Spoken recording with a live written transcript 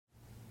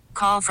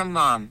Call from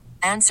mom.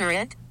 Answer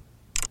it.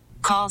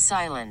 Call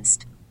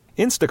silenced.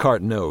 Instacart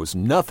knows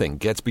nothing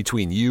gets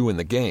between you and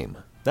the game.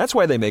 That's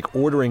why they make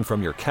ordering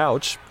from your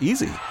couch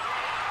easy.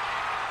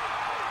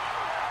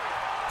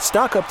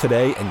 Stock up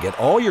today and get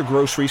all your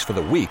groceries for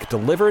the week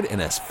delivered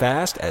in as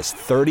fast as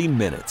 30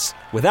 minutes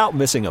without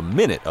missing a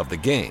minute of the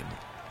game.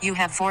 You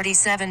have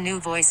 47 new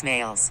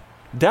voicemails.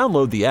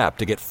 Download the app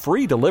to get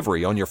free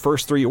delivery on your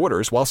first 3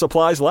 orders while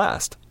supplies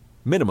last.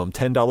 Minimum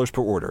 $10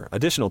 per order.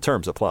 Additional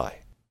terms apply.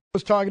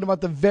 Was talking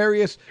about the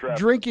various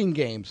drinking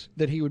games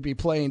that he would be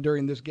playing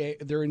during this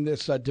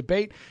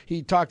debate.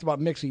 He talked about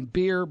mixing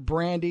beer,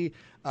 brandy,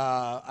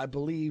 I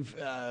believe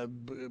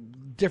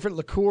different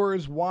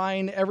liqueurs,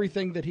 wine,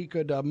 everything that he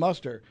could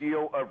muster.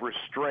 Deal of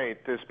restraint,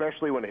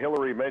 especially when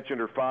Hillary mentioned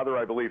her father,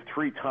 I believe,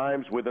 3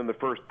 times within the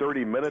first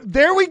 30 minutes.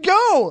 There we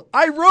go.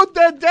 I wrote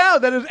that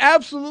down. That is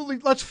absolutely.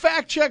 Let's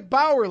fact check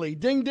Bowerly.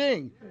 Ding,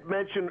 ding.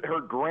 Mentioned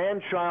her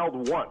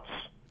grandchild once.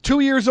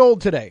 2 years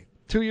old today.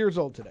 2 years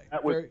old today.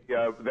 That was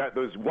that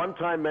was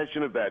one-time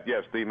mention of that.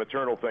 Yes, the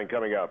maternal thing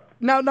coming up.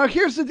 Now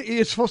here's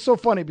it's so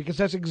funny because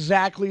that's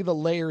exactly the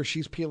layer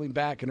she's peeling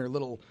back in her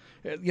little.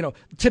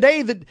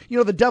 Today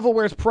the devil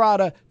wears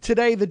Prada.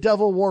 Today the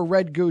devil wore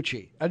red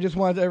Gucci. I just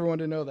wanted everyone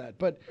to know that.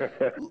 But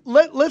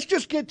let's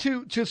just get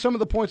to some of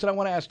the points that I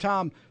want to ask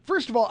Tom.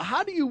 First of all,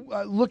 how do you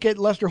look at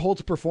Lester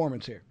Holt's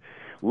performance here?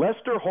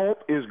 Lester Holt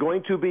is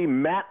going to be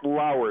Matt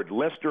Lauer.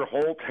 Lester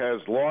Holt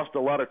has lost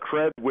a lot of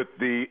cred with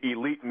the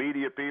elite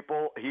media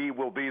people. He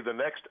will be the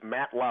next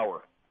Matt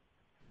Lauer.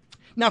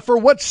 Now, for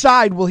what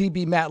side will he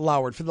be Matt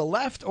Lauer? For the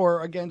left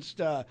or against?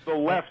 The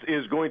left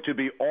is going to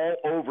be all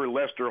over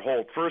Lester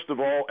Holt. First of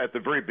all, at the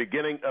very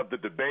beginning of the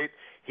debate,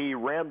 he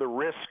ran the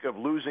risk of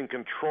losing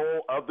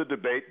control of the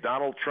debate.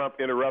 Donald Trump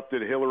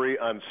interrupted Hillary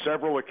on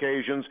several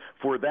occasions.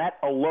 For that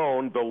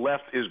alone, the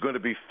left is going to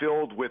be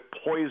filled with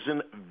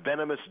poison,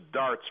 venomous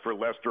darts for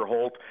Lester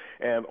Holt.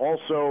 And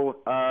also,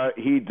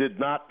 he did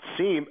not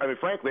seem,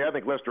 frankly, I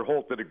think Lester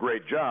Holt did a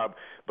great job,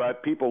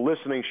 but people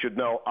listening should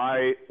know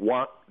I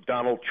want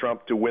Donald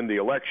Trump to win the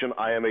election.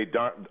 I am a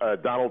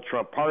Donald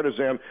Trump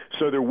partisan,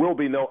 so there will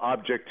be no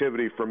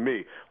objectivity from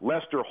me.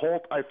 Lester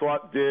Holt, I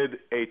thought, did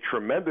a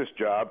tremendous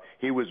job.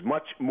 He was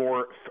much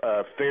more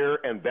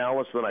fair and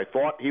balanced than I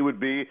thought he would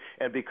be,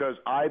 and because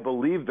I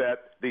believe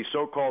that, the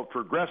so-called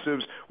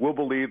progressives will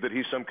believe that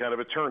he's some kind of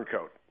a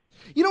turncoat.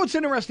 You know what's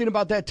interesting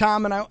about that,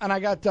 Tom, and I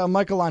got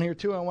Michael on here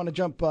too. I want to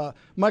jump,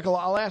 Michael.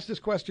 I'll ask this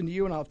question to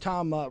you, and I'll have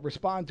Tom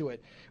respond to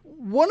it.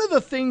 One of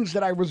the things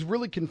that I was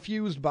really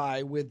confused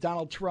by with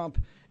Donald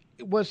Trump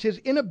was his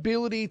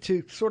inability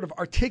to sort of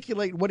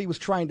articulate what he was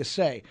trying to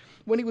say.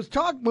 When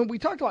we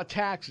talked about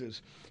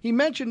taxes, he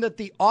mentioned that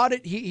the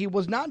audit he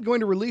was not going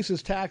to release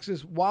his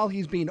taxes while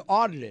he's being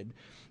audited.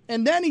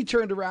 And then he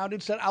turned around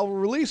and said, I'll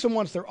release them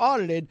once they're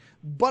audited,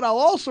 but I'll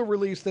also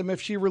release them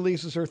if she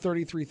releases her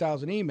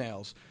 33,000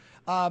 emails.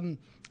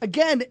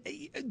 Again,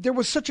 there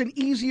was such an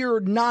easier,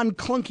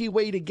 non-clunky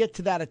way to get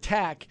to that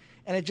attack,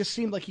 and it just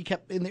seemed like he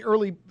kept, in the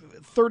early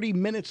 30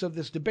 minutes of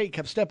this debate,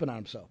 kept stepping on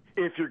himself.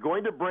 If you're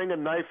going to bring a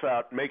knife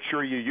out, make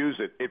sure you use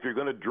it. If you're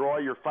going to draw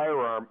your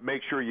firearm,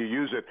 make sure you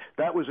use it.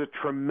 That was a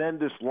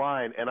tremendous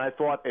line, and I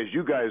thought, as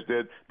you guys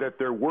did, that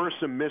there were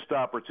some missed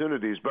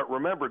opportunities. But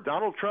remember,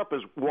 Donald Trump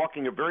is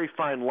walking a very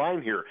fine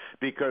line here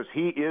because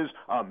he is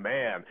a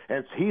man,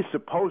 and he's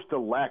supposed to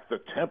lack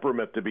the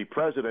temperament to be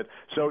president.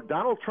 So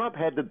Donald Trump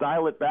had to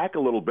dial it back a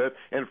little bit,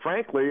 and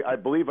frankly, I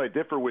believe I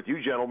differ with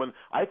you gentlemen.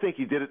 I think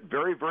he did it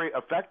very, very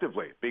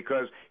effectively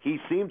because he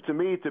seemed to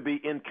me to be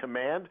in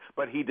command,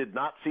 but he did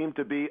not seem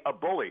to be a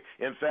bully.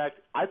 In fact,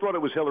 I thought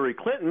it was Hillary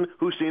Clinton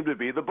who seemed to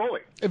be the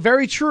bully.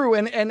 Very true.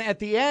 And at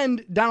the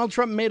end, Donald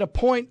Trump made a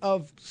point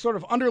of sort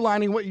of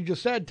underlining what you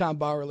just said, Tom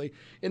Bowerly,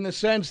 in the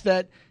sense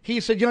that he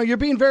said, you're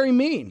being very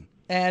mean.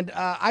 And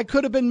I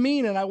could have been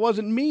mean, and I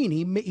wasn't mean.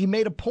 He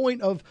made a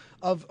point of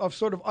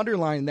sort of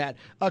underlining that.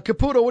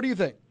 Caputo, what do you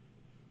think?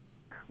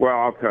 Well,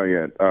 I'll tell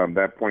you,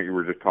 that point you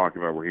were just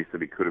talking about where he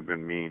said he could have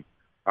been mean,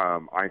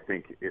 I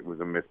think it was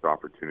a missed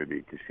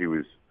opportunity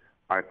because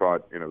I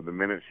thought, the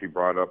minute she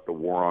brought up the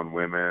war on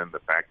women, the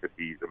fact that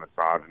he's a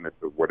misogynist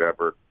or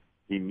whatever,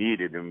 he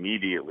needed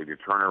immediately to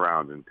turn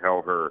around and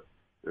tell her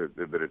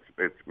that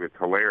it's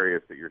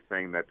hilarious that you're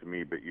saying that to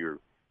me, but you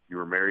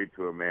were married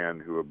to a man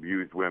who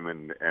abused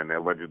women and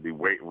allegedly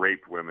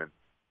raped women,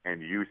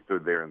 and you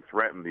stood there and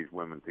threatened these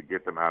women to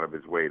get them out of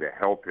his way to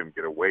help him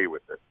get away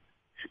with it.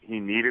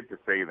 He needed to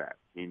say that.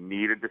 He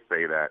needed to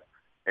say that.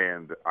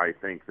 And I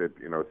think that,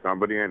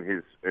 somebody in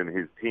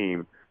his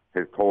team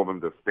has told him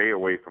to stay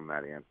away from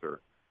that answer.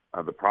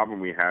 The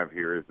problem we have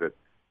here is that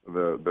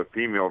the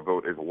female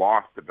vote is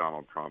lost to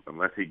Donald Trump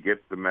unless he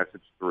gets the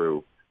message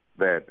through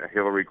that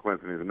Hillary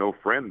Clinton is no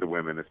friend to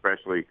women,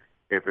 especially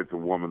if it's a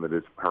woman that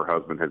her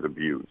husband has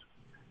abused.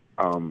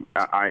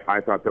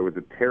 I thought that was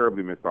a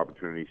terribly missed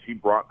opportunity. She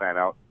brought that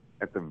out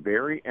at the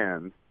very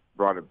end,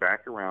 brought it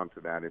back around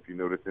to that. If you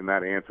notice in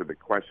that answer, the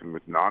question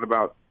was not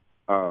about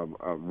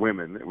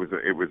women. It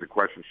was a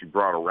question she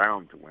brought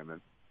around to women,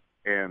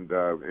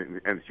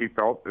 and she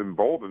felt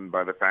emboldened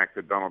by the fact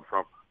that Donald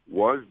Trump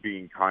was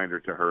being kinder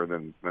to her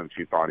than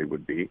she thought he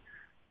would be,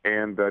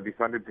 and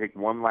decided to take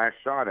one last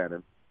shot at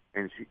him.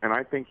 And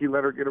I think he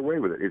let her get away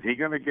with it. Is he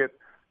going to get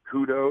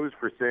kudos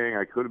for saying,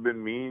 I could have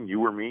been mean, you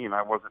were mean,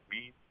 I wasn't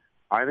mean?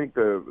 I think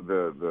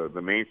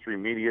the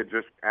mainstream media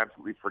just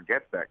absolutely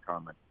forgets that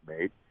comment he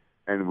made,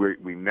 and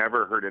we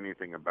never heard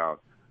anything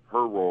about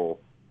her role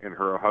in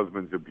her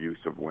husband's abuse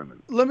of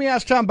women. Let me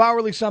ask Tom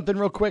Bauerle something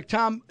real quick.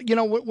 Tom,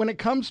 when it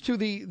comes to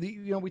the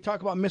we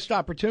talk about missed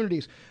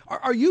opportunities,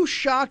 are you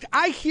shocked?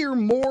 I hear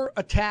more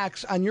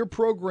attacks on your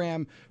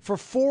program for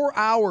 4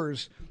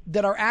 hours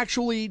that are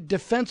actually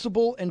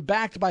defensible and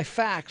backed by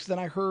facts than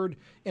I heard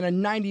in a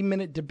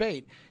 90-minute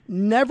debate.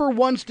 Never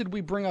once did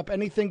we bring up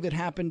anything that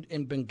happened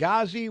in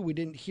Benghazi. We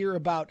didn't hear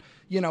about,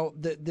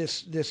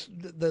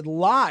 the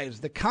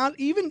lies,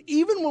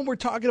 even when we're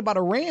talking about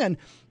Iran,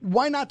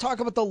 why not talk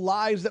about the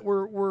lies that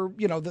were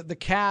the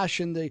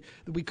cash and that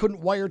we couldn't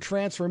wire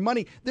transfer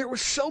money? There were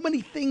so many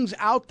things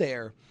out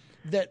there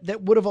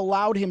that would have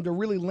allowed him to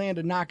really land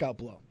a knockout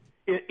blow.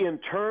 In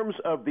terms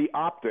of the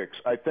optics,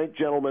 I think,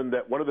 gentlemen,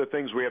 that one of the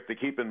things we have to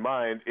keep in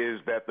mind is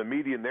that the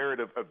media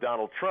narrative of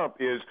Donald Trump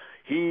is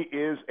he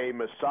is a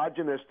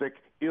misogynistic,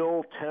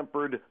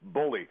 ill-tempered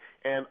bully.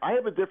 And I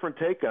have a different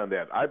take on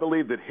that. I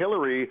believe that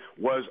Hillary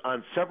was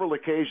on several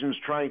occasions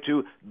trying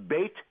to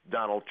bait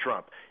Donald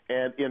Trump.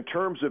 And in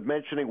terms of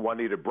mentioning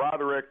Juanita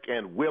Broderick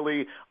and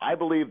Willie, I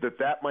believe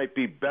that might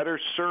be better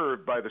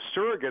served by the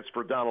surrogates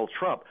for Donald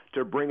Trump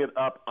to bring it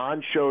up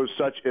on shows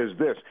such as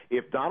this.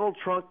 If Donald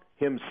Trump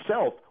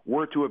himself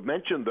were to have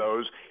mentioned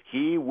those,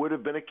 he would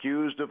have been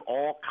accused of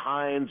all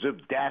kinds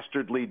of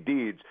dastardly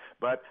deeds.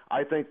 But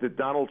I think that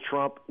Donald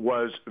Trump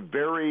was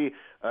very,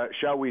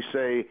 shall we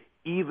say,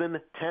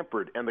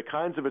 even-tempered, and the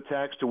kinds of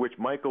attacks to which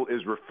Michael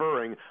is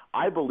referring,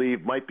 I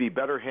believe, might be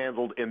better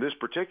handled in this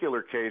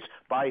particular case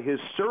by his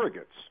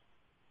surrogates.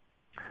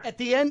 At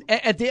the end,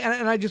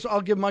 and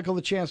I'll give Michael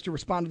the chance to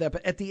respond to that,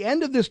 but at the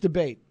end of this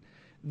debate,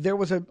 there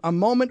was a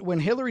moment when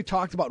Hillary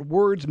talked about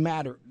words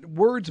matter.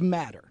 Words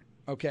matter.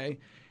 Okay.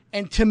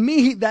 And to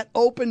me, that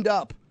opened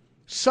up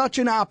such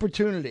an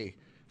opportunity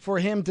for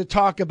him to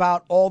talk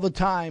about all the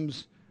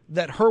times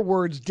that her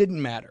words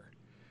didn't matter.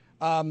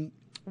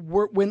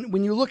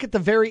 When you look at the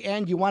very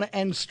end, you want to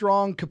end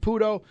strong.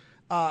 Caputo,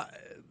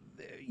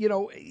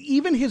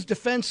 even his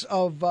defense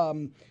of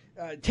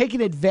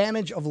taking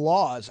advantage of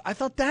laws, I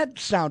thought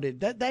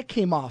that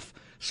came off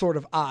sort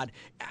of odd.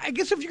 I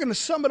guess if you're going to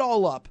sum it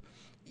all up,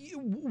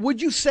 would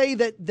you say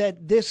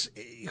that this,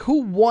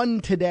 who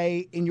won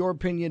today, in your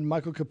opinion,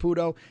 Michael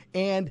Caputo,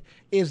 and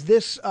is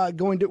this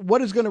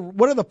what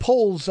are the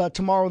polls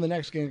tomorrow and the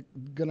next going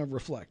to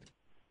reflect?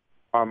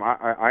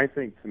 I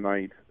think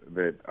tonight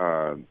that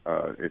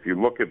if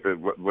you look at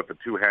what the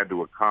two had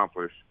to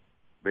accomplish,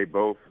 they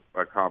both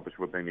accomplished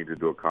what they needed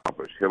to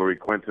accomplish. Hillary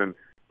Clinton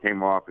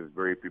came off as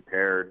very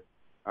prepared,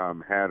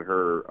 had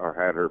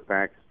her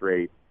facts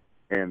straight,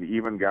 and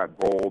even got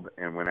bold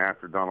and went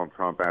after Donald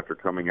Trump after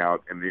coming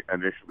out and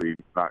initially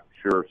not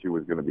sure if she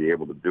was going to be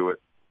able to do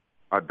it.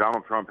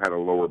 Donald Trump had a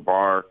lower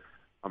bar.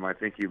 I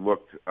think he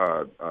looked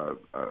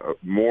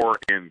more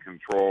in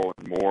control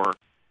and more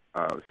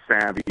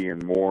savvy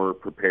and more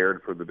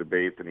prepared for the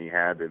debate than he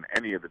had in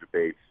any of the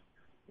debates,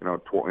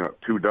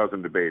 2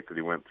 dozen debates that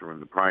he went through in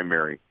the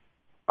primary.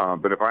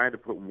 But if I had to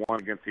put one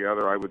against the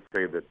other, I would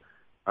say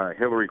that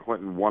Hillary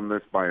Clinton won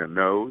this by a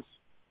nose.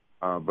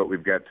 But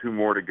we've got 2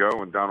 more to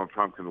go, and Donald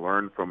Trump can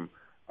learn from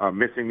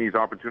missing these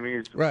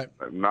opportunities. Right.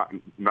 Not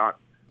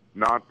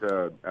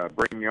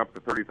bringing up the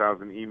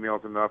 30,000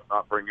 emails enough,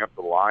 not bringing up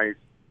the lies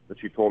that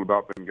she told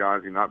about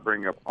Benghazi, not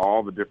bringing up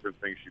all the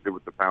different things she did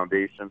with the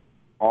foundation.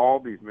 All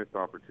these missed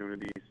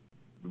opportunities.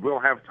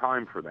 We'll have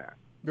time for that.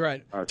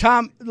 Right.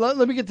 Tom,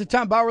 let me get to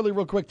Tom Bauerle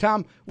real quick.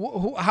 Tom,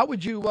 how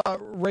would you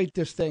rate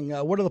this thing?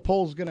 What are the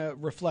polls going to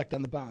reflect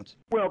on the bounce?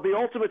 Well, the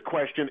ultimate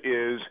question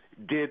is,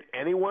 did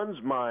anyone's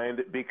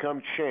mind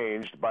become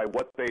changed by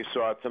what they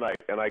saw tonight?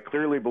 And I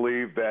clearly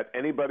believe that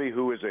anybody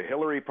who is a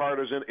Hillary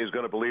partisan is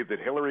going to believe that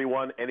Hillary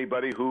won.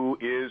 Anybody who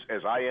is,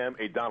 as I am,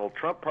 a Donald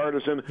Trump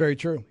partisan, very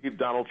true, believe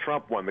Donald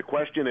Trump won. The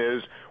question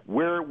is,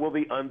 where will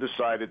the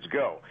undecideds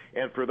go?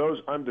 And for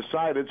those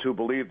undecideds who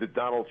believe that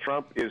Donald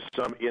Trump is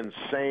some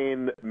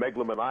insane,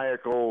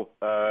 megalomaniacal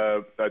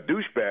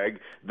douchebag,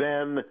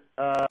 then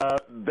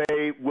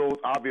they will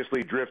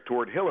obviously drift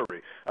toward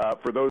Hillary.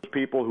 For those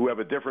people who have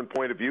a different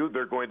point of view,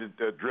 they're going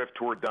to drift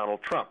toward Donald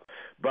Trump.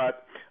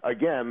 But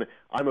again,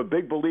 I'm a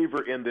big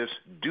believer in this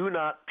do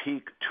not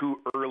peak too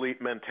early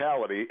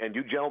mentality. And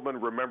you gentlemen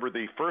remember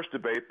the first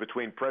debate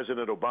between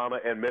President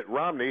Obama and Mitt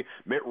Romney.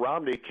 Mitt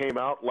Romney came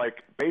out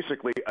like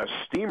basically a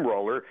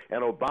steamroller,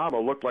 and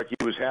Obama looked like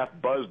he was half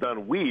buzzed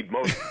on weed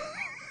most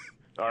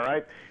all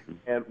right?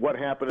 And what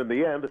happened in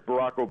the end?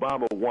 Barack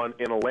Obama won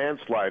in a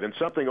landslide. And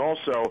something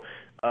also,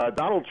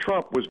 Donald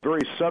Trump was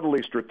very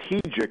subtly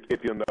strategic,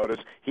 if you'll notice.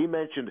 He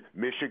mentioned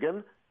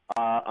Michigan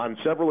on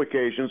several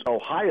occasions,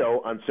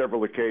 Ohio on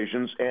several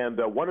occasions, and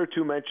 1 or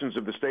 2 mentions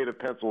of the state of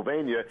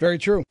Pennsylvania. Very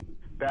true.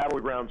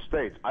 Battleground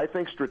states. I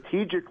think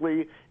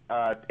strategically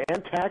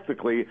and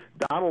tactically,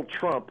 Donald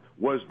Trump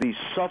was the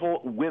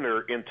subtle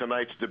winner in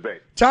tonight's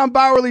debate. Tom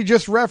Bowerly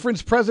just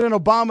referenced President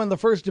Obama in the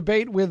first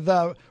debate with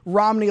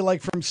Romney,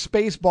 like from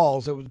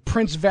Spaceballs. It was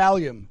Prince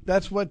Valium.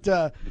 That's what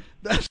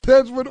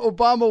that's what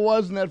Obama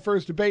was in that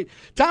first debate.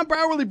 Tom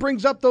Bowerly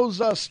brings up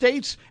those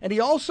states, and he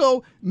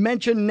also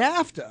mentioned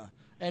NAFTA.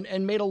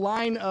 And made a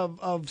line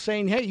of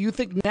saying, hey, you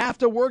think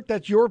NAFTA worked?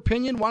 That's your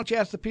opinion? Why don't you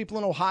ask the people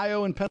in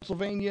Ohio and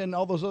Pennsylvania and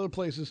all those other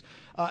places?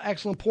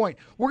 Excellent point.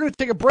 We're going to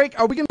take a break.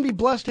 Are we going to be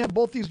blessed to have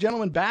both these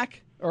gentlemen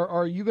back, or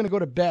are you going to go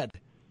to bed?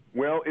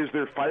 Well, is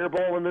there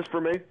Fireball in this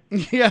for me?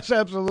 Yes,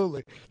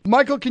 absolutely.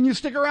 Michael, can you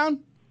stick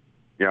around?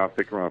 Yeah, I'll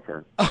stick around for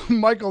it.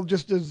 Michael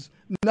just is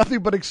nothing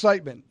but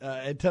excitement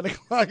at 10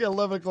 o'clock,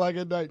 11 o'clock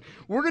at night.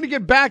 We're going to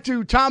get back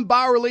to Tom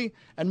Bowerly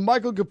and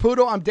Michael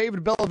Caputo. I'm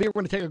David Bellavia. We're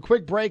going to take a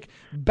quick break.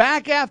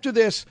 Back after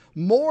this,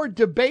 more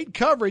debate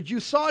coverage. You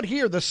saw it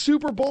here, the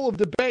Super Bowl of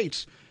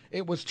debates.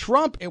 It was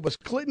Trump. It was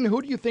Clinton. Who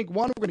do you think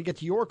won? We're going to get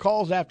to your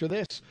calls after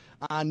this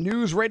on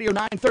News Radio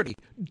 930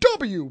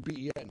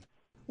 WBN.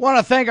 Want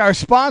to thank our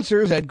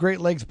sponsors at Great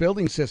Lakes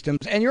Building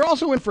Systems, and you're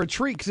also in for a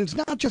treat because it's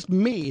not just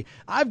me.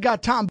 I've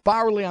got Tom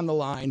Bowerly on the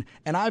line,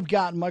 and I've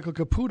got Michael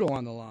Caputo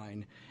on the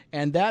line,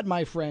 and that,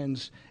 my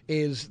friends,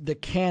 is the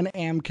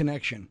Can-Am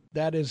connection.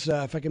 That is,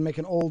 if I can make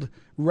an old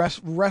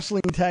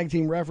wrestling tag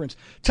team reference.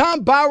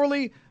 Tom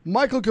Bowerly,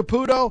 Michael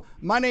Caputo,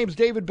 my name's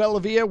David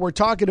Bellavia. We're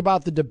talking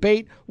about the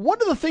debate. One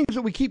of the things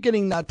that we keep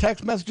getting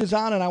text messages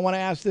on, and I want to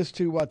ask this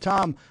to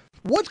Tom,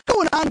 what's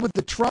going on with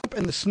the Trump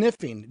and the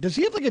sniffing? Does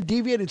he have like a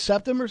deviated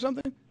septum or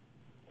something?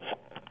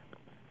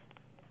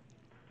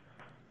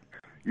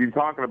 You're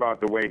talking about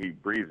the way he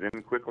breathes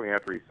in quickly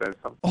after he says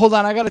something? Hold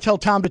on, I got to tell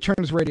Tom to turn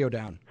his radio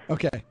down.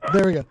 Okay,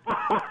 there we go.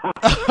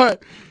 All right,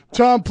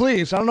 Tom,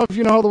 please. I don't know if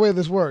you know how the way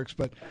this works,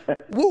 but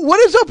what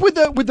is up with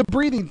the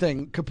breathing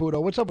thing,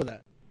 Caputo? What's up with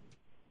that?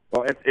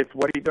 Well, it's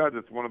what he does.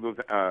 It's one of those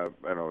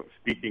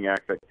speaking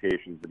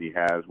affectations that he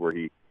has where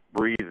he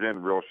breathes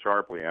in real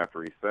sharply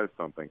after he says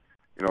something.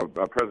 You know,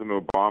 President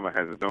Obama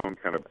has his own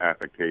kind of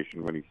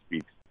affectation when he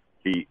speaks.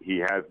 He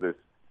has this.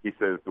 He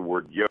says the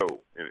word "yo"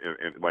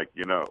 like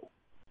you know.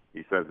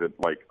 He says it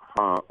like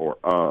 "huh"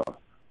 or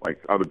like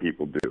other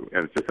people do,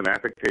 and it's just an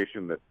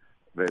affectation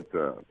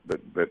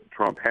that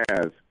Trump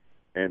has,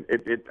 and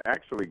it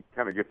actually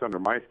kind of gets under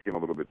my skin a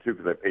little bit too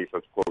because I pay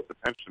such close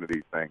attention to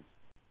these things.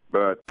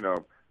 But you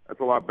know, that's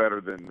a lot better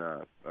than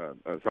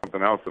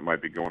something else that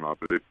might be going on.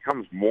 But it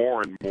becomes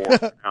more and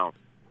more out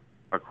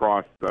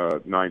across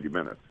 90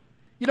 minutes.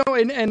 You know,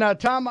 and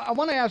Tom, I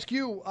want to ask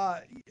you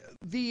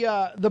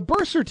the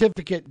birth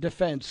certificate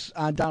defense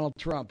on Donald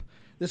Trump.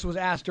 This was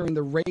asked during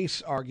the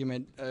race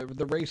argument,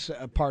 the race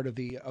part of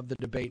the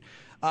debate.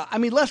 I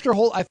mean, Lester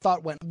Holt, I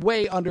thought, went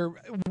way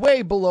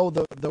below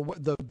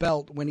the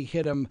belt when he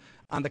hit him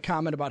on the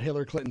comment about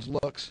Hillary Clinton's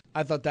looks.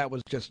 I thought that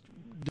was just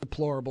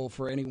deplorable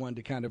for anyone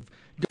to kind of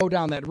go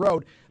down that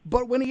road.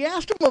 But when he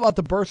asked him about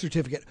the birth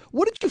certificate,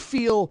 what did you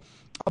feel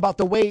about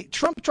the way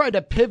Trump tried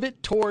to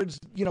pivot towards,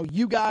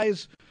 you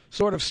guys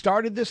sort of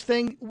started this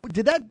thing?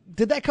 Did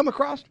that come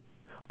across?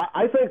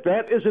 I think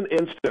that is an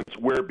instance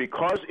where,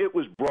 because it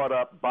was brought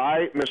up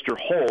by Mr.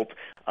 Holt,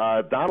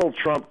 Donald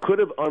Trump could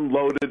have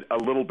unloaded a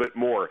little bit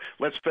more.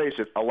 Let's face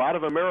it, a lot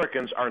of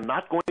Americans are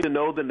not going to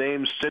know the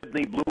name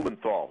Sidney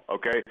Blumenthal,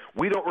 okay?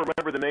 We don't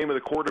remember the name of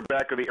the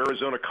quarterback of the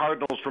Arizona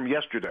Cardinals from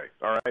yesterday,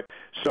 all right?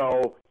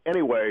 So,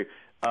 anyway,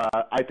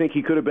 I think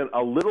he could have been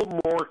a little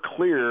more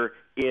clear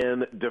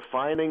in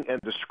defining and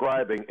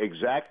describing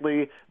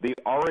exactly the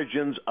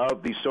origins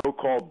of the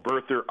so-called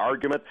birther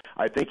argument.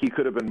 I think he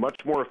could have been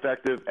much more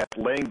effective at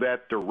laying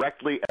that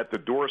directly at the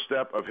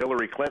doorstep of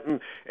Hillary Clinton.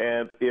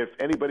 And if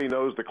anybody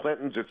knows the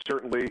Clintons, it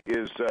certainly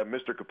is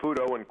Mr.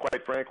 Caputo and,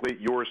 quite frankly,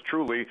 yours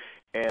truly.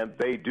 And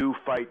they do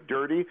fight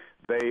dirty.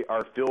 They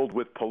are filled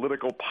with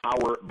political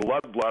power,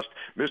 bloodlust.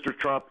 Mr.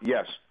 Trump,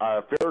 yes,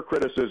 fair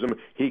criticism.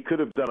 He could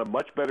have done a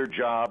much better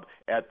job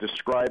at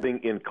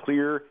describing in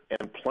clear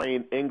and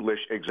plain English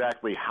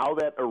exactly how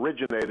that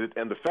originated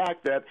and the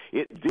fact that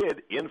it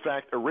did, in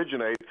fact,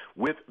 originate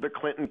with the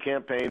Clinton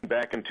campaign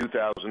back in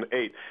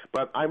 2008.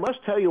 But I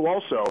must tell you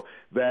also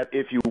that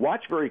if you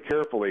watch very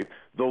carefully,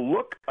 the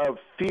look of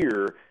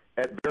fear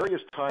at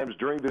various times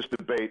during this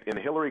debate in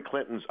Hillary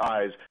Clinton's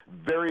eyes,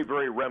 very,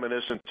 very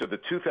reminiscent to the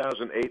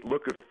 2008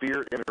 look of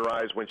fear in her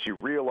eyes when she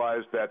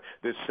realized that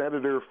this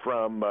senator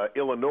from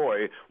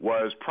Illinois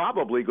was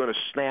probably going to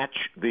snatch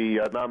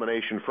the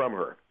nomination from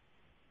her.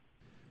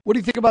 What do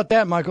you think about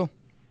that, Michael?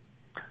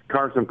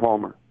 Carson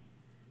Palmer.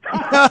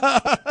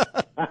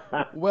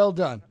 Well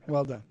done.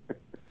 Well done.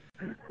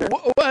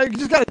 Well, I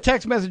just got a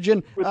text message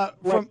in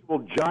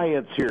from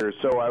giants here,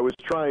 so I was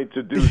trying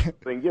to do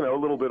something, a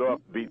little bit off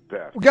the beat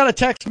path. We got a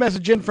text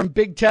message in from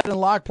Big Ted in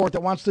Lockport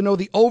that wants to know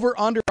the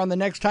over/under on the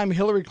next time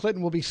Hillary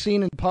Clinton will be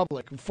seen in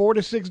public. 4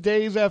 to 6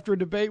 days after a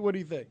debate. What do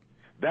you think?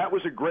 That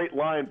was a great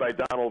line by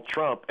Donald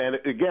Trump. And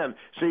again,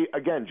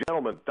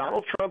 gentlemen,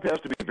 Donald Trump has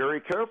to be very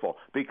careful,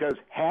 because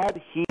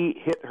had he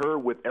hit her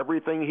with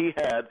everything he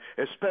had,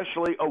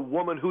 especially a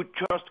woman who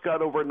just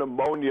got over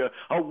pneumonia,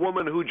 a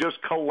woman who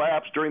just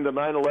collapsed during the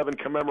 9/11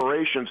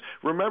 commemorations,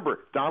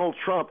 remember, Donald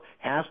Trump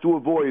has to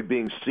avoid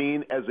being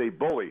seen as a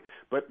bully.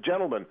 But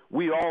gentlemen,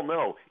 we all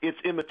know it's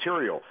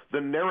immaterial.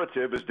 The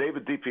narrative, as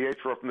David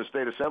DiPietro from the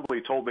State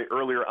Assembly told me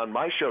earlier on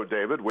my show,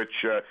 David,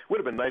 which would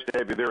have been nice to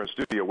have you there in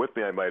studio with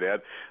me, I might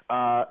add,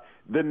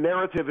 the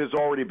narrative has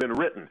already been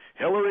written.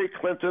 Hillary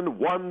Clinton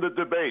won the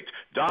debate.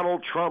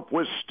 Donald Trump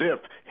was stiff.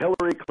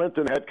 Hillary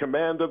Clinton had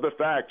command of the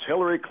facts.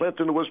 Hillary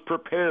Clinton was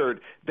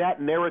prepared.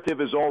 That narrative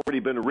has already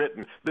been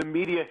written. The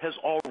media has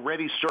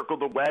already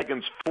circled the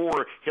wagons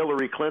for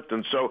Hillary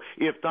Clinton. So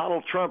if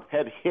Donald Trump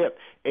had hit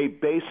a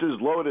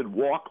bases-loaded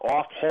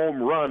walk-off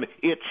home run,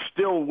 it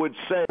still would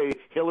say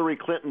Hillary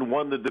Clinton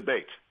won the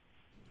debate.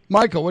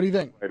 Michael, what do you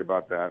think? Right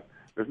about that.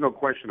 There's no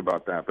question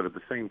about that. But at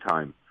the same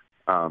time,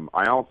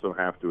 I also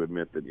have to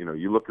admit that,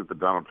 you look at the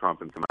Donald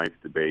Trump in tonight's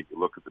debate, you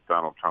look at the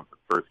Donald Trump that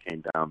first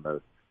came down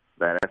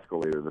that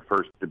escalator, the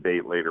first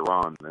debate later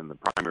on in the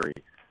primary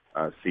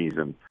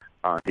season.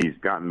 He's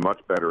gotten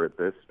much better at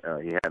this.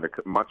 He had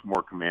much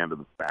more command of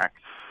the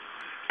facts,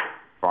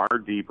 far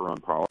deeper on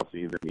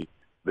policy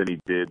than he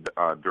did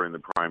during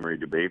the primary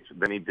debates,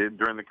 than he did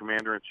during the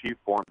Commander-in-Chief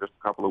forum just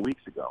a couple of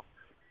weeks ago.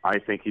 I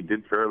think he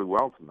did fairly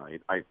well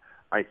tonight.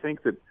 I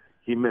think that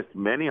he missed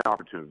many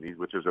opportunities,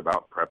 which is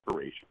about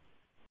preparation.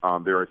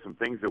 There are some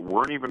things that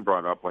weren't even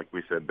brought up, like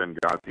we said,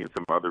 Benghazi and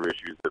some other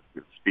issues that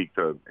speak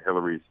to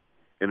Hillary's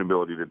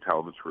inability to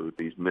tell the truth,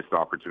 these missed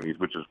opportunities,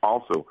 which is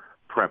also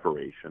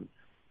preparation.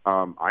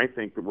 I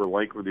think that we're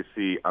likely to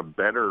see a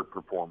better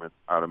performance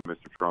out of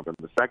Mr. Trump in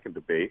the second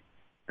debate,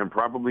 and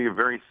probably a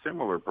very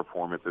similar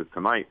performance as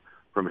tonight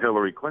from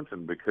Hillary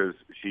Clinton, because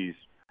she's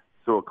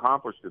so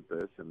accomplished at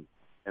this and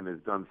has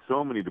done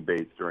so many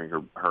debates during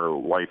her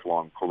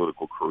lifelong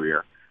political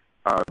career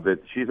that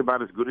she's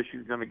about as good as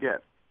she's going to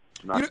get.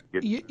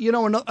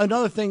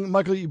 Another thing,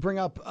 Michael, you bring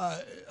up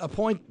a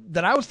point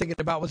that I was thinking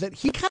about was that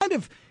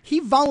he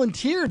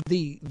volunteered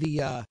when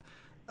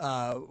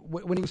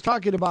he was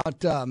talking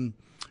about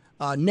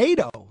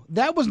NATO.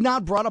 That was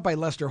not brought up by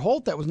Lester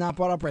Holt. That was not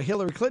brought up by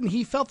Hillary Clinton.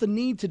 He felt the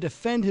need to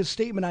defend his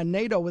statement on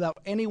NATO without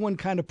anyone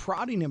kind of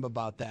prodding him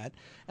about that.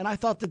 And I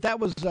thought that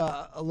was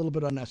a little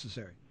bit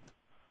unnecessary.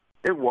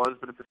 It was,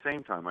 but at the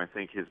same time, I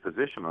think his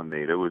position on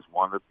NATO is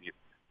one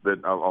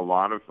that a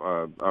lot of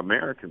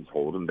Americans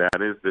hold, and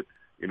that is that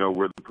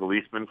we're the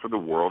policemen for the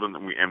world,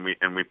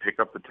 and we pick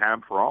up the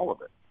tab for all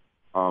of it.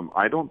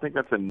 I don't think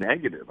that's a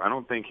negative. I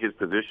don't think his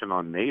position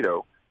on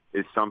NATO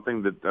is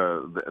something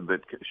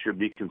that should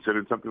be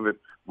considered something that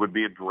would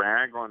be a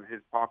drag on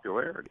his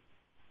popularity.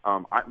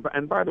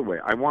 And by the way,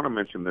 I want to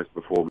mention this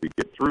before we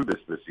get through this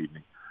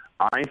evening.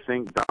 I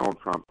think Donald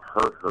Trump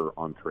hurt her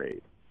on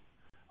trade.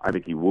 I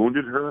think he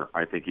wounded her.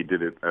 I think he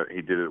did it.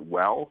 He did it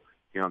well.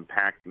 He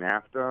unpacked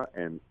NAFTA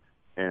and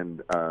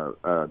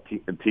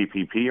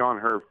TPP on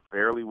her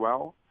fairly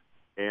well,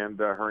 and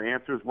her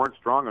answers weren't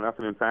strong enough.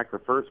 And in fact, the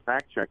first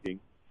fact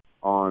checking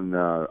on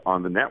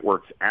the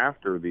networks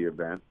after the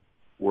event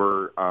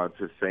were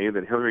to say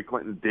that Hillary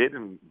Clinton did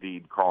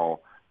indeed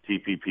call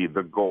TPP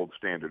the gold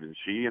standard, and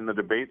she in the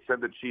debate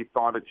said that she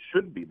thought it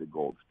should be the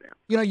gold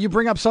standard. You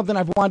bring up something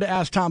I've wanted to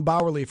ask Tom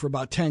Bowerly for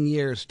about 10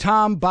 years.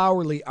 Tom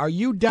Bowerly, are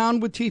you down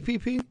with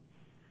TPP?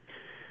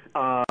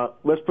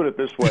 Let's put it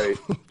this way.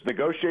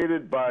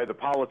 Negotiated by the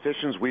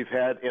politicians we've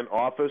had in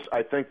office,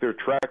 I think their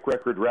track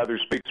record rather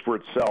speaks for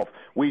itself.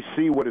 We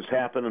see what has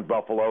happened in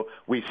Buffalo.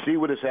 We see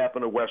what has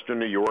happened in Western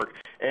New York.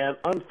 And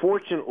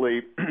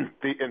unfortunately,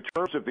 in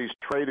terms of these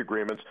trade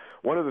agreements,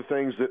 one of the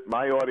things that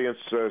my audience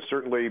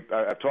certainly,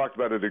 I've talked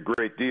about it a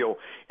great deal,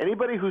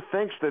 anybody who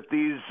thinks that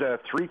these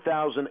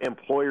 3,000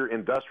 employer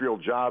industrial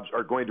jobs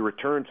are going to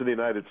return to the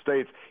United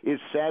States is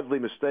sadly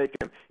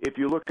mistaken. If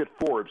you look at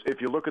Forbes,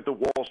 if you look at the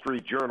Wall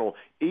Street Journal,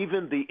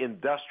 even the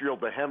industrial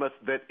behemoth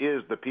that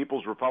is the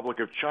People's Republic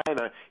of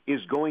China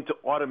is going to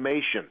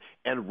automation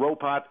and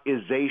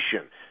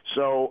robotization.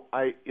 So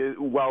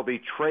while the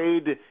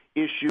trade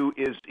issue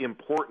is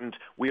important,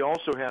 we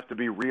also have to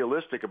be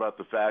realistic about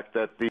the fact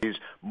that these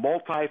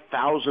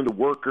multi-thousand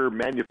worker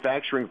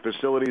manufacturing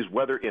facilities,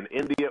 whether in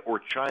India or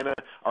China,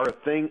 are a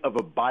thing of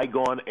a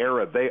bygone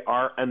era. They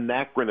are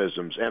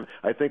anachronisms, and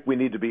I think we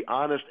need to be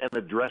honest and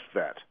address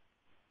that.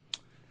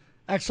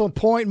 Excellent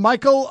point.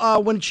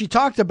 Michael, when she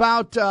talked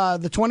about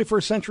the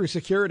 21st century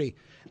security,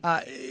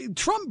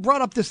 Trump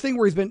brought up this thing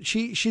where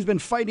she's been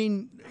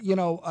fighting,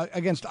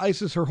 against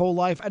ISIS her whole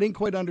life. I didn't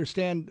quite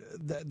understand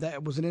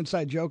that was an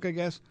inside joke, I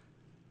guess.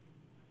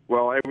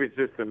 Well, it was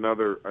just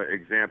another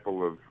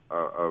example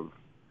of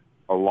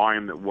a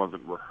line that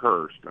wasn't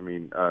rehearsed. I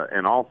mean,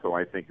 and also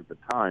I think at the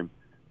time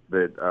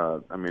that,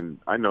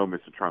 I know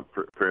Mr. Trump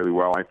fairly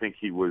well. I think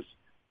he was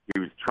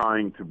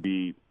trying to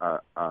be,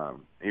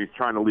 he was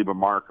trying to leave a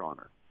mark on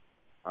her,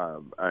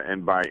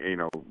 and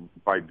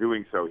by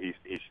doing so, he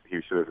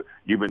should have.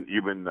 You've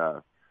been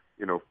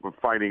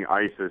fighting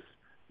ISIS,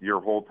 your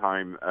whole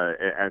time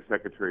as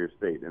Secretary of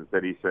State.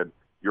 Instead, he said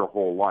your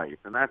whole life.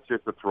 And that's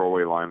just a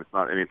throwaway line. It's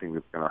not anything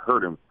that's going to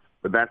hurt him.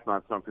 But that's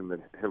not something that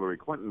Hillary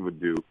Clinton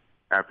would do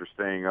after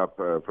staying up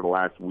for the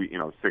last week,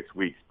 6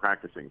 weeks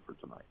practicing for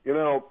tonight.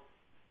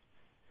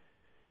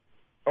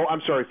 Oh,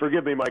 I'm sorry.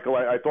 Forgive me, Michael.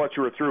 I thought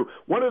you were through.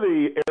 One of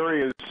the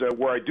areas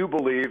where I do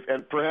believe,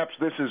 and perhaps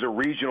this is a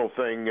regional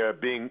thing,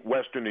 being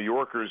Western New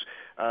Yorkers,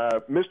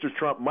 Mr.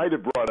 Trump might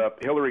have brought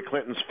up Hillary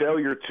Clinton's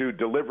failure to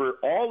deliver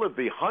all of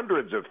the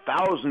hundreds of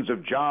thousands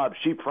of jobs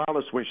she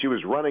promised when she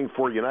was running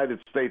for United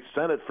States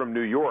Senate from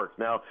New York.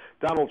 Now,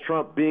 Donald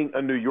Trump, being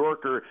a New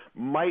Yorker,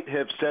 might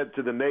have said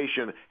to the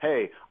nation,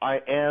 hey, I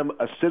am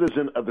a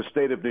citizen of the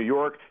state of New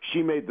York.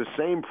 She made the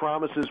same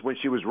promises when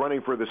she was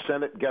running for the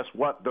Senate. Guess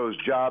what? Those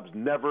jobs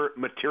never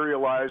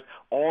materialized.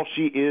 All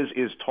she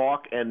is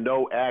talk and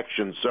no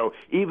action. So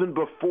even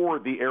before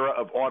the era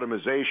of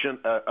automation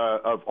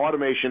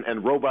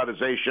and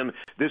robotization,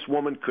 this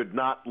woman could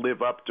not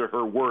live up to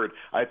her word.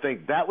 I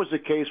think that was a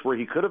case where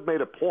he could have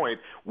made a point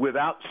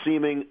without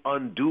seeming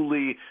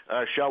unduly,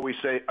 shall we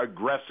say,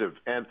 aggressive.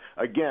 And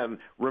again,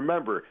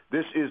 remember,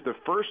 this is the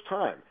first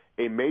time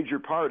a major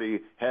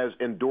party has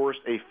endorsed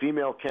a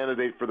female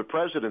candidate for the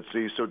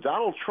presidency. So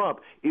Donald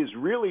Trump is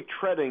really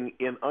treading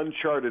in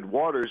uncharted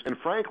waters. And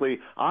frankly,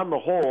 on the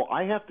whole,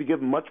 I have to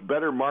give him much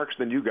better marks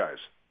than you guys.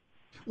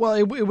 Well,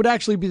 it would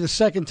actually be the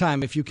second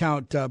time if you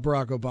count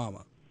Barack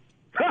Obama.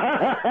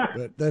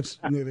 But that's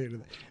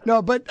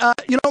no. But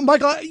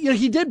Michael,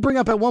 he did bring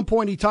up at one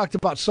point. He talked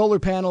about solar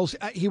panels.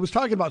 He was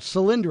talking about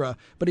Solyndra,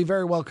 but he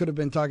very well could have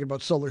been talking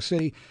about Solar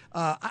City.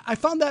 I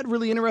found that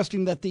really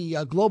interesting. That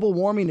the global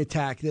warming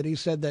attack. That he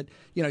said that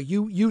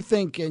you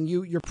think and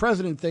your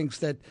president thinks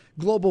that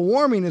global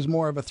warming is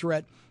more of a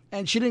threat.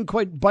 And she didn't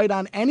quite bite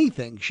on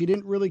anything. She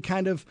didn't really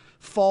kind of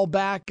fall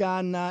back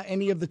on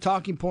any of the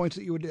talking points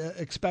that you would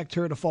expect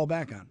her to fall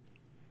back on.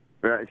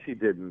 She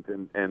didn't,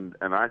 and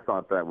I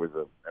thought it was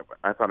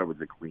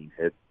a clean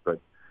hit. But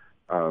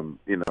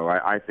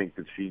I think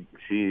that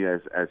she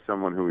as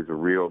someone who is a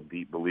real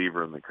deep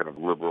believer in the kind of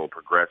liberal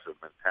progressive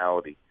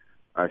mentality,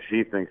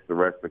 she thinks the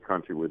rest of the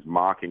country was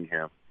mocking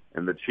him,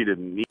 and that she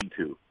didn't need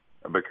to,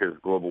 because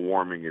global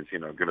warming is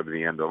going to be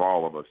the end of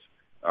all of us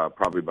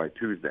probably by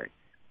Tuesday.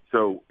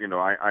 So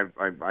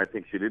I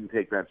think she didn't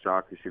take that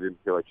shot because she didn't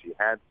feel like she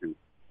had to.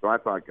 So I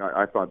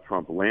thought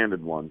Trump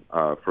landed one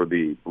for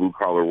the blue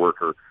collar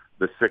worker,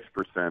 the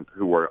 6%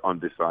 who are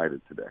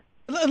undecided today.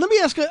 Let me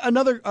ask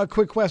another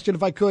quick question,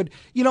 if I could.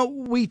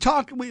 We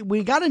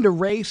got into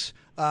race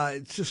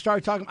to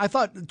start talking. I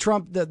thought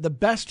Trump, the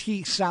best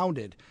he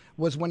sounded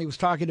was when he was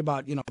talking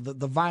about,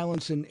 the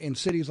violence in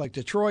cities like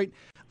Detroit.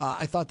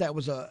 I thought that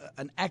was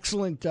an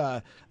excellent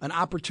an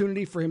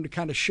opportunity for him to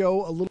kind of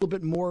show a little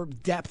bit more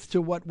depth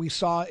to what we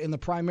saw in the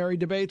primary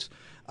debates.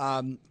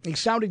 He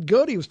sounded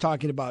good. He was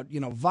talking about,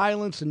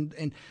 violence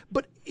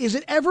but is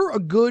it ever a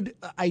good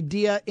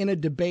idea in a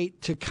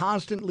debate to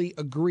constantly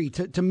agree,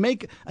 to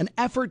make an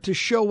effort to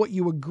show what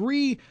you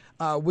agree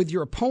with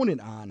your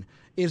opponent on?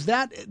 Is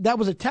that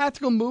was a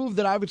tactical move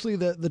that obviously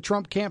the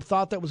Trump camp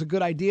thought that was a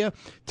good idea?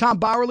 Tom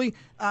Bauerle,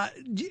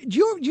 do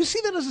you see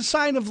that as a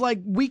sign of like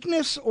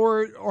weakness,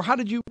 or how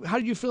did you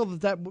feel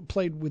that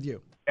played with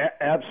you?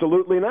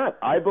 Absolutely not.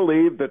 I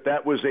believe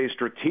that was a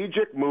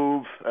strategic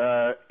move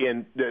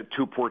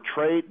to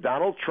portray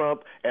Donald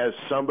Trump as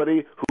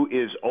somebody who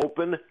is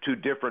open to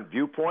different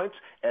viewpoints,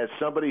 as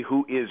somebody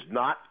who is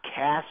not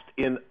cast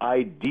in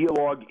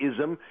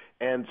ideologism,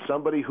 and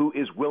somebody who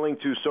is willing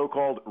to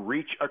so-called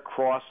reach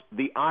across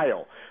the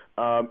aisle.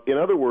 In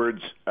other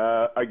words,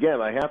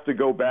 again, I have to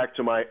go back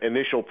to my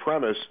initial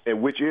premise,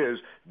 which is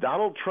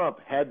Donald Trump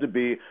had to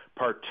be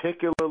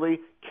particularly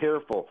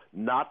careful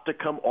not to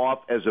come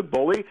off as a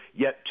bully,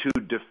 yet to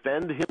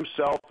defend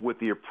himself with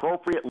the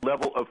appropriate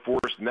level of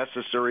force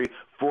necessary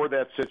for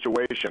that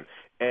situation.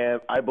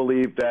 And I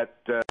believe that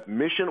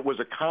mission was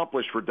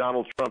accomplished for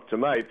Donald Trump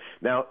tonight.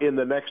 Now, in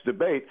the next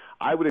debate,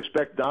 I would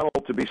expect Donald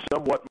to be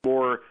somewhat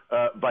more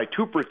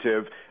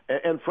vituperative.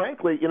 And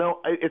frankly,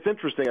 it's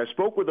interesting. I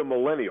spoke with a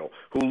millennial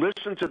who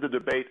listened to the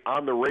debate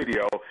on the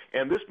radio,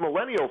 and this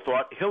millennial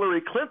thought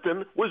Hillary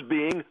Clinton was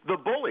being the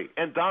bully,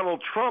 and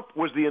Donald Trump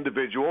was the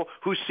individual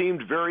who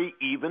seemed very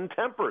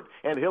even-tempered.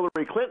 And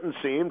Hillary Clinton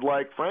seemed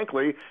like,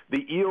 frankly,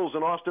 the eels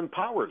in Austin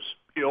Powers,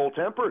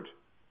 ill-tempered.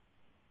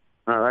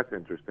 Oh, that's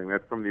interesting.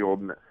 That's from the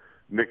old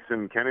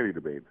Nixon-Kennedy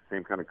debate, the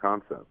same kind of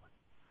concept.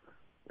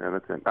 Yeah,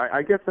 that's it.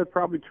 I guess that's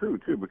probably true,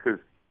 too, because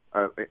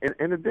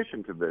in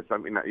addition to this, I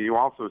mean, you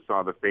also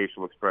saw the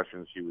facial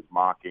expressions. She was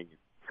mocking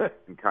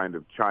and kind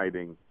of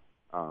chiding.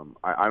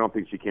 I don't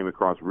think she came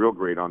across real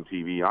great on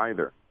TV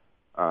either.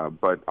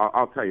 But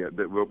I'll tell you,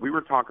 what we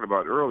were talking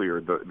about earlier,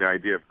 the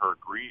idea of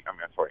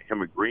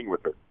him agreeing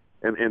with her.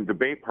 In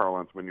debate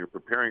parlance, when you're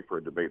preparing for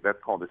a debate,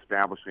 that's called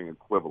establishing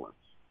equivalence.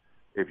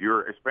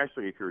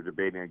 Especially if you're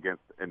debating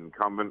against an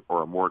incumbent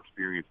or a more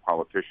experienced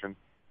politician,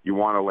 you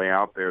want to lay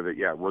out there that,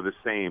 yeah, we're the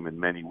same in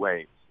many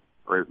ways,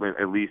 or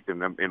at least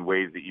in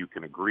ways that you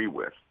can agree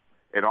with.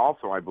 It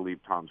also, I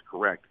believe Tom's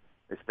correct,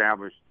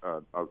 established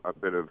a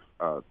bit of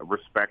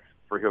respect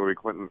for Hillary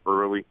Clinton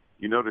early.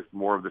 You noticed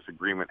more of this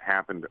agreement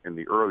happened in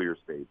the earlier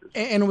stages.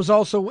 And it was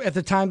also at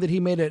the time that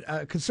he made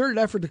a concerted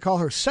effort to call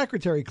her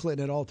Secretary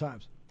Clinton at all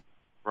times.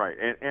 Right,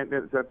 and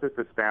that's just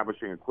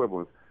establishing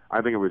equivalence.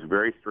 I think it was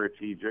very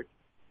strategic,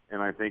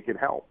 and I think it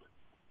helped.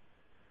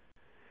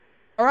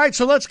 All right,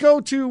 so let's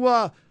go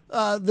to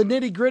the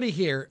nitty-gritty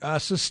here.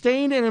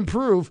 Sustain and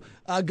improve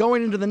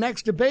going into the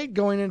next debate,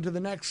 going into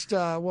the next,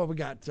 what we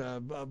got?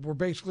 We're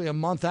basically a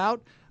month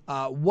out.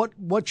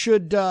 What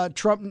should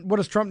Trump? What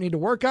does Trump need to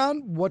work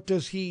on? What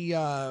does he?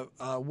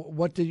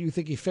 What do you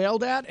think he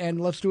failed at?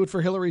 And let's do it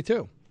for Hillary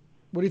too.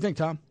 What do you think,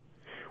 Tom?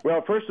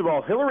 Well, first of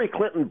all, Hillary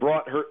Clinton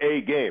brought her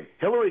A game.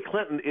 Hillary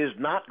Clinton is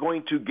not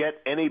going to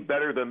get any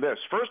better than this.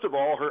 First of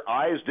all, her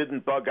eyes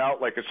didn't bug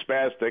out like a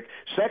spastic.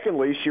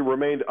 Secondly, she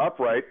remained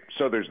upright,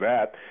 so there's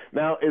that.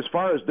 Now, as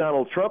far as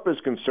Donald Trump is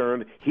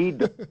concerned, he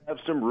does have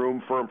some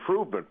room for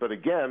improvement. But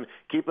again,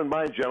 keep in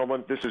mind,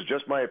 gentlemen, this is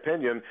just my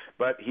opinion,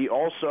 but he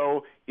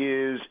also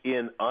is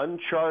in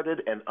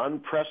uncharted and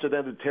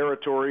unprecedented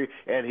territory,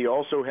 and he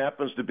also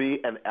happens to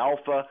be an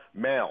alpha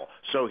male.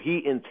 So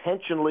he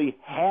intentionally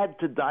had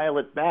to dial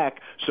it back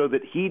so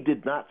that he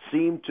did not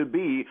seem to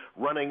be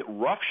running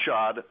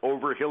roughshod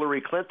over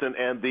Hillary Clinton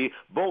and the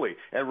bully.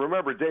 And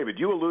remember, David,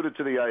 you alluded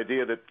to the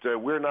idea that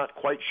we're not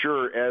quite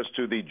sure as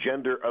to the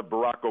gender of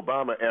Barack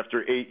Obama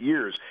after 8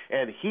 years.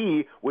 And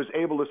he was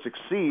able to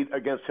succeed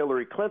against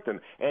Hillary Clinton,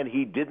 and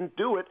he didn't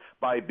do it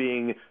by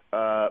being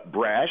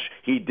brash.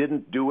 He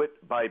didn't do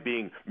it by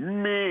being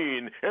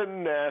mean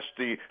and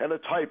nasty and a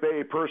type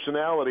A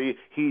personality.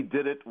 He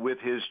did it with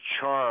his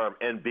charm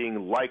and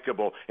being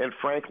likable. And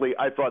frankly,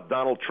 I thought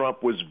Donald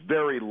Trump was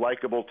very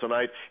likable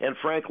tonight. And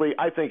frankly,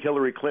 I think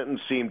Hillary Clinton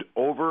seemed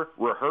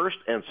over-rehearsed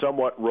and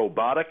somewhat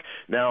robotic.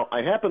 Now,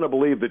 I happen to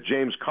believe that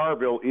James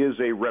Carville is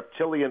a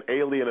reptilian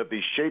alien of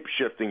the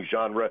shape-shifting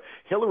genre.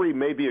 Hillary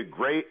may be a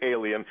gray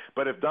alien,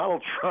 but if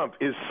Donald Trump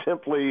is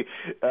simply,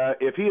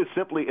 if he is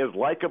simply as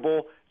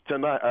likable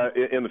tonight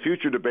in the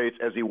future debates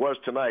as he was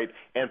tonight,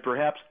 and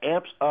perhaps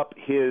amps up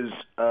his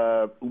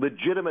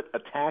legitimate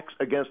attacks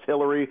against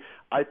Hillary,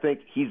 I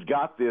think he's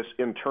got this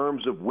in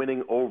terms of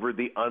winning over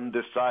the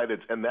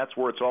undecideds, and that's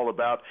where it's all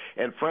about.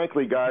 And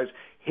frankly, guys,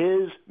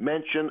 his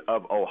mention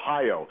of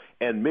Ohio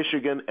and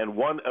Michigan and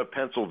one of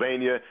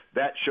Pennsylvania,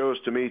 that shows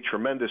to me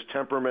tremendous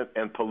temperament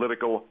and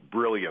political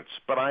brilliance.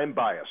 But I'm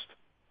biased.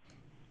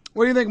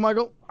 What do you think,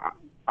 Michael?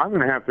 I'm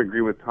going to have to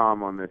agree with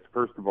Tom on this.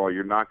 First of all,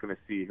 you're not going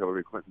to see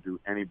Hillary Clinton do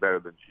any better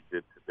than she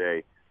did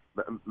today.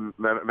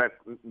 That's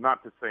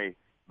not to say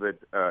that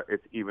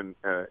it's even,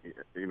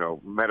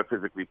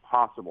 metaphysically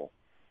possible.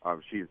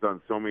 She's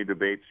done so many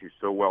debates. She's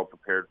so well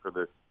prepared for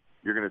this.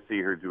 You're going to see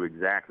her do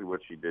exactly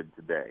what she did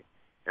today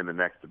in the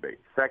next debate.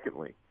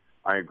 Secondly,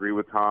 I agree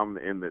with Tom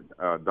in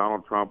that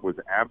Donald Trump was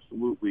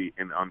absolutely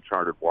in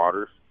uncharted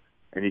waters,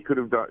 and he could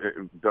have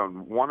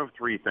done one of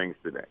three things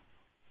today.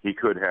 He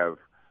could have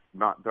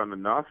not done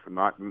enough,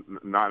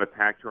 not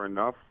attacked her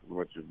enough,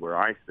 which is where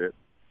I sit.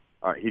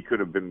 He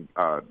could have been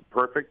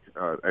perfect,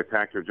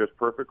 attacked her just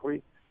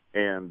perfectly,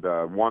 and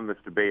won this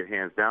debate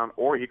hands down,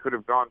 or he could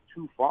have gone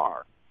too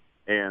far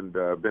and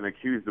been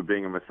accused of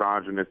being a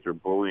misogynist or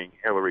bullying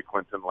Hillary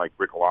Clinton like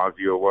Rick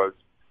Lazio was,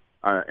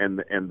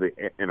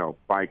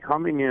 by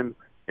coming in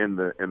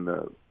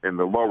the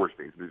lower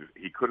states,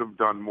 he could have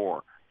done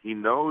more. He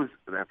knows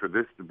that after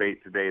this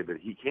debate today that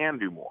he can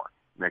do more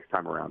next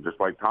time around, just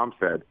like Tom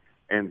said.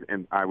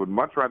 And I would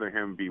much rather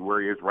him be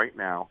where he is right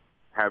now,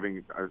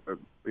 having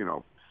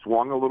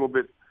swung a little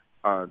bit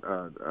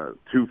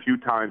too few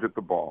times at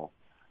the ball,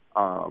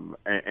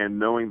 and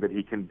knowing that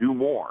he can do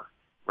more,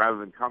 rather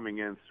than coming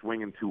in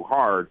swinging too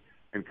hard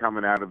and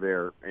coming out of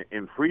there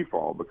in free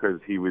fall because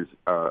he was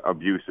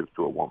abusive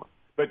to a woman.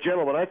 But,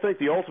 gentlemen, I think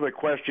the ultimate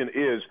question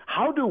is,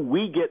 how do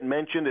we get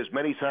mentioned as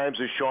many times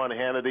as Sean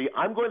Hannity?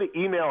 I'm going to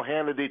email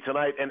Hannity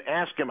tonight and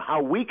ask him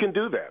how we can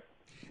do that.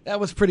 That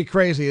was pretty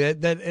crazy.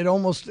 That it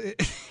almost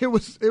it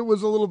was a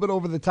little bit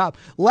over the top.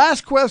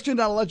 Last question.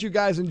 I'll let you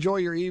guys enjoy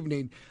your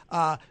evening.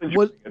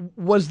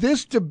 Was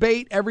this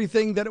debate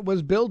everything that it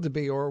was billed to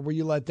be, or were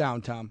you let down,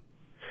 Tom?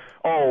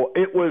 Oh,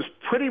 it was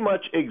pretty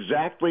much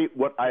exactly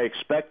what I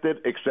expected,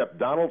 except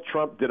Donald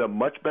Trump did a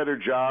much better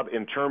job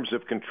in terms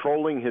of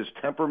controlling his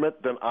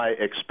temperament than I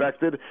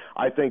expected.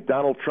 I think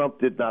Donald Trump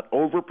did not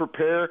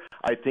over-prepare.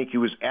 I think he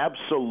was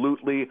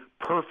absolutely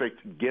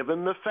perfect,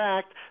 given the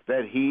fact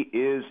that he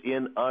is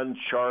in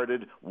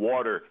uncharted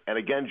water. And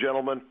again,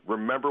 gentlemen,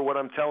 remember what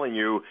I'm telling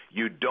you.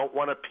 You don't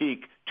want to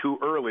peak too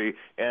early.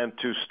 And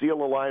to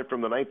steal a line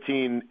from the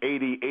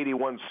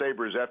 1980-81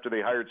 Sabres after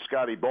they hired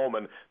Scotty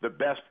Bowman, the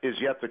best is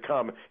yet to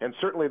come. And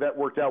certainly that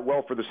worked out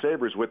well for the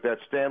Sabres with that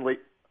Stanley.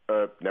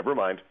 Never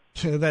mind.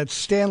 That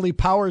Stanley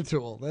power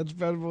tool. That's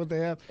better what they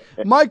have.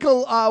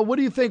 Michael, what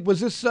do you think? Was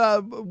this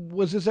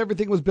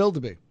everything it was billed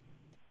to be?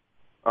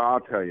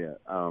 I'll tell you,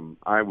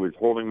 I was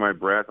holding my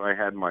breath. I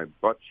had my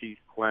butt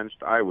cheeks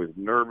clenched. I was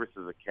nervous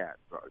as a cat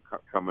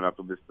coming up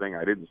to this thing.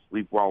 I didn't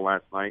sleep well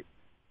last night.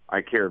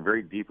 I care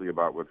very deeply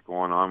about what's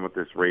going on with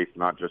this race,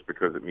 not just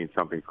because it means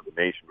something for the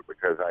nation, but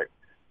because I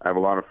have a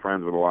lot of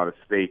friends with a lot of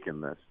stake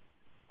in this.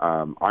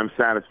 I'm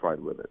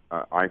satisfied with it.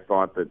 I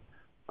thought that,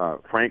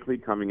 frankly,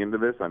 coming into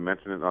this, I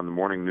mentioned it on the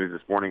morning news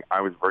this morning,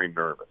 I was very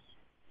nervous.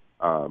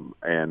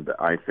 And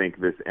I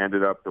think this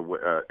ended up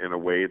in a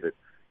way that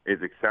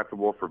is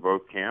acceptable for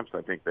both camps.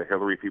 I think the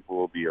Hillary people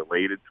will be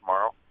elated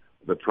tomorrow.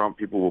 The Trump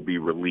people will be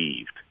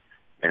relieved.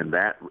 And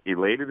that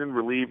elated and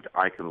relieved,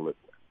 I can live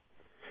with.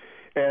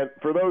 And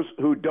for those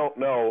who don't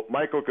know,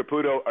 Michael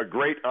Caputo, a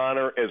great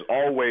honor, as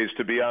always,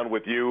 to be on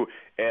with you.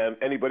 And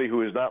anybody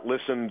who has not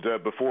listened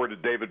before to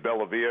David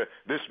Bellavia,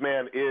 this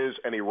man is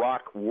an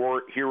Iraq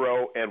war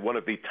hero and one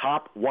of the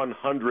top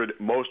 100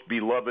 most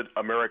beloved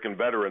American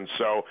veterans.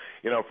 So,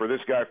 for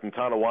this guy from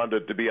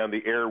Tonawanda to be on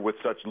the air with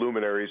such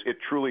luminaries, it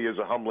truly is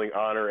a humbling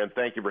honor. And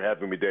thank you for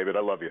having me, David.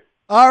 I love you.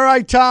 All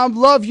right, Tom,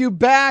 love you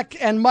back.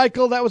 And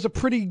Michael, that was a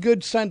pretty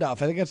good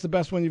send-off. I think that's the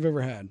best one you've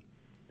ever had.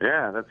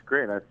 Yeah, that's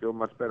great. I feel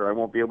much better. I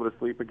won't be able to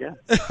sleep again.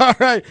 All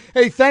right.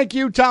 Hey, thank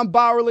you, Tom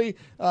Bauerle.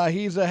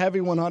 He's a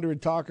heavy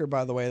 100 talker,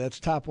 by the way. That's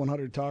top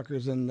 100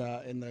 talkers in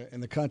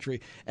the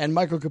country. And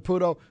Michael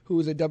Caputo, who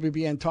is a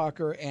WBN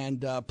talker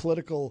and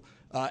political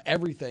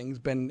everything. He's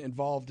been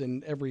involved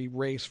in every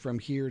race from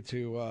here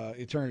to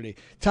eternity.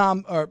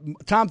 Tom,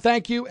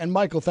 thank you, and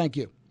Michael, thank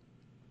you.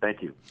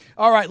 Thank you.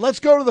 All right, let's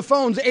go to the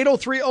phones.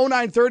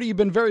 803-0930. You've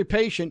been very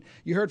patient.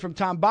 You heard from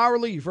Tom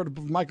Bauerle. You've heard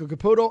from Michael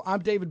Caputo.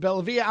 I'm David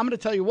Bellavia. I'm going to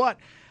tell you what.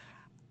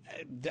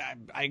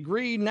 I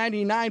agree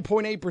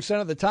 99.8%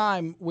 of the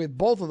time with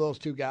both of those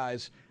two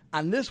guys.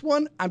 On this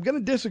one, I'm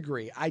going to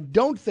disagree. I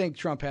don't think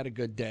Trump had a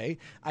good day.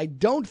 I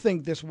don't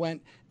think this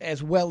went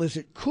as well as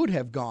it could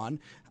have gone.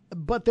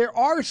 But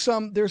there's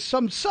some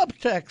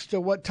subtext to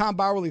what Tom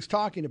Bauerle's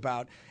talking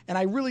about. And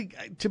I really,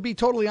 to be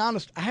totally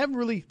honest, I haven't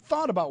really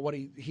thought about what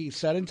he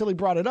said until he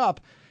brought it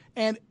up.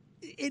 And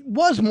it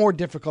was more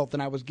difficult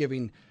than I was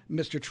giving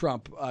Mr.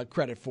 Trump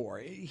credit for.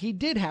 He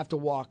did have to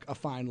walk a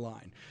fine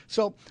line.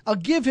 So I'll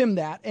give him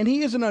that. And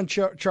he is in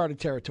uncharted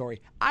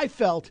territory. I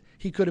felt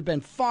he could have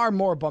been far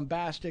more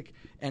bombastic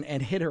and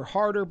hit her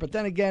harder. But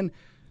then again,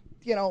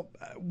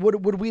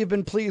 would we have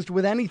been pleased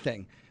with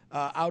anything?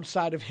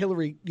 Outside of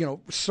Hillary,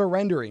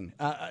 surrendering,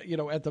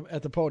 at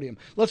the podium.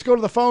 Let's go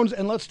to the phones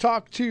and let's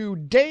talk to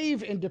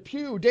Dave in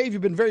Depew. Dave,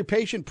 you've been very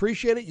patient.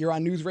 Appreciate it. You're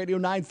on News Radio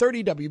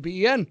 930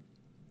 WBEN.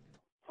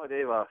 Hi,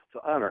 Dave. It's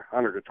an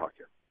honor to talk to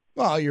you.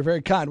 Well, you're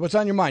very kind. What's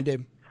on your mind,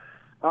 Dave?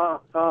 I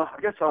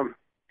guess,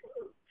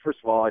 first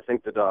of all, I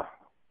think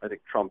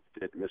Trump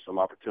did miss some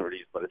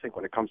opportunities, but I think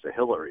when it comes to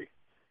Hillary,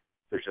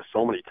 there's just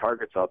so many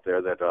targets out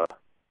there that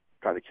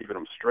kind of keeping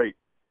them straight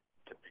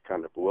can be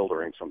kind of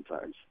bewildering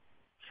sometimes.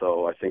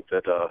 So I think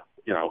that,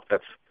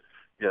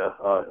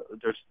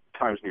 there's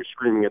times when you're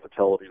screaming at the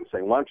television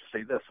saying, why don't you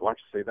say this? Why don't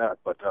you say that?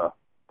 But,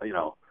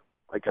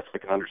 I guess I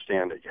can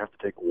understand that you have to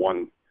take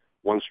one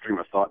stream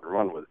of thought and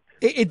run with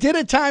it. It did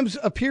at times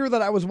appear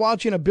that I was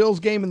watching a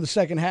Bills game in the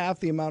second half,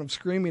 the amount of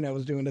screaming I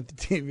was doing at the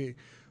TV.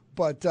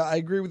 But I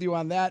agree with you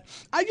on that.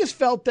 I just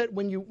felt that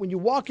when you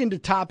walk into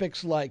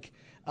topics like,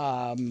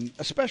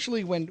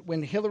 especially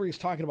when Hillary's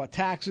talking about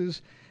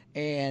taxes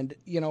and,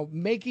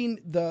 making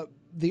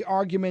the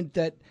argument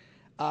that,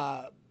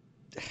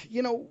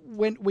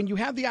 when you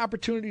have the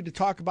opportunity to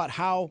talk about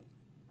how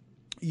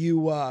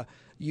you're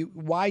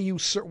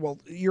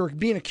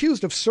being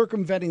accused of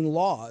circumventing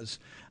laws.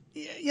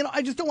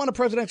 I just don't want a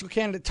presidential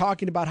candidate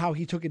talking about how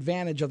he took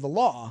advantage of the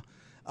law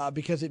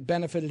because it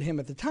benefited him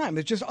at the time.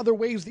 There's just other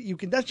ways that you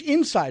can. That's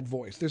inside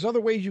voice. There's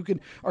other ways you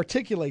can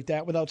articulate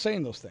that without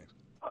saying those things.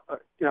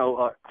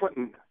 The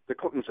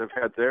Clintons have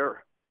had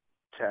their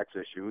tax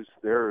issues.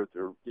 They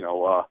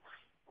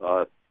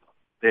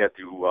had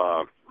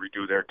to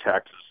redo their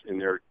taxes in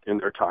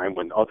their time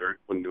when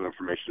new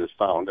information is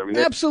found. I mean,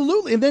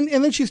 absolutely. And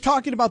then she's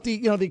talking about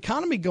the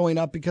economy going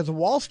up because of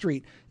Wall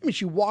Street. I mean,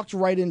 she walked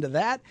right into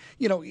that.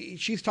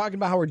 She's talking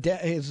about how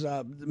his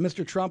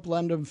Mr. Trump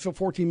lent him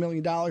 $14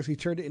 million. He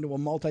turned it into a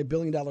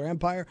multi-billion-dollar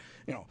empire.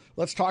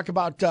 Let's talk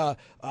about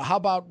how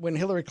about when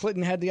Hillary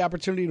Clinton had the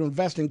opportunity to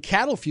invest in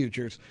cattle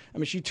futures. I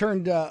mean, she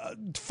turned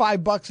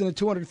 $5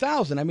 into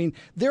 $200,000. I mean,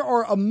 there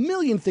are a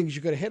million things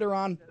you could have hit her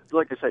on.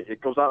 Like I say,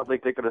 it goes out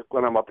like they could have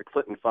gone on about the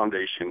Clinton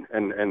Foundation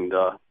and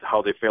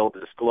how they failed to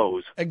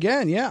disclose.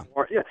 Again, yeah.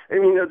 I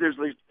mean,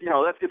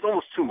 it's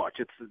almost too much.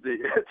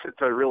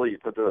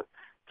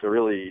 To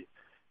really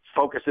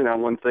focus in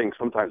on one thing.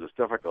 Sometimes it's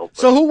difficult.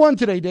 So who won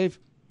today, Dave?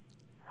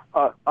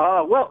 Well,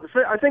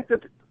 I think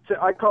that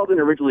I called in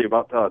originally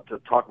about to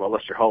talk about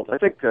Lester Holt. I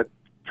think that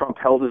Trump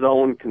held his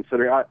own.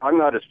 Considering I'm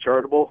not as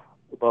charitable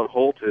about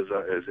Holt as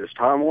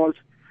Tom was.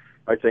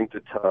 I think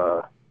that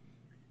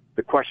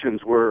the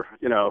questions were,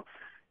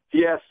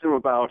 he asked him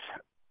about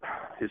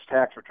his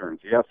tax returns.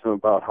 He asked him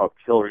about how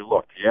Hillary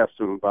looked. He asked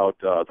him about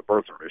the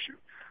birther issue,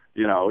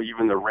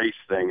 even the race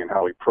thing and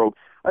how he probed.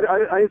 I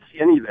didn't see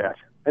any of that,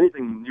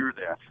 anything near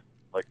that,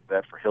 like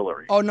that for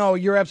Hillary. Oh, no,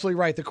 you're absolutely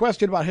right. The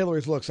question about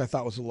Hillary's looks, I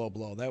thought was a low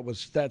blow.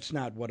 That's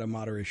not what a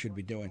moderate should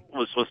be doing.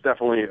 Was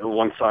definitely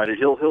one-sided.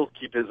 He'll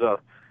keep his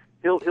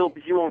he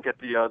won't get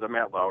the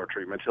Matt Lauer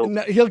treatment.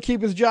 He'll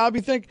keep his job,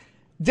 you think?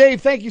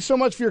 Dave, thank you so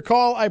much for your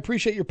call. I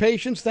appreciate your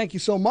patience. Thank you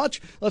so much.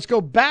 Let's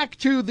go back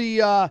to the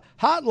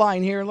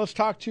hotline here, and let's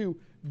talk to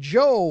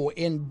Joe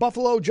in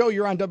Buffalo. Joe,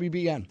 you're on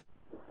WBN.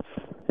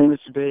 Hey,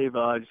 Mr. Dave.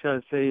 I just got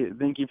to say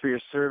thank you for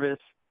your service.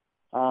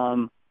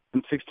 I'm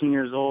 16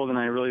 years old, and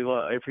I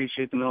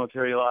appreciate the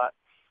military a lot.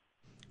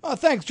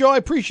 Thanks, Joe. I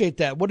appreciate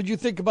that. What did you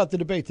think about the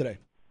debate today?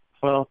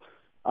 Well,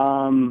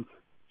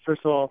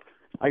 first of all,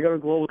 I go to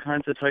Global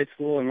Concepts High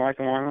School in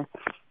Lackawanna.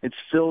 It's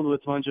filled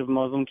with a bunch of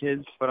Muslim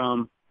kids, but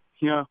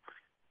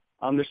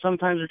there's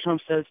sometimes where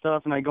Trump says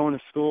stuff, and I go into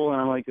school,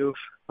 and I'm like, oof,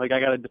 like I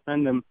got to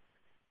defend him.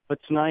 But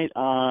tonight,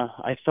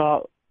 I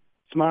thought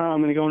tomorrow I'm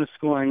going to go into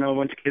school, and I know a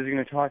bunch of kids are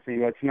going to talk to me,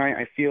 but tonight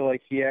I feel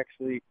like he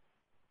actually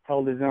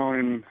held his own,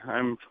 and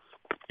I'm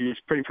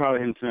just pretty proud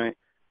of him tonight.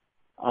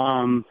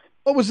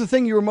 What was the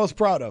thing you were most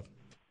proud of?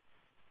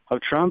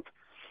 Of Trump?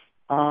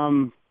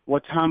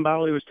 What Tom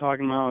Bowley was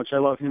talking about, which I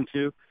love him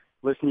too.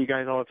 Listen to you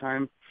guys all the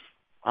time.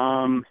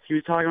 He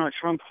was talking about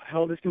Trump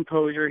held his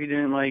composure. He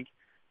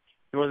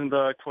wasn't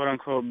the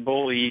quote-unquote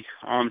bully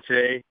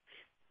today.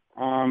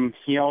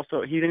 He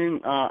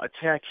didn't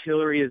attack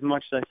Hillary as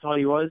much as I thought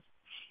he was.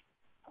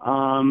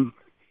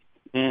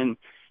 And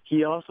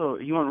he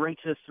went right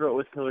to his throat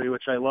with Hillary,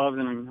 which I loved,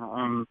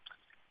 and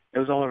it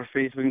was all over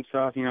Facebook and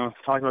stuff,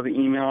 talking about the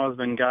emails,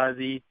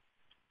 Benghazi.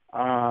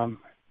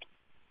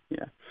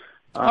 Yeah.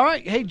 All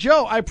right. Hey,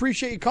 Joe, I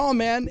appreciate you calling,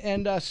 man.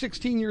 And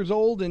 16 years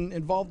old and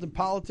involved in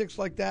politics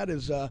like that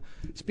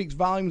speaks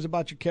volumes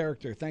about your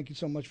character. Thank you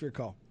so much for your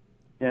call.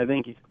 Yeah,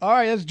 thank you. All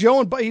right, that's Joe,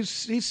 and he's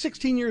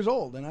 16 years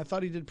old, and I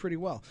thought he did pretty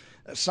well.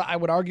 So I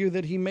would argue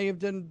that he may have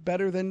done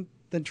better than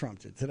Trump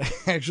did today.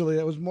 Actually,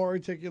 that was more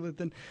articulate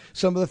than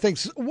some of the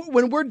things.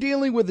 When we're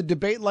dealing with a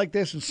debate like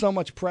this and so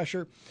much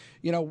pressure,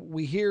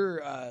 we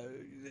hear,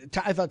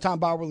 I thought Tom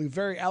Bauer was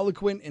very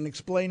eloquent in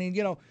explaining,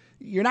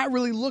 you're not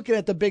really looking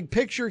at the big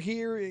picture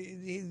here.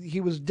 He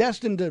was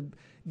destined to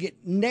get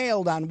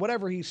nailed on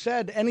whatever he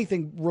said,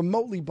 anything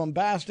remotely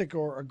bombastic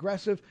or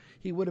aggressive.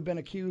 He would have been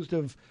accused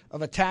of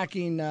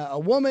attacking a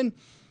woman.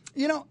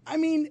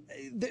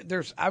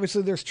 There's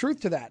truth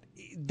to that.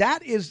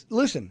 That is,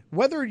 listen,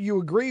 whether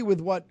you agree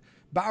with what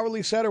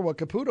Bowerly said or what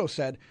Caputo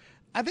said,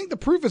 I think the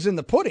proof is in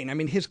the pudding. I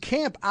mean, his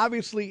camp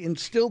obviously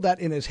instilled that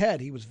in his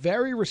head. He was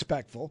very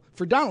respectful.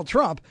 For Donald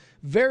Trump,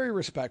 very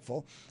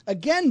respectful.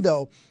 Again,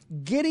 though,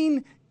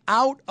 getting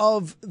out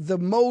of the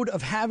mode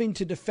of having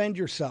to defend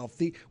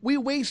yourself. We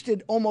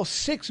wasted almost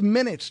 6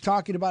 minutes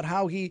talking about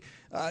how he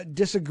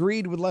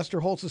disagreed with Lester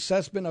Holt's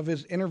assessment of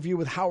his interview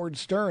with Howard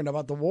Stern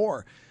about the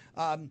war.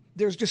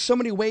 There's just so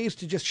many ways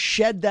to just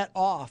shed that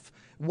off,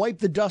 wipe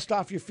the dust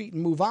off your feet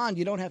and move on.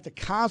 You don't have to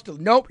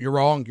constantly, nope, you're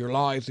wrong, you're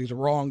lies, these are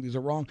wrong, these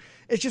are wrong.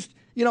 It's just,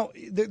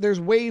 there's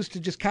ways to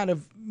just kind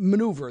of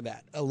maneuver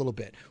that a little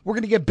bit. We're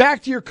going to get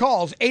back to your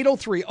calls,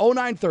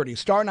 803-0930,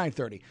 star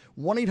 930,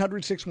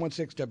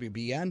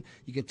 1-800-616-WBN.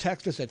 You can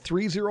text us at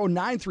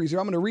 30930.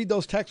 I'm going to read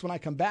those texts when I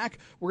come back.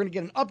 We're going to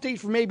get an update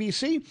from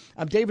ABC.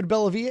 I'm David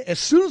Bellavia. As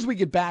soon as we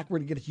get back, we're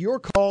going to get your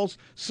calls.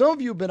 Some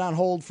of you have been on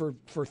hold for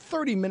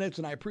 30 minutes,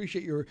 and I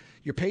appreciate your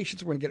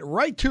patience. We're going to get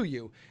right to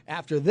you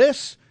after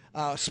this.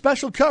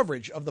 Special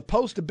coverage of the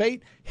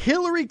post-debate,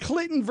 Hillary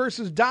Clinton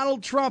versus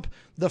Donald Trump,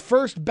 the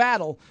first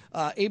battle,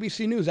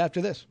 ABC News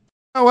after this.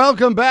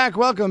 Welcome back.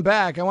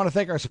 I want to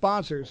thank our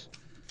sponsors,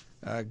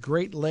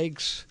 Great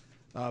Lakes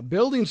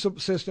Building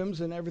Systems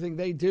and everything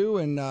they do,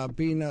 and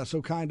being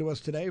so kind to us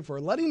today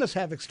for letting us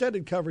have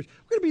extended coverage.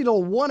 We're going to be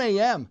until 1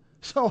 a.m.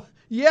 So,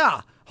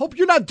 yeah, hope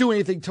you're not doing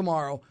anything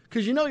tomorrow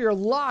because you're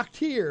locked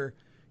here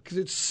because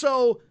it's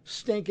so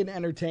stinking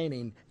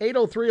entertaining.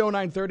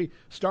 803-0930,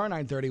 star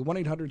 930,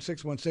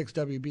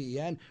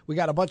 1-800-616-WBEN. We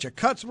got a bunch of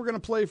cuts we're going to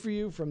play for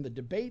you from the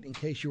debate in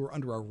case you were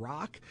under a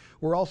rock.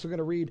 We're also going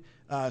to read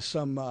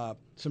some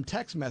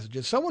text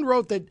messages. Someone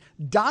wrote that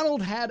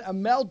Donald had a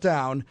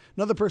meltdown.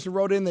 Another person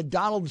wrote in that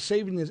Donald was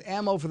saving his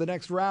ammo for the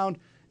next round.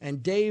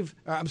 And Dan,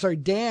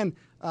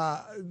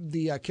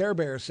 the Care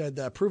Bear,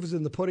 said, proof is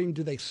in the pudding.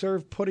 Do they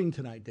serve pudding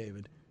tonight,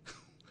 David?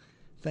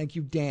 Thank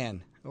you,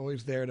 Dan.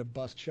 Always there to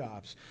bust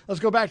chops. Let's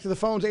go back to the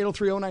phones,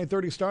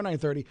 803-0930, star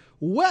 930.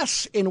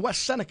 Wes in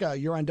West Seneca,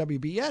 you're on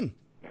WBN.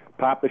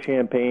 Pop the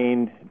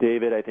champagne,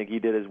 David. I think he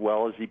did as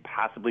well as he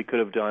possibly could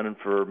have done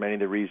for many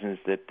of the reasons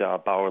that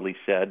Bowerly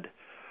said.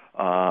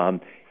 The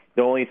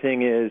only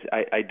thing is,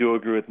 I do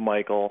agree with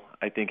Michael.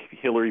 I think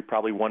Hillary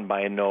probably won by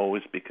a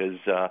nose because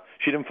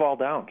she didn't fall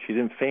down. She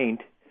didn't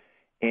faint.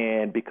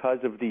 And because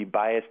of the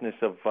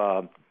biasness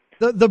of...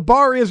 The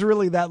bar is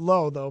really that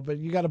low, though, but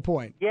you got a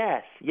point.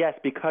 Yes,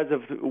 because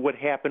of what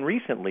happened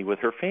recently with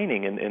her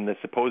fainting and the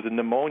supposed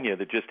pneumonia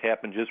that just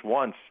happened just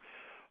once,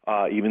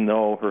 even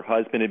though her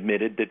husband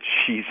admitted that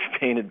she's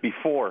fainted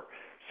before.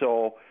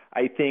 So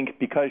I think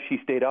because she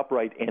stayed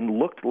upright and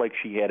looked like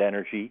she had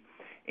energy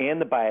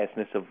and the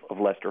biasness of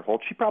Lester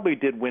Holt, she probably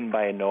did win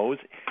by a nose.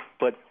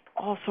 But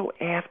also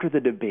after the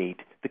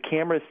debate, the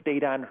camera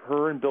stayed on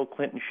her and Bill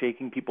Clinton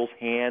shaking people's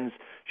hands.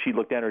 She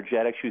looked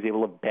energetic. She was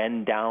able to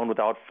bend down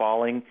without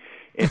falling.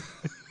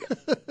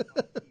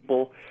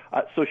 So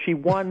she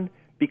won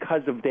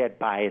because of that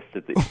bias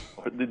that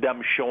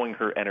them showing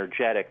her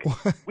energetic.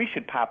 We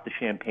should pop the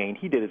champagne.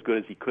 He did as good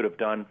as he could have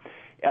done.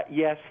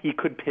 Yes, he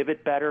could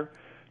pivot better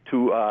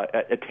to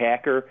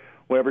attack her.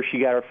 Whenever she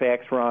got her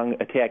facts wrong,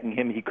 attacking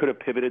him, he could have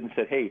pivoted and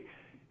said, "Hey,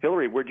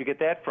 Hillary, where'd you get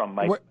that from?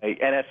 My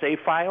NSA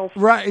files?"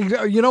 Right.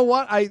 You know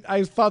what?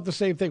 I thought the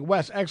same thing.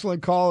 Wes,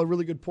 excellent call. A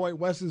really good point.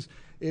 Wes is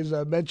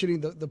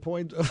mentioning the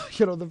point of,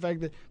 the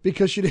fact that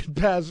because she didn't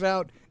pass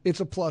out,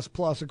 it's a plus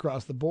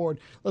across the board.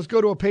 Let's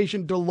go to a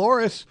patient,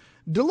 Dolores.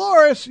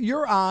 Dolores,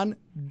 you're on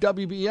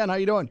WBN. How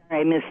you doing?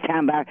 I miss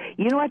Tom Bauer.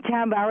 You know what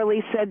Tom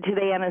Bowerly said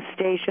today on a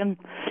station?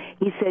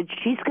 He said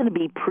she's going to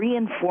be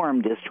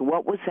pre-informed as to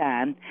what was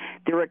on.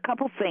 There were a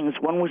couple things.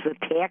 One was the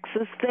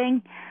taxes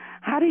thing.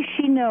 How does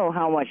she know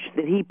how much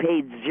that he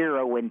paid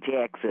zero in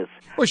taxes?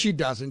 Well, she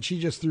doesn't. She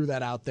just threw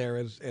that out there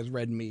as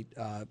red meat,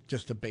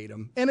 just to bait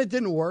him, and it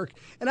didn't work.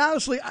 And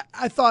honestly,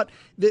 I thought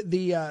that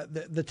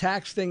the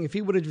tax thing, if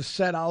he would have just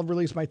said, "I'll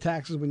release my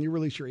taxes when you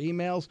release your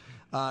emails,"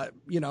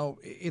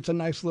 it's a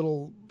nice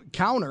little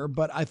counter.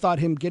 But I thought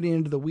him getting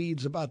into the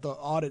weeds about the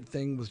audit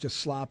thing was just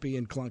sloppy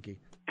and clunky.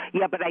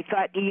 Yeah, but I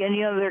thought,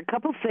 there are a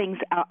couple things.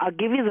 I'll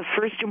give you the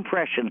first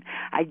impression.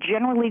 I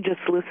generally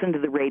just listen to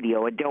the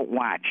radio. I don't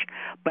watch.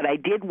 But I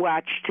did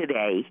watch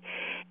today,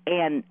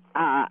 and,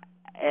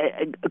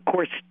 of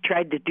course,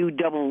 tried to do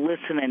double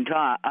listen and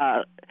talk.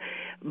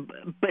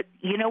 But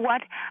you know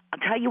what? I'll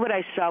tell you what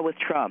I saw with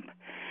Trump.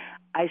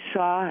 I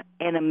saw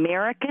an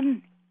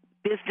American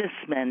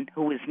businessman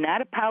who was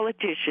not a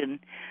politician,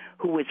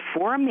 who was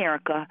for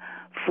America,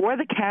 for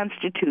the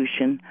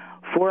Constitution,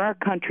 for our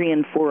country,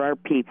 and for our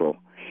people.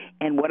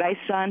 And what I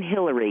saw in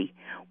Hillary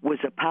was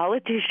a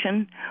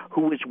politician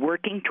who was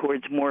working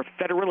towards more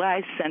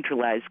federalized,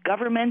 centralized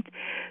government,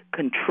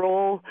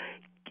 control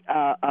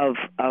of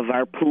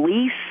our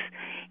police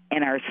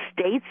and our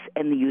states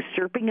and the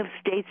usurping of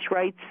states'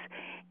 rights.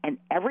 And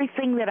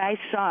everything that I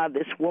saw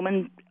this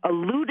woman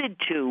alluded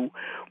to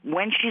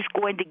when she's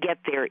going to get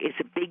there is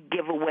a big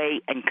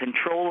giveaway and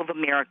control of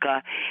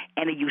America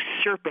and a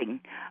usurping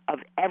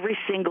of every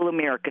single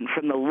American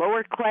from the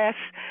lower class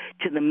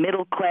to the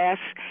middle class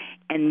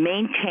and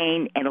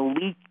maintain an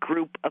elite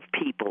group of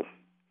people.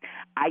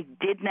 I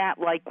did not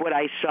like what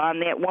I saw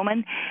in that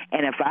woman,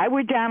 and if I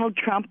were Donald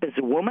Trump as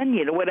a woman,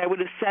 you know what I would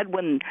have said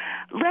when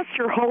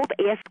Lester Holt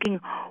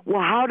asking,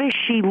 well, how does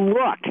she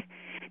look?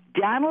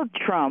 Donald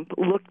Trump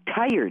looked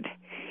tired.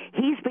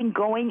 He's been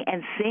going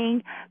and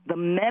seeing the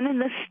men in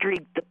the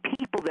street, the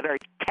people that are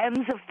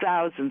tens of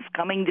thousands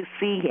coming to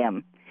see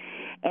him.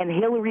 And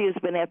Hillary has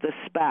been at the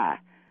spa.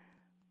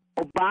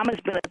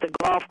 Obama's been at the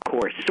golf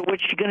course. So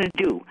what's she going to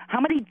do?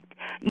 How many,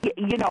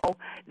 if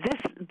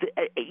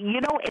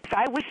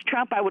I was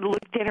Trump, I would have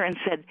looked at her and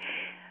said,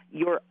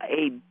 you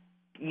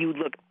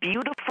look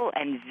beautiful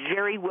and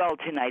very well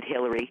tonight,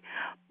 Hillary,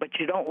 but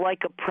you don't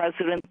like a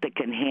president that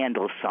can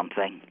handle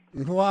something.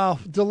 Wow.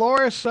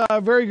 Dolores,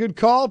 very good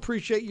call.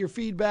 Appreciate your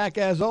feedback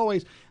as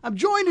always. I'm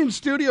joined in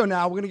studio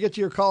now. We're going to get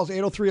to your calls,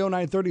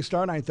 803-0930,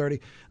 star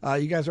 930.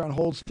 You guys are on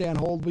hold, stay on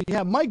hold. We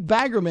have Mike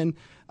Baggerman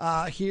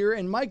here.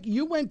 And, Mike,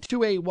 you went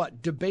to a,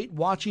 debate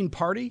watching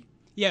party?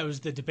 Yeah, it was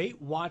the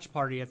debate watch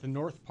party at the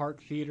North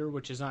Park Theater,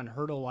 which is on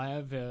Hurdle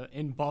Ave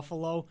in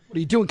Buffalo. What, are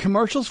you doing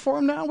commercials for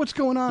them now? What's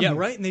going on? Yeah, here?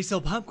 right, and they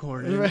sell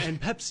popcorn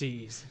and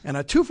Pepsis. And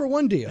a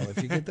 2-for-1 deal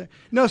if you get there.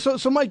 No,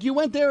 so Mike, you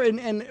went there,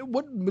 and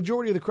what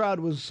majority of the crowd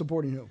was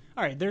supporting who?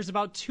 All right, there's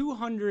about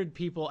 200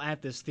 people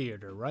at this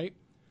theater, right?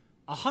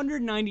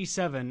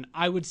 197,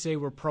 I would say,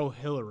 were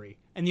pro-Hillary.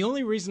 And the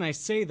only reason I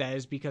say that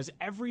is because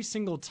every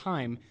single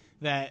time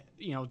that,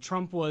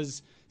 Trump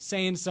was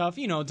saying stuff,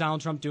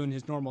 Donald Trump doing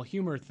his normal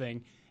humor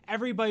thing,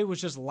 everybody was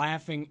just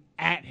laughing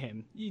at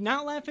him,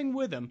 not laughing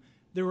with him.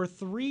 There were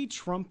 3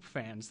 Trump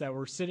fans that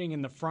were sitting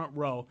in the front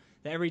row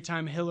that every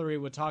time Hillary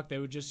would talk, they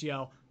would just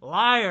yell,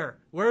 "Liar,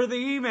 where are the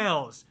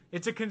emails?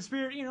 It's a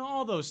conspiracy,"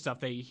 all those stuff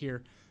that you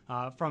hear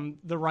from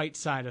the right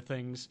side of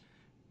things.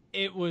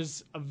 It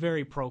was a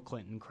very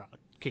pro-Clinton crowd,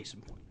 case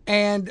in point.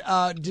 And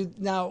after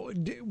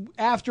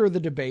the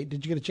debate,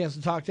 did you get a chance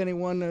to talk to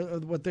anyone?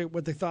 What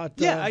they thought?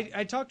 Yeah,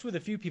 I talked with a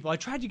few people. I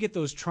tried to get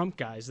those Trump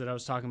guys that I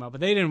was talking about,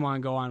 but they didn't want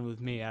to go on with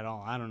me at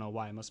all. I don't know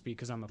why. It must be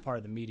because I'm a part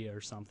of the media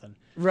or something.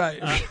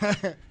 Right.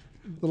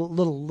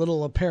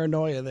 little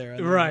paranoia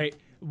there. Right.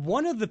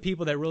 One of the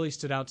people that really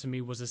stood out to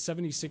me was a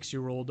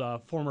 76-year-old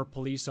former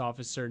police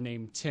officer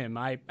named Tim.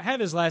 I have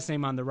his last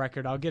name on the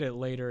record. I'll get it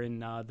later in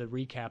the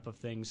recap of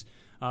things.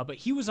 But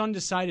he was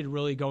undecided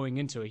really going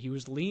into it. He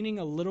was leaning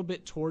a little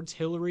bit towards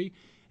Hillary,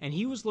 and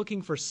he was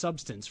looking for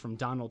substance from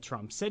Donald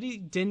Trump. Said he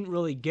didn't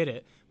really get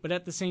it, but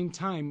at the same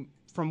time,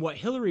 from what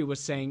Hillary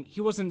was saying,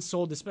 he wasn't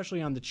sold,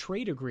 especially on the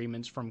trade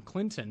agreements from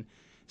Clinton.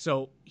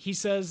 So he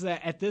says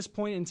that at this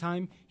point in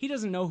time, he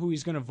doesn't know who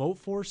he's going to vote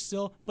for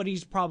still, but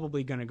he's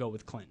probably going to go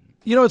with Clinton.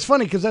 It's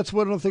funny because that's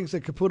one of the things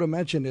that Caputo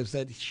mentioned is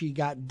that she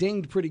got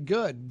dinged pretty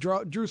good,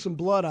 drew some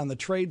blood on the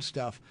trade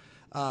stuff.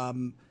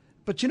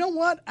 But you know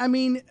what? I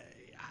mean,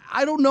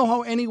 I don't know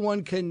how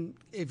anyone can,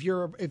 if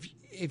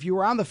you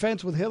were on the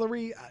fence with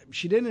Hillary,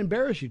 she didn't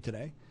embarrass you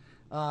today.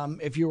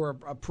 If you were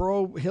a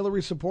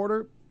pro-Hillary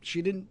supporter,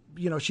 she didn't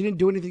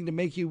do anything to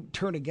make you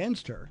turn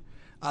against her.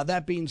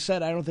 That being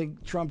said, I don't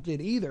think Trump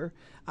did either.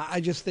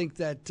 I just think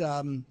that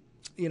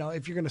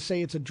if you're going to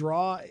say it's a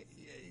draw,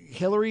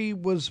 Hillary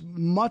was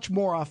much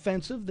more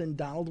offensive than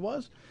Donald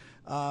was.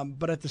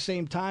 But at the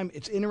same time,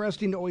 it's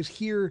interesting to always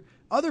hear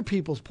other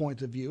people's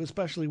points of view,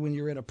 especially when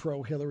you're in a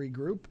pro-Hillary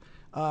group.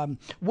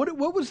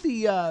 What was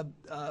the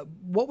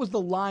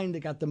line that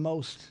got the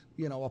most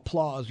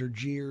applause or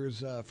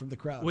jeers from the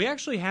crowd? We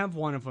actually have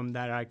one of them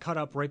that I cut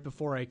up right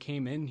before I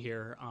came in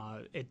here.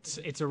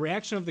 It's a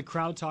reaction of the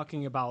crowd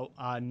talking about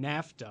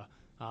NAFTA.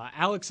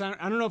 Alex, I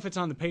don't know if it's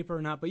on the paper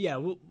or not, but yeah,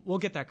 we'll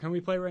get that. Can we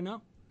play it right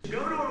now?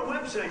 Go to her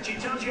website. She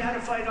tells you how to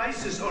fight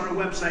ISIS on her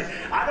website.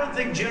 I don't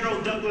think General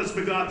Douglas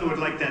MacArthur would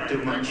like that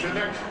too much.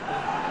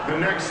 The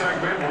next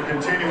segment will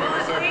continue. Well,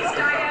 at least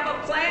I have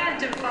a plan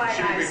to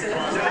fight ISIS.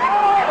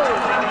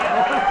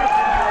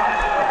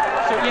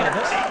 So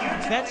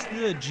yeah, that's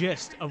the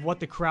gist of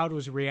what the crowd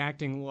was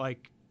reacting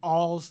like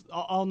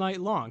all night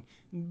long.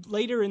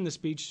 Later in the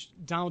speech,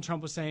 Donald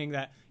Trump was saying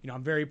that,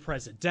 I'm very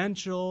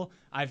presidential.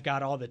 I've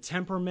got all the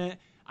temperament.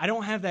 I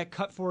don't have that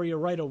cut for you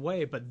right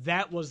away, but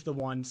that was the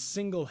one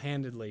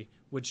single-handedly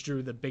which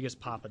drew the biggest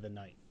pop of the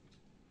night.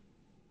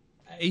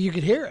 You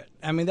could hear it.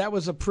 I mean, that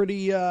was a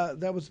pretty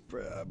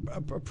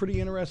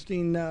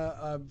interesting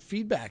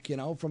feedback.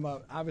 From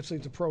obviously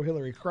it's a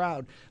pro-Hillary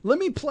crowd. Let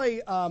me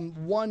play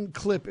one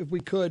clip if we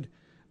could,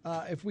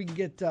 if we can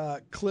get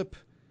clip.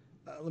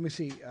 Let me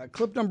see,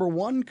 clip number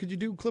 1. Could you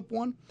do clip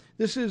 1?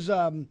 This is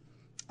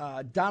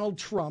Donald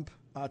Trump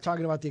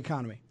talking about the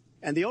economy.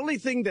 And the only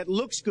thing that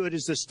looks good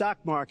is the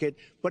stock market.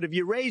 But if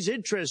you raise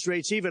interest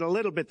rates even a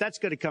little bit, that's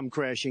going to come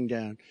crashing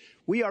down.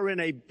 We are in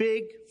a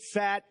big,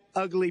 fat,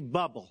 ugly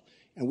bubble.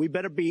 And we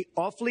better be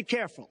awfully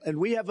careful. And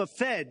we have a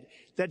Fed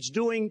that's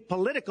doing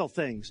political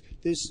things.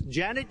 This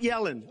Janet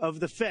Yellen of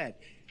the Fed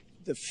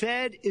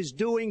is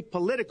doing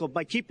political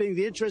by keeping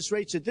the interest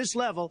rates at this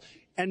level.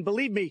 And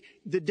believe me,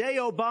 the day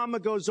Obama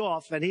goes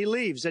off and he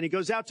leaves and he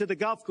goes out to the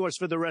golf course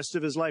for the rest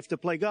of his life to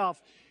play golf,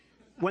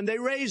 when they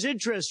raise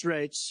interest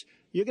rates,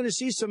 you're going to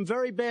see some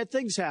very bad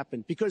things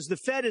happen because the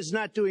Fed is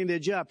not doing their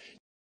job.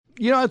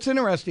 It's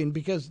interesting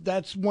because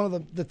that's one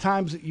of the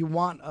times that you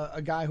want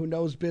a guy who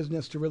knows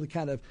business to really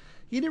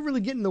he didn't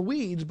really get in the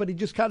weeds, but he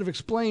just kind of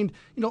explained,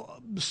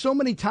 so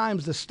many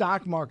times the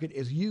stock market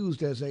is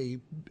used as a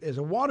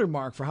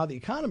watermark for how the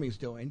economy is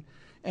doing.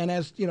 And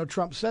as,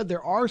 Trump said,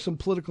 there are some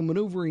political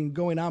maneuvering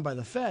going on by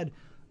the Fed.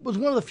 It was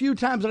one of the few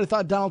times that I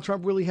thought Donald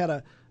Trump really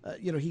had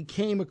he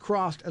came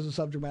across as a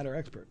subject matter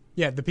expert.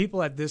 Yeah, the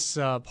people at this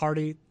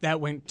party, that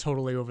went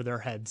totally over their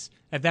heads.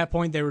 At that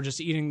point, they were just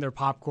eating their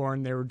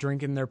popcorn. They were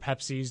drinking their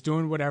Pepsis,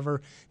 doing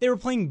whatever. They were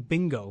playing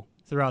bingo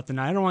throughout the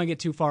night. I don't want to get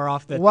too far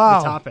off the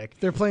topic.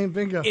 They're playing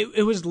bingo.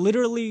 It was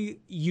literally,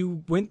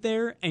 you went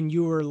there and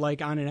you were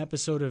like on an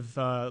episode of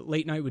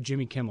Late Night with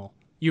Jimmy Kimmel.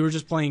 You were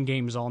just playing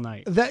games all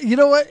night. That, you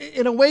know what?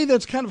 In a way,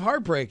 that's kind of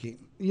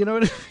heartbreaking. You know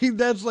what I mean?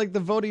 That's like the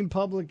voting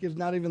public is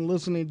not even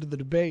listening to the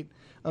debate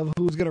of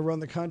who's going to run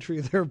the country.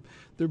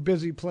 They're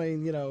busy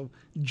playing,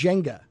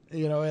 Jenga,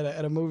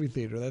 at a movie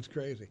theater. That's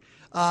crazy.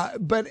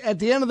 But at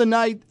the end of the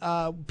night,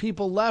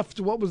 people left.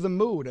 What was the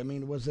mood? I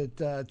mean, was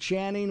it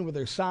chanting? Were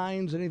there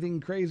signs? Anything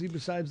crazy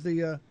besides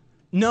the?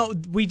 No,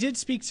 we did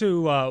speak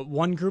to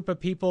one group of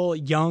people,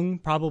 young,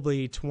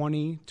 probably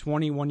 20,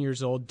 21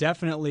 years old,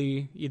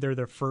 definitely either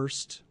their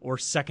first or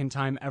second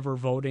time ever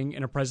voting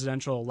in a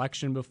presidential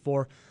election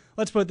before.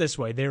 Let's put it this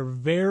way. They're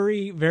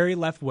very, very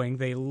left-wing.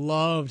 They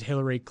loved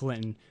Hillary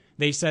Clinton.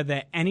 They said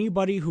that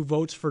anybody who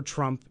votes for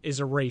Trump is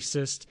a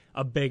racist,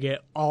 a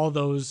bigot, all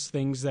those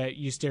things that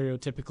you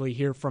stereotypically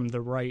hear from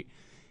the right.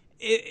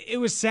 It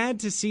was sad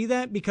to see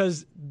that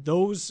because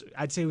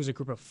I'd say it was a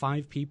group of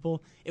 5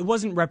 people. It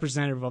wasn't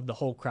representative of the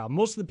whole crowd.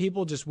 Most of the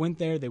people just went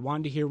there. They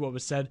wanted to hear what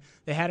was said.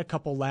 They had a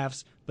couple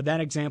laughs. But that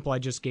example I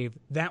just gave,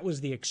 that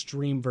was the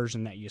extreme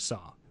version that you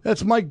saw.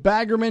 That's Mike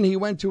Baggerman. He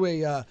went to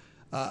a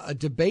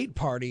debate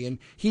party, and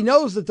he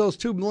knows that those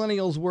 2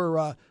 millennials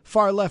were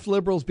far left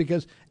liberals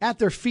because at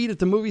their feet at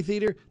the movie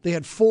theater, they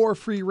had 4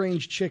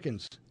 free-range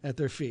chickens at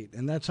their feet,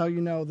 and that's how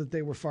you know that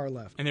they were far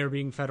left. And they were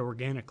being fed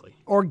organically.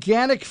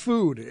 Organic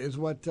food is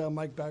what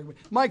Mike Baggerman.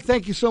 Mike,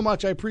 thank you so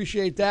much. I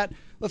appreciate that.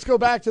 Let's go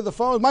back to the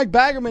phone. Mike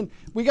Baggerman,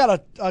 we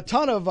got a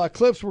ton of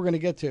clips we're going to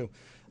get to,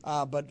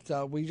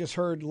 but we just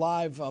heard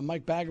live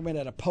Mike Baggerman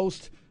at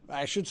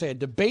a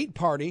debate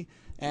party.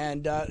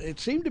 And it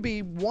seemed to be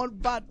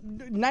about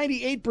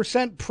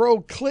 98%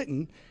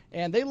 pro-Clinton,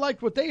 and they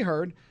liked what they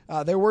heard.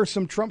 There were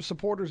some Trump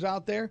supporters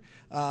out there,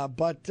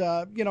 but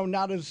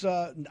not as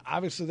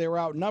obviously they were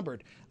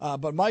outnumbered.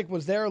 But Mike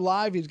was there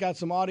live. He's got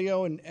some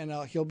audio, and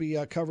he'll be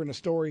covering a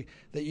story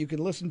that you can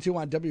listen to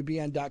on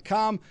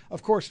WBN.com.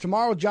 Of course,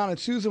 tomorrow, John and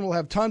Susan will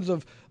have tons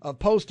of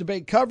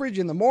post-debate coverage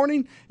in the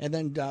morning, and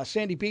then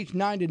Sandy Beach,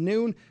 9 to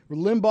noon.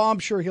 Limbaugh, I'm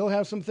sure he'll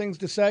have some things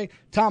to say.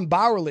 Tom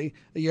Bowerly,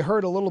 you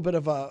heard a little bit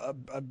of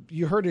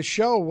you heard his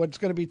show, what's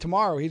going to be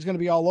tomorrow. He's going to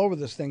be all over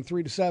this thing,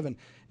 3 to 7.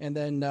 And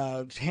then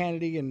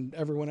Hannity and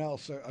everyone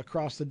else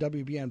across the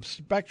WBN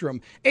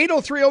spectrum.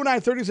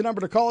 803-0930 is the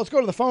number to call. Let's go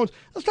to the phones.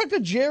 Let's talk to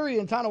Jerry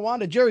in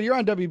Tonawanda. Jerry, you're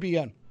on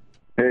WBN.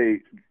 Hey,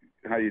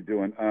 how you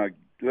doing? I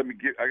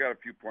got a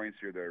few points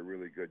here that are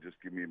really good.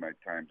 Just give me my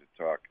time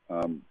to talk.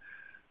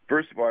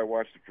 First of all, I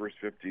watched the first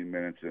 15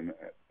 minutes,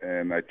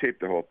 and I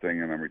taped the whole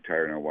thing, and I'm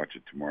retired, and I'll watch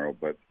it tomorrow.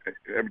 But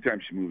every time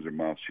she moves her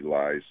mouth, she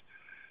lies.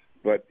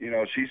 But,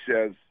 she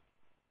says,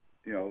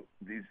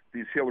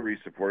 these Hillary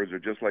supporters are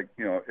just like,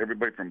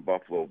 everybody from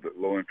Buffalo, the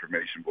low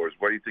information voters.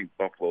 Why do you think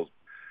Buffalo's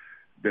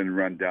been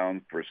run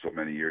down for so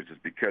many years? It's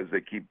because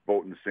they keep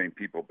voting the same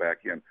people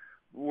back in.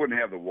 We wouldn't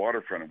have the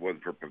waterfront if it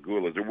wasn't for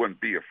Pagulas. There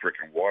wouldn't be a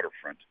freaking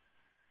waterfront.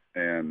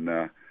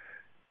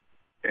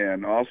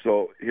 And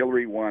also,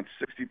 Hillary wants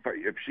 65.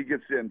 If she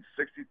gets in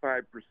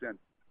 65%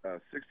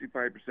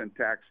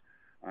 tax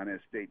on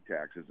estate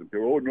taxes, and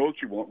people, no,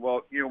 she won't.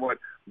 Well, you know what?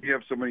 If you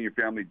have somebody in your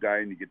family die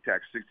and you get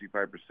taxed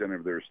 65%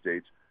 of their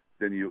estates,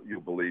 then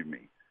you'll believe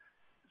me.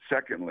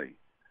 Secondly,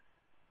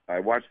 I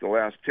watched the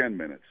last 10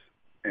 minutes,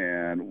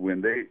 and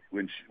when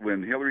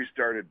Hillary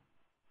started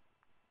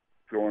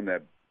throwing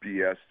that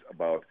BS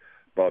about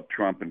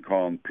Trump and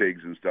calling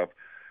pigs and stuff,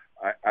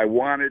 I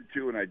wanted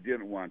to and I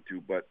didn't want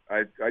to, but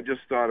I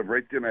just thought of,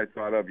 right then I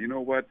thought of, you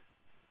know what,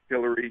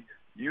 Hillary,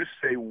 you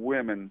say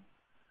women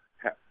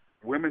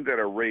that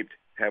are raped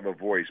have a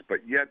voice,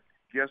 but yet,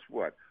 guess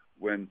what?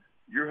 When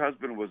your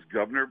husband was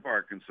governor of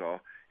Arkansas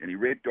and he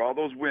raped all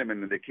those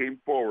women and they came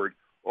forward,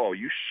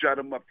 you shut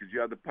them up because you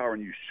have the power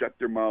and you shut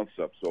their mouths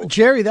up. So,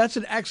 Jerry, that's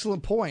an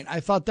excellent point. I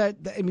thought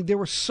there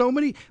were so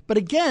many, but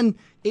again,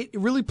 it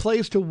really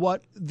plays to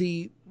what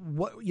the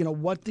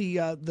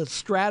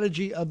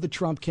strategy of the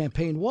Trump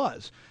campaign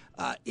was.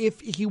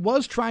 If he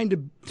was trying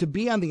to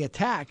be on the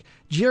attack,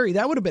 Jerry,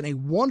 that would have been a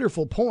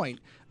wonderful point,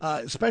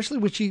 especially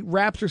when she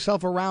wraps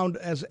herself around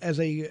as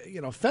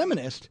a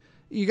feminist.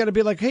 You got to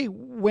be like, hey,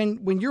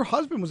 when your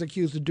husband was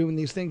accused of doing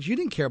these things, you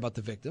didn't care about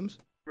the victims.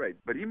 Right,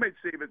 but he might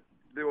save it.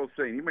 They will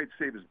say he might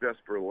save his best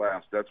for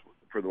last. That's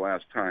for the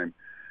last time,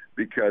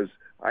 because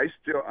I'm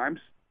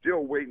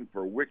still waiting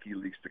for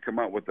WikiLeaks to come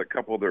out with a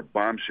couple of their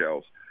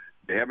bombshells.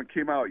 They haven't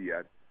came out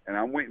yet, and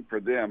I'm waiting for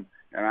them.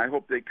 And I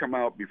hope they come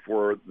out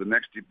before the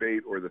next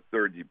debate or the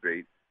third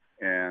debate,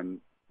 and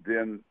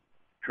then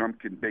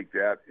Trump can take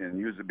that and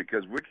use it,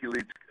 because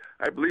WikiLeaks,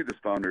 I believe this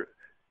founder,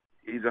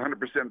 he's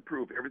 100%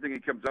 proof. Everything he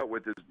comes out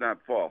with is not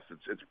false.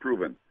 It's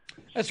proven.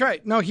 That's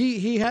right. No,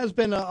 he has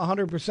been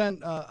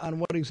 100% on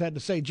what he's had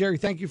to say. Jerry,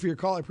 thank you for your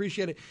call. I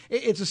appreciate it.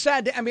 It's a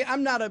sad day. I mean,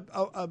 I'm not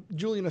a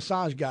Julian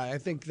Assange guy. I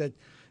think that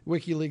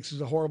WikiLeaks is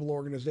a horrible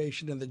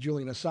organization and that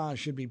Julian Assange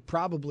should be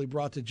probably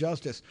brought to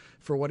justice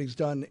for what he's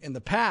done in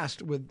the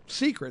past with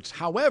secrets.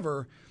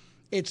 However,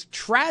 it's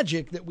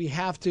tragic that we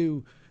have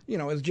to,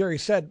 as Jerry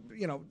said,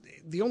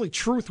 the only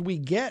truth we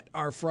get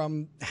are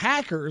from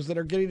hackers that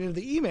are getting into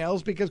the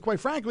emails, because quite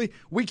frankly,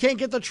 we can't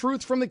get the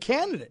truth from the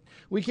candidate.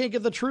 We can't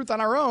get the truth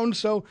on our own.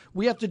 So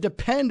we have to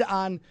depend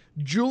on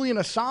Julian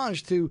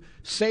Assange to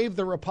save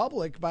the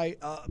republic by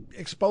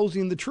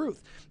exposing the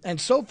truth.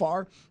 And so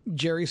far,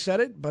 Jerry said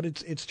it, but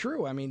it's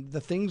true. I mean,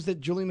 the things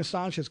that Julian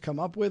Assange has come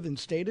up with and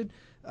stated,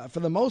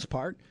 for the most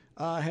part,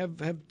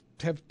 have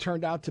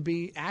turned out to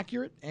be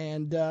accurate,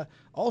 and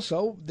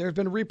also there's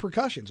been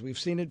repercussions. We've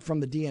seen it from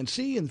the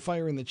DNC and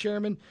firing the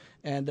chairman,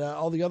 and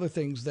all the other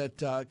things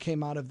that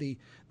came out of the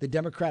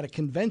Democratic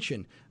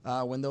convention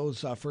when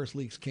those first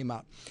leaks came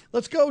out.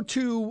 Let's go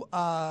to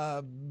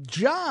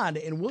John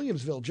in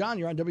Williamsville. John,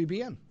 you're on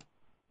WBN.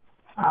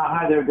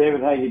 Hi there,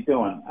 David. How you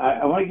doing?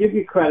 I want to give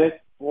you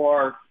credit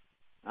for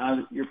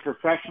your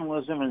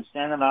professionalism and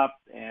standing up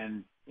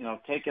and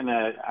taking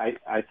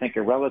I think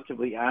a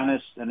relatively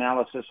honest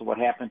analysis of what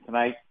happened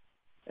tonight,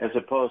 as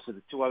opposed to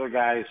the two other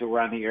guys who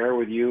were on the air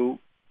with you.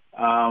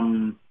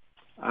 I'll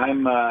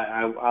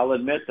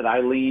admit that I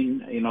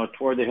lean,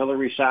 toward the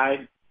Hillary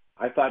side.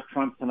 I thought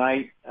Trump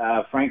tonight,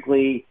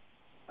 frankly,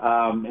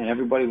 and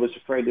everybody was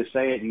afraid to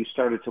say it, you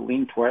started to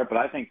lean toward it, but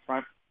I think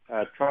Trump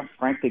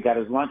frankly got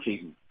his lunch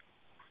eaten.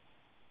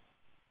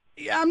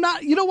 Yeah, I'm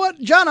not. You know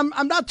what, John?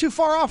 I'm not too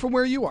far off from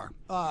where you are.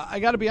 I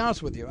got to be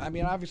honest with you. I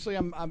mean, obviously,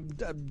 I'm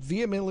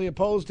vehemently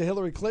opposed to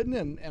Hillary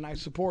Clinton, and I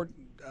support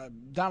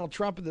Donald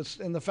Trump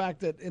in the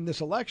fact that in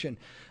this election.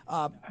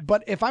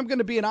 But if I'm going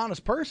to be an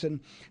honest person,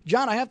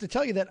 John, I have to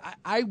tell you that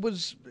I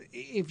was.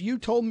 If you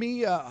told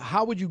me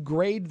how would you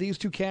grade these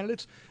two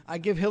candidates, I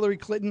give Hillary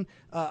Clinton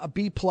a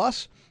B+,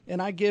 and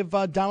I give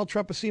Donald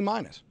Trump a C-.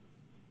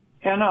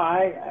 Yeah, no,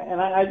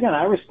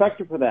 I respect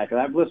you for that,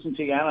 because I've listened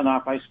to you on and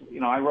off.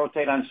 I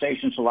rotate on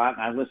stations a lot,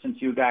 and I listen to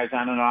you guys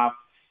on and off,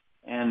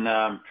 and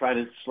try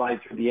to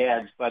slide through the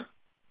ads. But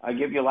I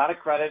give you a lot of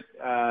credit,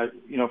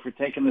 for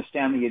taking the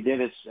stand that you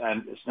did.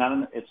 It's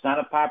not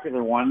a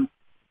popular one.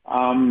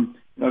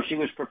 She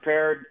was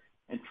prepared,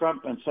 and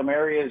Trump in some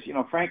areas.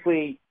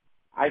 Frankly,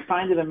 I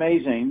find it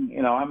amazing.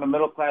 I'm a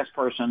middle class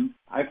person.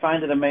 I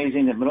find it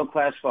amazing that middle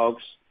class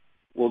folks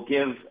will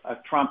give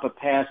Trump a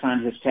pass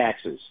on his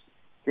taxes.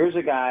 Here's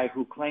a guy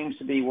who claims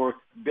to be worth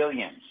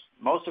billions.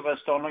 Most of us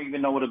don't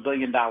even know what $1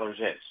 billion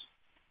is.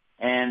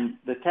 And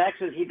the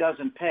taxes he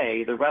doesn't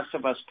pay, the rest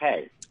of us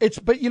pay.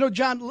 But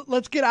John,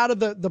 let's get out of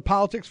the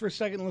politics for a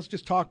second. And let's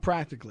just talk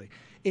practically.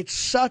 It's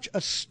such a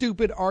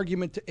stupid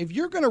argument. If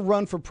you're going to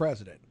run for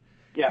president,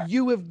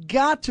 you have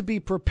got to be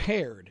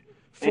prepared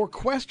for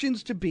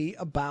questions to be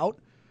about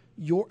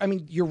you're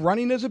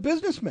running as a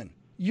businessman.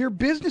 Your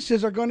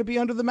businesses are going to be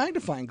under the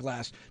magnifying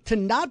glass. To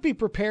not be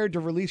prepared to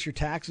release your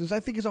taxes, I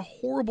think, is a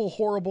horrible,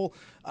 horrible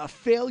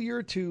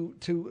failure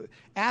to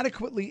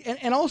adequately.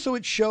 And also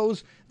it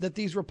shows that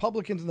these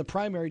Republicans in the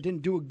primary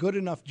didn't do a good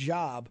enough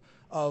job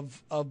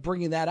of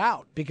bringing that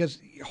out. Because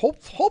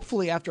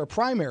hopefully after a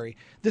primary,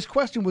 this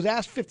question was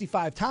asked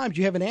 55 times.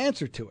 You have an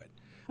answer to it.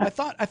 I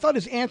thought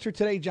his answer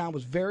today, John,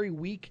 was very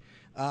weak.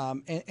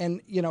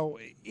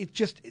 It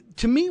just,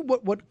 to me,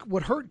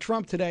 what hurt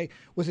Trump today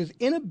was his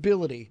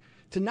inability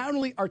to not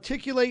only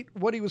articulate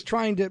what he was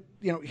trying to,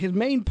 his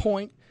main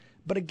point,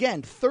 but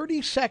again,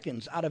 30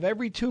 seconds out of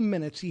every 2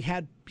 minutes, he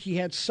had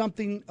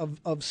something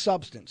of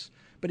substance.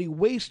 But he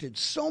wasted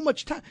so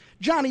much time.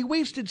 John, he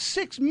wasted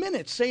 6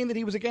 minutes saying that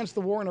he was against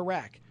the war in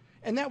Iraq.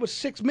 And that was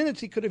 6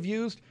 minutes he could have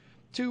used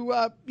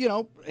to,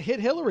 hit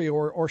Hillary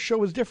or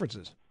show his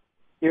differences.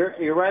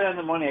 You're right on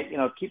the money.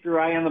 Keep your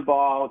eye on the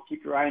ball,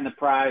 keep your eye on the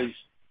prize.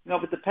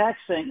 But the tax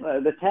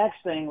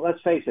thing,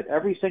 let's face it,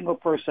 every single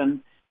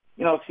person,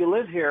 if you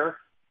live here,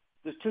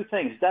 there's two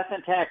things: death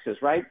and taxes,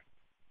 right?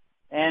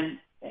 And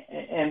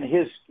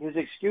his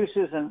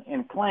excuses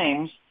and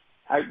claims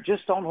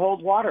just don't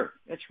hold water.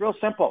 It's real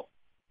simple.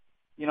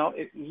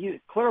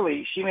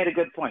 Clearly, she made a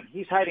good point.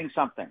 He's hiding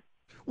something.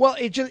 Well,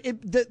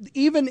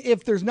 even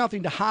if there's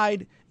nothing to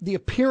hide, the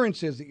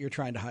appearance is that you're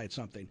trying to hide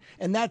something.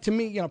 And that, to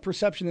me,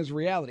 perception is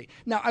reality.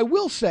 Now, I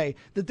will say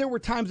that there were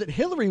times that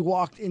Hillary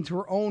walked into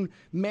her own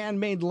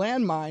man-made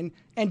landmine,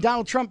 and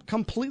Donald Trump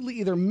completely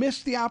either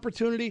missed the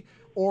opportunity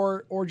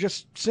or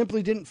just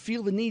simply didn't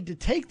feel the need to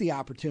take the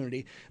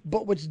opportunity.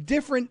 But what's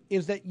different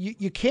is that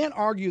you can't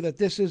argue that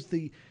this is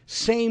the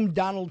same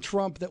Donald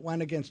Trump that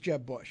went against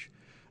Jeb Bush.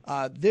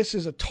 This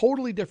is a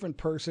totally different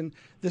person.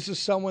 This is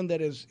someone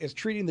that is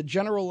treating the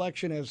general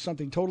election as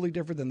something totally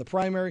different than the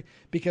primary,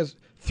 because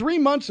 3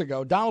 months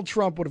ago, Donald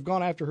Trump would have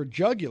gone after her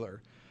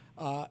jugular,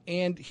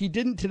 and he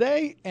didn't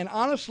today. And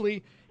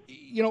honestly,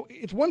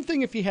 it's one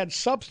thing if he had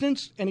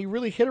substance and he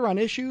really hit her on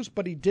issues,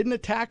 but he didn't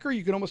attack her.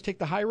 You can almost take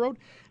the high road.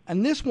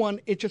 And this one,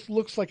 it just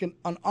looks like an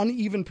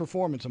uneven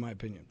performance, in my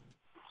opinion.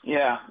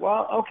 Yeah,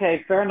 well,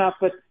 okay, fair enough.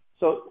 But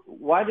so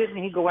why didn't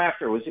he go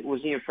after her?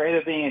 Was he afraid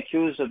of being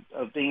accused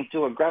of being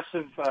too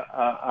aggressive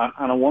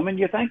on a woman,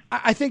 you think?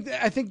 I think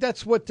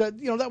that's what,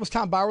 that was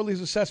Tom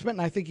Bowerly's assessment,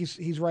 and I think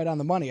he's right on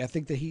the money. I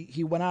think that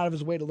he went out of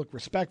his way to look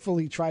respectful.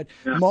 He tried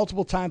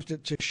multiple times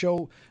to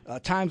show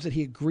times that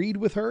he agreed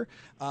with her.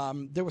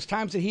 There was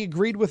times that he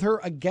agreed with her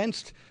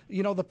against,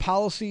 the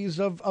policies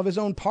of his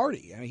own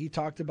party. I mean, he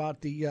talked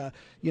about the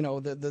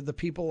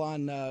people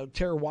on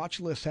terror watch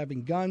lists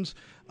having guns.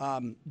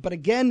 But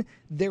again,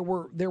 there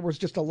was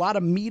just a lot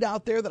of meat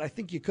out there that I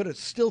think you could have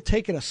still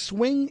taken a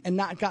swing and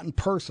not gotten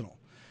personal.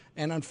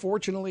 And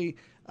unfortunately,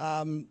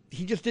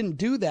 he just didn't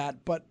do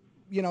that. But,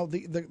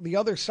 the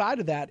other side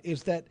of that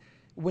is that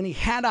when he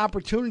had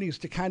opportunities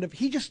to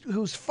he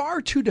was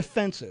far too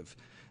defensive.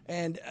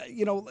 And,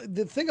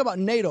 the thing about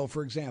NATO,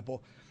 for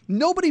example,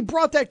 nobody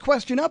brought that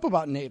question up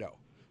about NATO.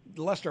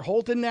 Lester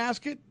Holt didn't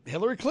ask it.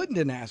 Hillary Clinton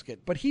didn't ask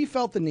it. But he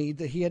felt the need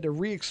that he had to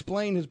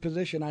re-explain his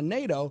position on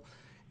NATO.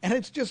 And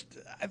it's just,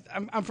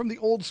 I'm from the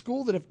old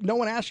school that if no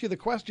one asks you the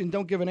question,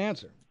 don't give an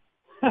answer.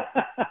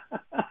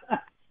 I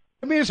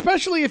mean,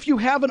 especially if you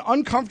have an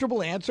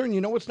uncomfortable answer and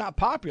it's not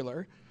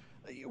popular,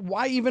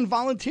 why even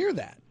volunteer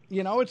that?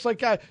 It's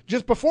like,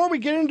 just before we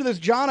get into this,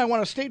 John, I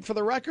want to state for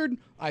the record,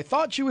 I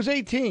thought she was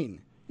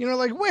 18.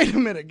 Wait a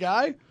minute,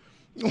 guy.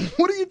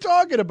 What are you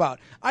talking about?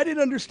 I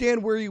didn't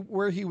understand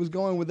where he was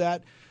going with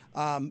that.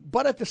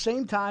 But at the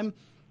same time,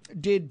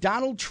 did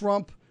Donald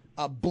Trump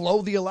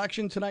blow the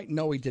election tonight?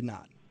 No, he did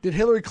not. Did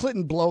Hillary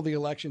Clinton blow the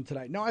election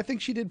tonight? No, I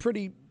think she did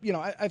pretty,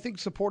 I think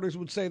supporters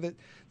would say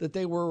that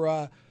they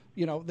were,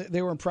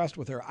 they were impressed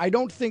with her. I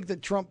don't think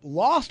that Trump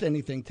lost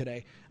anything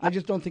today. I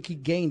just don't think he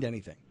gained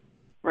anything.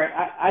 Right.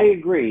 I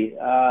agree.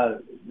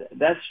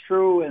 That's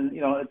true. And,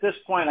 at this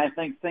point, I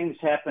think things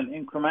happen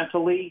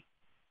incrementally,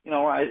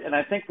 and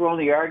I think we're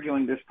only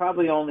arguing there's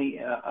probably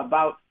only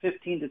about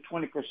 15 to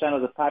 20%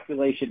 of the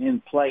population in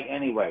play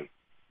anyway.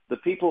 The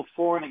people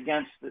for and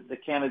against the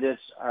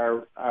candidates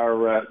are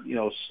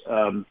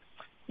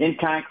in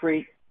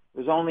concrete.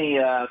 There's only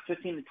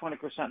 15 to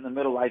 20% in the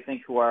middle, I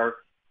think, who are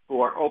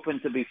open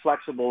to be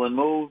flexible and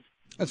move.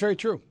 That's very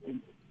true.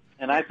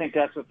 And I think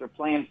that's what they're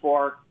playing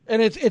for.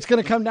 And it's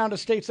going to come down to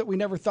states that we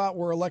never thought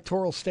were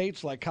electoral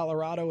states, like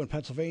Colorado and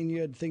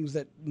Pennsylvania, and things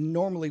that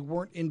normally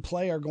weren't in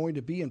play are going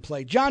to be in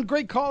play. John,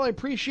 great call. I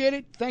appreciate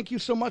it. Thank you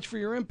so much for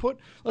your input.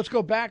 Let's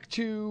go back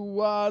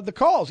to the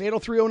calls,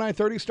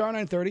 803-0930, star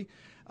 930.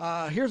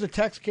 Here's a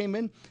text came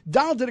in.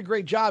 Donald did a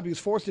great job. He was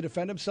forced to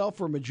defend himself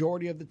for a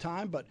majority of the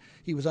time, but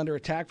he was under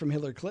attack from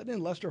Hillary Clinton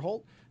and Lester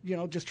Holt,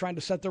 just trying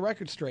to set the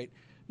record straight.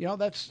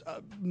 That's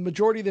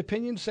majority of the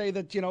opinions say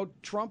that,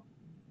 Trump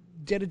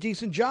did a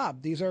decent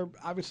job. These are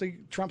obviously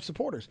Trump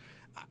supporters.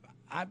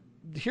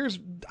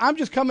 I'm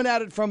just coming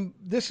at it from,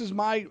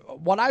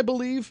 what I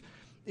believe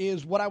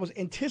is what I was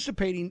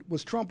anticipating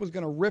was Trump was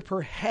going to rip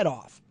her head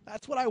off.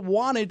 That's what I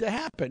wanted to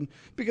happen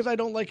because I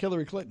don't like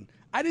Hillary Clinton.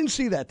 I didn't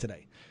see that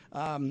today.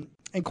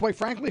 And quite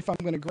frankly, if I'm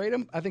going to grade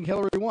him, I think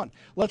Hillary won.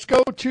 Let's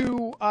go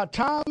to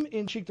Tom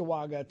in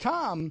Cheektowaga.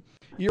 Tom,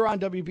 you're on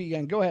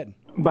WBN. Go ahead.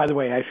 By the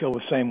way, I feel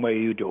the same way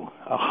you do,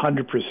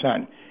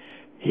 100%.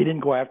 He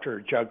didn't go after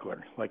a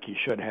juggler like he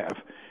should have.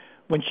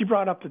 When she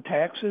brought up the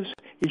taxes,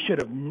 he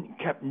should have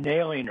kept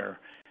nailing her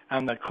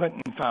on the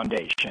Clinton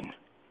Foundation.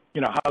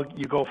 You know, how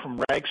you go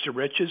from rags to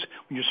riches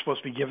when you're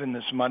supposed to be giving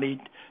this money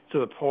to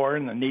the poor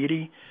and the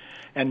needy.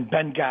 And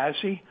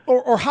Benghazi.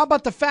 Or how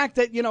about the fact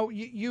that,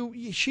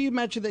 she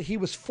mentioned that he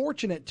was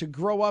fortunate to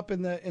grow up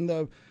in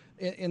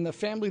the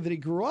family that he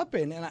grew up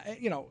in.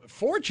 And,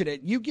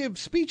 fortunate, you give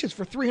speeches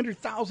for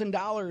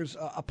 $300,000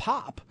 a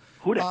pop.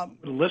 Who'd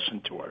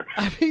listen to her?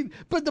 I mean,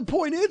 but the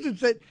point is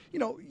that,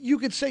 you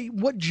could say,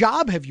 what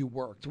job have you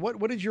worked?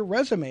 What is your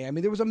resume? I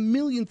mean, there was a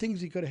million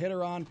things he could have hit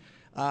her on,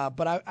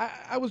 but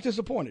I was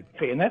disappointed.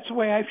 Okay, and that's the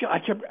way I feel. I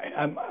kept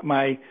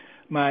my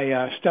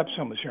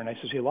stepson was here, and I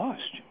says, he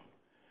lost.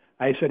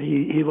 I said,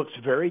 he looks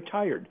very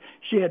tired.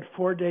 She had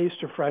 4 days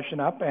to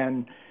freshen up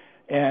and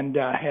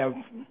have,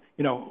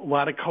 a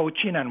lot of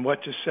coaching on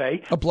what to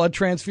say. A blood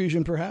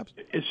transfusion, perhaps?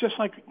 It's just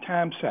like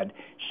Tom said.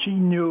 She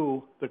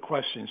knew the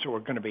questions that were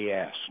going to be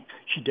asked.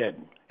 She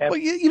did. Well,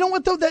 you know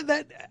what, though?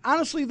 That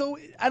honestly, though,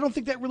 I don't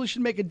think that really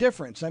should make a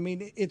difference. I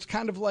mean, it's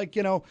kind of like,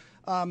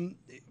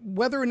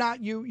 whether or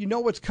not you know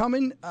what's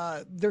coming,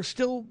 there's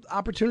still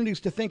opportunities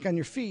to think on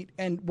your feet.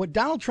 And what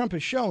Donald Trump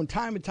has shown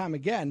time and time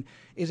again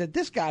is that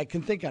this guy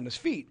can think on his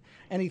feet.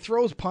 And he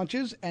throws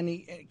punches and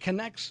he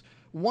connects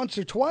once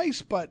or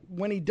twice, but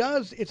when he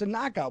does, it's a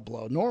knockout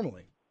blow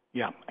normally.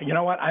 Yeah. You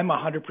know what? I'm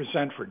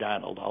 100% for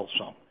Donald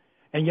also.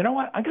 And you know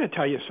what? I'm going to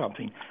tell you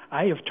something.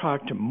 I have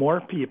talked to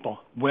more people,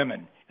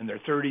 women, in their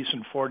 30s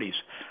and 40s.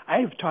 I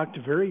have talked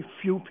to very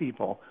few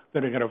people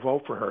that are going to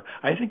vote for her.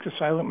 I think the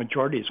silent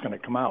majority is going to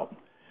come out.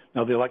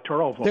 Now, the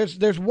electoral vote.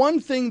 There's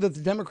one thing that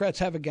the Democrats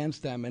have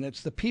against them, and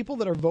it's the people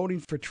that are voting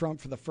for Trump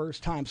for the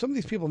first time. Some of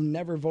these people have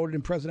never voted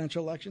in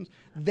presidential elections.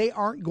 They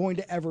aren't going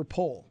to ever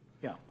poll.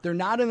 Yeah. They're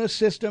not in the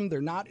system.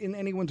 They're not in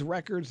anyone's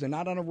records. They're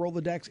not on a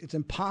Rolodex. It's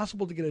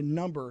impossible to get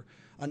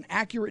an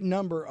accurate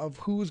number of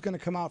who's going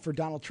to come out for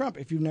Donald Trump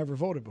if you've never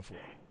voted before.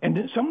 And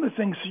some of the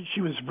things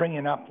she was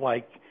bringing up,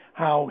 like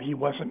how he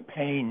wasn't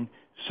paying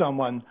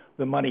someone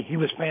the money. He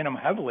was paying them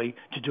heavily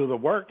to do the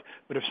work,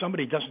 but if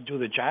somebody doesn't do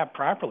the job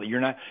properly,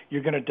 you're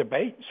going to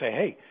debate and say,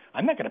 hey,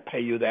 I'm not going to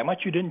pay you that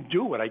much. You didn't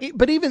do what I...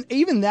 But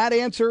even that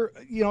answer,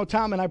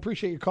 Tom, and I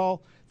appreciate your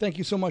call. Thank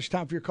you so much,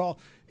 Tom, for your call.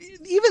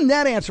 Even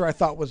that answer I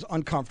thought was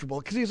uncomfortable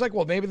because he's like,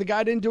 well, maybe the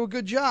guy didn't do a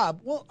good job.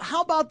 Well,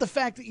 how about the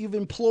fact that you've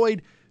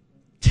employed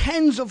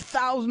tens of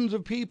thousands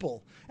of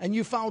people and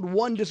you found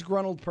one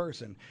disgruntled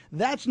person?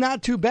 That's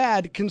not too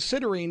bad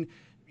considering,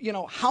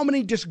 how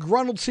many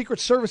disgruntled Secret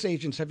Service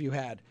agents have you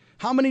had?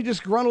 How many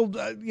disgruntled,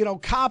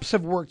 cops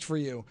have worked for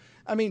you?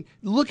 I mean,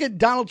 look at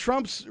Donald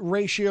Trump's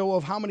ratio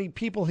of how many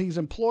people he's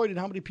employed and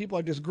how many people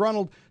are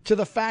disgruntled to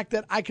the fact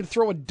that I could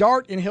throw a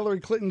dart in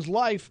Hillary Clinton's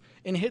life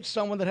and hit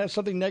someone that has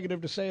something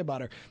negative to say about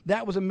her.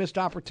 That was a missed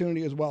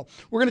opportunity as well.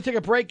 We're going to take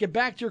a break, get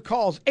back to your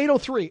calls.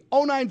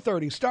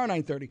 803-0930, star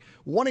 930,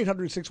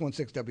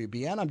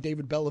 1-800-616-WBN. I'm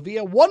David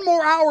Bellavia. One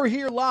more hour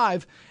here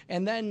live,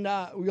 and then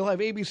we'll have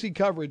ABC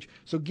coverage.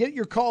 So get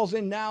your calls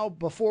in now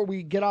before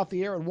we get off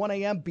the air at 1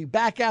 a.m. Be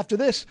back after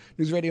this.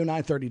 News Radio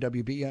 930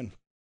 WBN.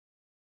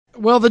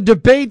 Well, the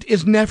debate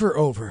is never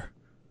over.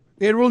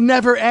 It will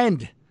never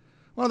end.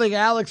 I want to thank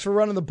Alex for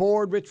running the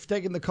board, Rich for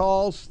taking the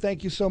calls.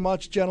 Thank you so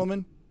much,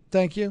 gentlemen.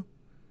 Thank you.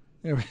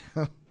 There we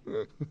go.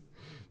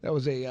 That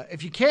was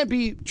if you can't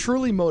be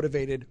truly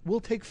motivated, we'll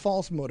take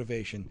false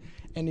motivation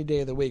any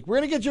day of the week. We're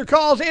going to get your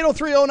calls,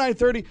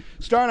 803-0930,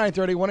 star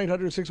 930,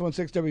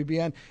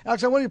 1-800-616-WBN.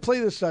 Alex, I want you to play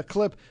this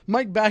clip.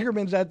 Mike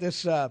Baggerman's at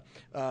this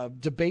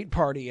debate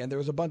party, and there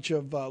was a bunch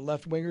of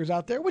left-wingers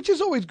out there, which is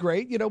always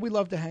great. We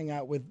love to hang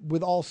out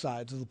with all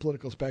sides of the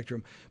political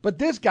spectrum. But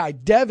this guy,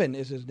 Devin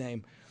is his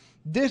name.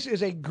 This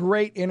is a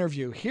great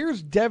interview.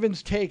 Here's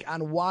Devin's take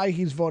on why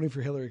he's voting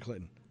for Hillary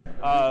Clinton.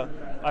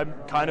 I'm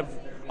kind of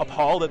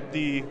appalled at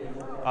the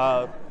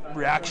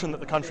reaction that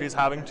the country is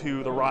having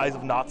to the rise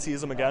of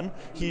Nazism again.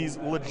 He's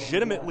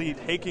legitimately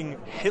taking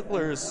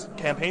Hitler's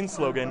campaign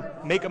slogan,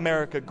 "Make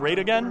America Great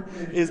Again,"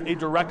 is a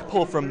direct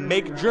pull from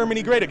 "Make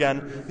Germany Great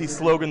Again," the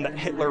slogan that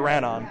Hitler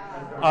ran on.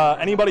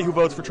 Anybody who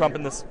votes for Trump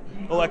in this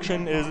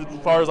election is, as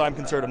far as I'm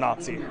concerned, a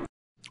Nazi.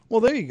 Well,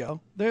 there you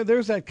go.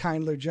 There's that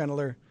kindler,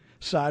 gentler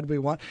side we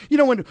want.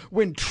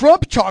 When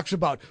Trump talks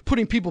about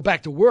putting people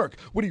back to work,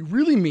 what he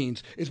really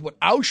means is what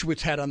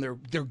Auschwitz had on their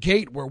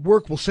gate, where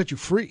work will set you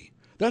free.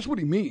 That's what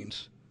he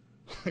means.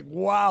 Like,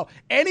 wow.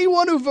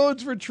 Anyone who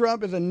votes for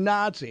Trump is a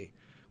Nazi.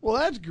 Well,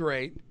 that's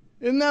great.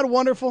 Isn't that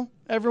wonderful?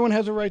 Everyone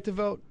has a right to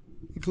vote,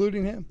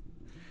 including him.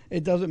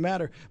 It doesn't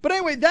matter. But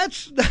anyway,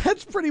 that's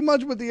pretty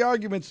much what the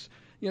arguments,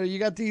 you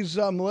got these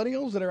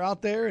millennials that are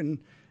out there and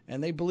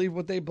they believe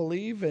what they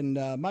believe. And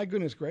my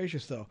goodness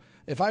gracious, though,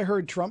 if I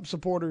heard Trump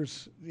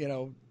supporters,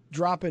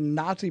 dropping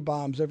Nazi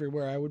bombs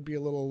everywhere, I would be a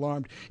little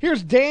alarmed.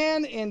 Here's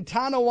Dan in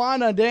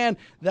Tonawanda. Dan,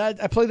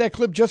 I played that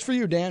clip just for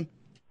you, Dan.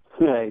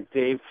 Hey,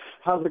 Dave.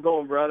 How's it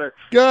going, brother?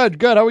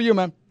 Good. How are you,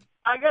 man?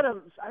 I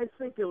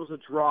think it was a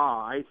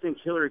draw. I think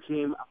Hillary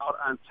came out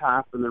on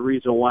top, and the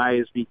reason why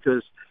is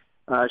because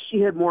she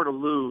had more to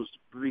lose.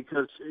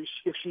 Because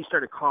if she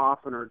started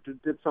coughing or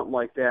did something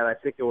like that, I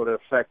think it would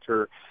affect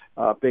her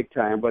big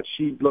time. But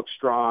she looked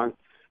strong.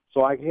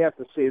 So I have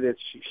to say that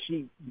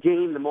she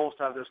gained the most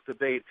out of this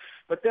debate.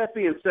 But that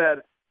being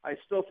said, I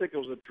still think it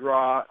was a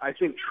draw. I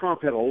think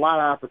Trump had a lot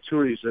of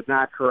opportunities to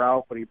knock her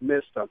out, but he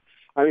missed them.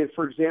 I mean,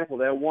 for example,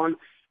 that one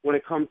when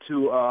it comes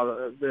to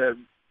the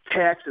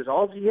taxes,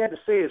 all he had to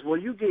say is, well,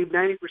 you gave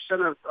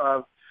 90%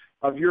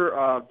 of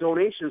your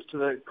donations to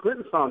the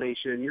Clinton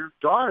Foundation, and your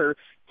daughter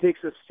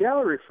takes a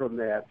salary from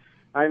that.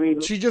 I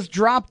mean, she just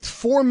dropped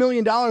 $4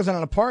 million on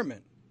an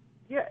apartment.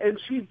 Yeah, and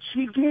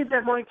she gave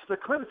that money to the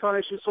Clinton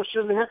Foundation so she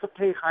doesn't have to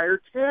pay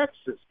higher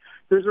taxes.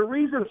 There's a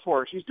reason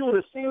for it. She's doing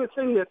the same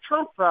thing that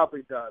Trump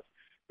probably does.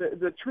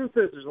 The truth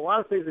is, there's a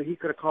lot of things that he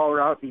could have called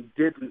her out, and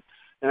he didn't.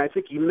 And I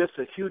think he missed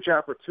a huge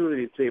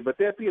opportunity today. But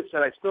that being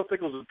said, I still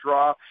think it was a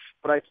draw,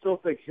 but I still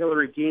think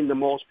Hillary gained the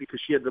most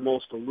because she had the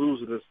most to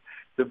lose in this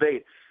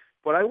debate.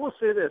 But I will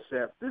say this,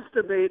 that this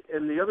debate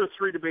and the other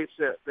three debates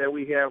that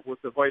we have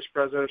with the vice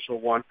presidential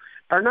one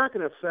are not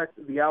going to affect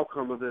the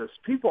outcome of this.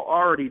 People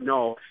already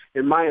know,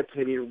 in my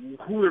opinion,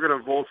 who they're going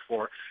to vote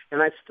for.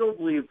 And I still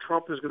believe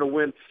Trump is going to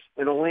win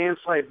in a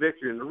landslide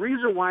victory. And the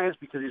reason why is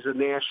because he's a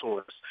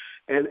nationalist.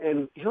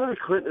 And Hillary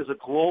Clinton is a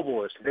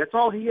globalist. That's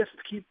all he has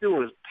to keep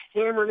doing is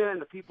hammering that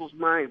into people's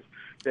minds.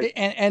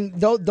 And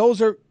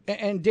those are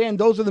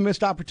the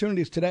missed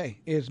opportunities today,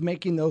 is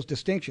making those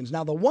distinctions.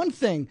 Now, the one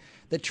thing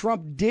that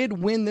Trump did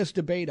win this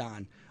debate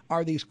on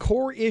are these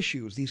core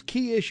issues, these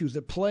key issues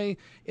that play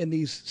in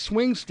these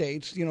swing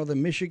states, the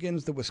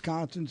Michigans, the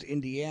Wisconsins,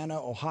 Indiana,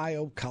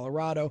 Ohio,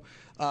 Colorado,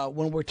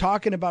 when we're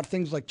talking about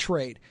things like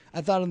trade. I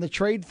thought on the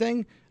trade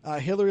thing,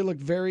 Hillary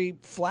looked very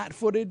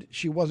flat-footed.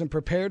 She wasn't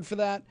prepared for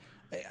that.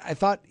 I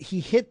thought he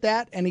hit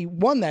that and he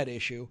won that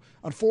issue.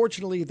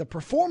 Unfortunately, the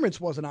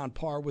performance wasn't on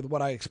par with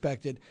what I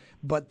expected,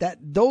 but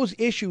those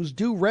issues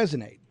do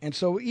resonate. And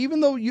so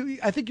even though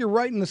I think you're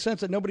right in the sense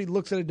that nobody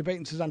looks at a debate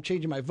and says, I'm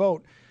changing my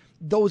vote,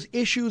 those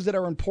issues that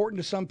are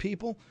important to some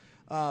people,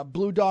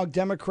 blue dog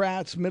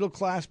Democrats,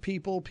 middle-class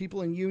people,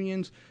 people in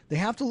unions, they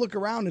have to look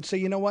around and say,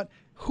 you know what,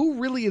 who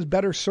really is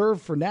better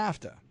served for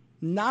NAFTA?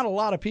 Not a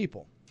lot of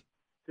people.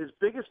 His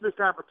biggest missed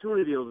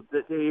opportunity,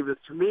 Dave, is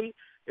to me,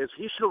 is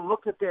he should have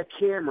looked at that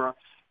camera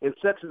and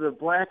said to the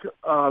black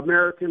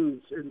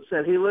Americans and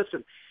said, hey,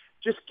 listen,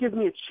 just give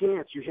me a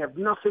chance. You have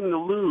nothing to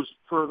lose.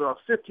 For the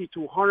 50 to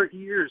 100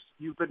 years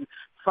you've been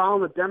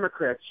following the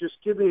Democrats. Just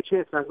give me a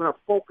chance. I'm going to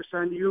focus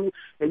on you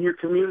and your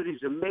communities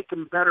and make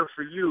them better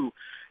for you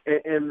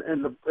and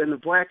the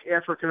black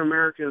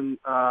African-American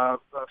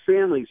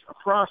families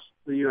across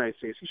the United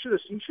States. He should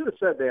have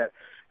said that.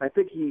 I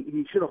think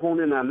he should have honed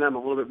in on them a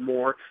little bit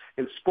more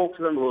and spoke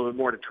to them a little bit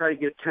more to try to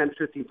get 10,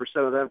 15%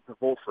 of them to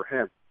vote for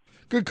him.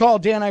 Good call,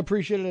 Dan. I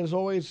appreciate it as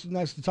always.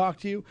 Nice to talk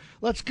to you.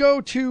 Let's go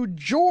to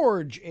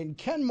George in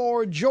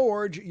Kenmore.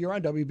 George, you're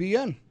on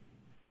WBN.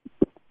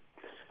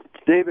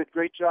 David,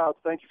 great job.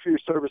 Thank you for your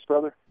service,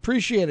 brother.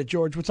 Appreciate it,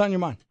 George. What's on your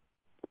mind?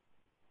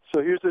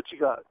 So here's what you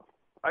got.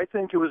 I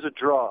think it was a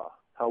draw.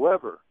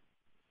 However,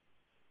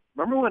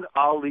 remember when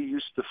Ali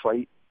used to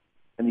fight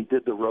and he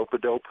did the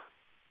rope-a-dope?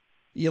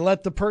 You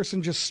let the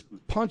person just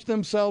punch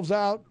themselves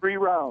out? 3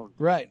 rounds.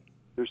 Right.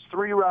 There's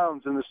 3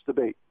 rounds in this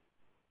debate.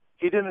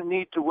 He didn't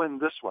need to win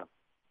this one.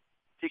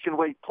 He can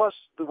wait. Plus,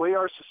 the way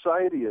our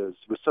society is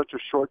with such a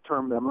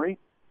short-term memory,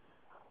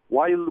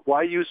 why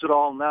use it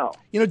all now?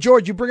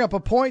 George, you bring up a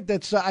point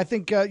that's, I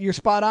think you're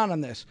spot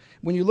on this.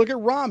 When you look at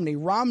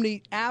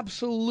Romney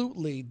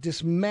absolutely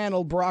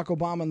dismantled Barack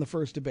Obama in the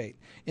first debate.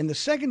 In the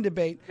second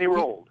debate,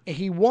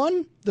 he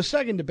won the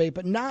second debate,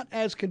 but not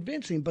as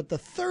convincing. But the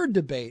third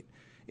debate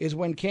is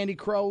when Candy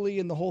Crowley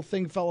and the whole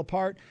thing fell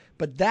apart.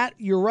 But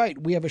you're right.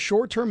 We have a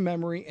short-term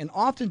memory, and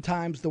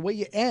oftentimes the way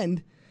you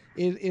end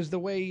is the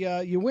way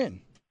you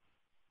win.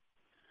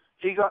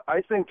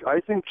 I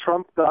think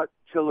Trump got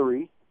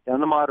Hillary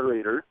and the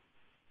moderator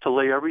to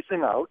lay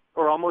everything out,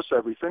 or almost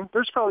everything.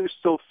 There's probably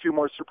still a few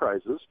more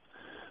surprises.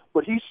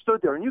 But he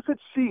stood there, and you could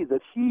see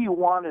that he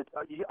wanted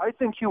 – I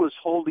think he was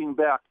holding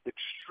back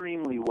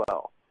extremely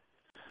well.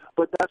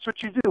 But that's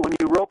what you do. When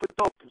you rope it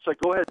up, it's like,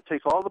 go ahead,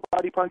 take all the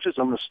body punches.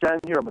 I'm going to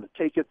stand here. I'm going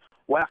to take it.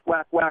 Whack,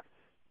 whack, whack.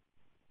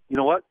 You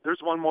know what?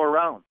 There's one more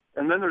round.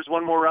 And then there's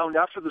one more round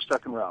after the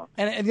second round.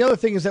 And the other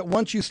thing is that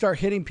once you start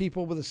hitting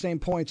people with the same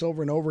points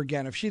over and over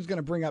again, if she's going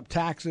to bring up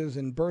taxes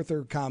and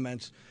birther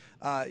comments,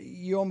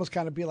 you almost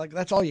kind of be like,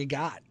 that's all you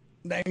got.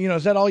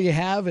 Is that all you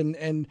have?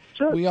 And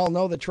sure. We all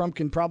know that Trump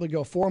can probably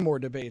go 4 more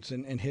debates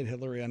and hit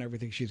Hillary on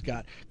everything she's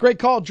got. Great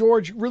call,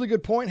 George. Really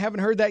good point. Haven't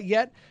heard that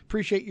yet.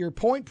 Appreciate your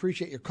point.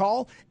 Appreciate your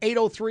call.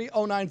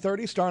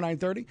 803-0930, star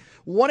 930,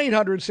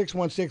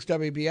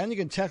 1-800-616-WBN. You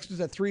can text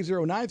us at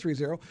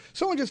 30930.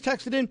 Someone just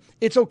texted in,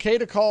 it's okay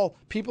to call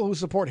people who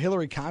support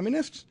Hillary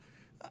communists?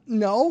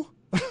 No,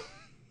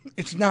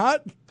 it's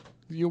not.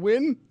 You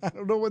win. I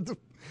don't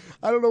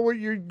know what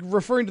you're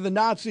referring to, the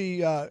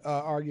Nazi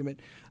argument.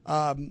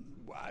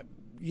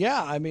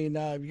 Yeah, I mean,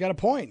 you got a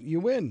point. You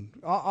win.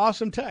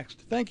 Awesome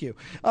text. Thank you.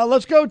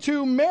 Let's go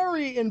to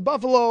Mary in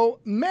Buffalo.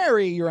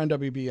 Mary, you're on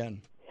WBN.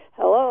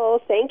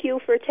 Hello. Thank you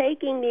for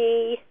taking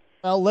me.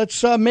 Well,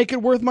 let's make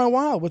it worth my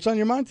while. What's on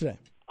your mind today?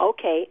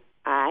 Okay.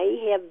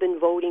 I have been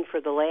voting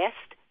for the last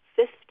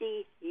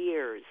 50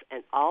 years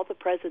in all the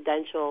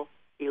presidential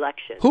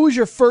elections. Who was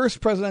your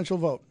first presidential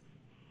vote?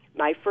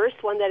 My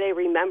first one that I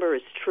remember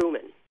is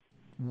Truman.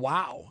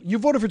 Wow. You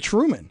voted for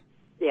Truman?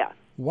 Yeah.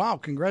 Wow,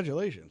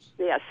 congratulations.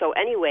 Yeah, so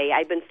anyway,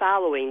 I've been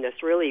following this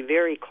really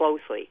very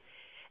closely,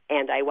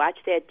 and I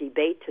watched that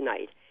debate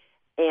tonight.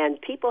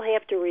 And people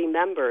have to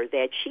remember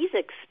that she's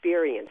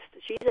experienced.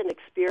 She's an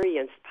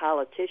experienced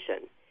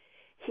politician.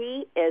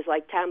 He is,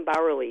 like Tom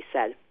Bowerly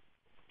said,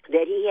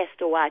 that he has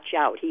to watch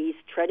out. He's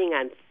treading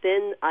on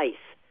thin ice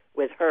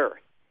with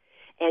her.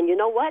 And you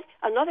know what?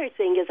 Another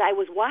thing is I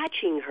was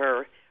watching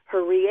her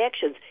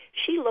reactions.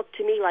 She looked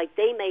to me like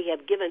they may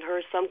have given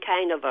her some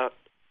kind of a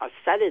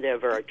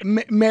sedative or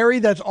Mary,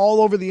 that's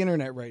all over the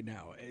internet right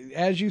now.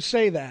 As you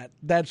say that,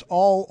 that's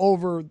all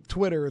over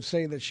Twitter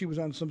saying that she was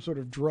on some sort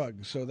of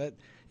drug. So that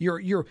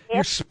you're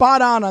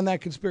spot on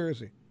that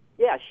conspiracy.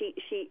 Yeah, she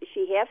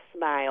half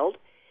smiled,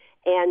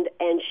 and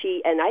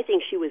I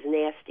think she was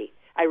nasty.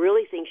 I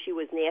really think she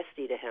was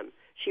nasty to him.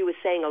 She was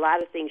saying a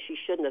lot of things she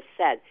shouldn't have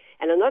said.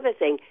 And another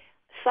thing,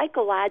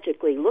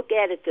 psychologically, look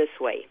at it this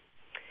way.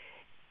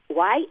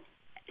 Why?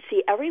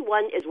 See,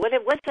 everyone is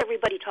what's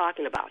everybody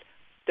talking about?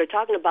 They're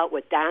talking about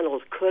what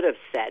Donald could have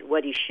said,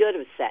 what he should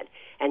have said,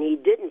 and he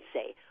didn't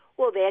say.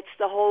 Well, that's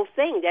the whole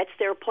thing. That's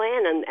their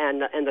plan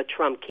and the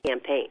Trump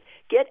campaign.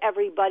 Get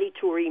everybody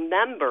to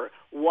remember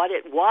what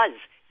it was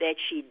that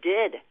she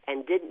did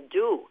and didn't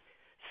do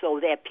so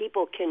that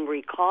people can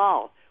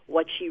recall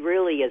what she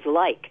really is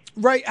like.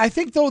 Right. I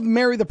think, though,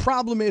 Mary, the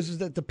problem is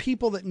that the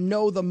people that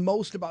know the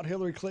most about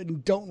Hillary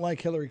Clinton don't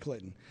like Hillary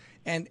Clinton.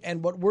 And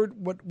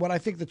what I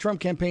think the Trump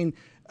campaign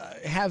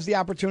has the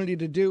opportunity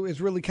to do is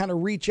really kind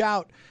of reach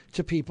out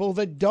to people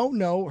that don't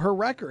know her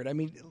record. I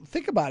mean,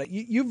 think about it.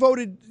 You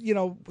voted,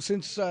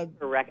 since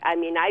correct. I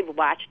mean,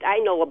 I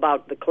know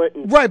about the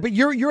Clintons. Right, but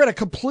you're at a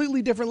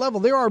completely different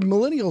level. There are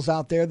millennials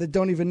out there that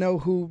don't even know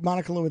who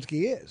Monica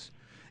Lewinsky is.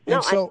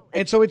 And so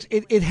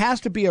it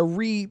has to be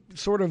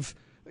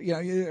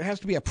it has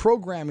to be a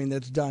programming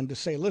that's done to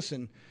say,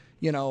 listen,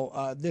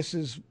 this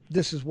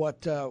is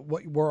what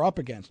we're up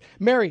against.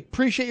 Mary,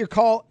 appreciate your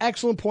call.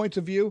 Excellent points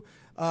of view.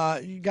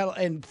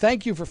 And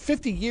thank you for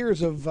 50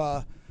 years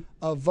of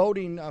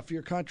voting for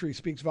your country.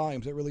 Speaks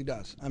volumes. It really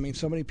does. I mean,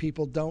 so many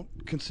people don't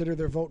consider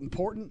their vote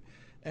important,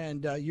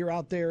 and you're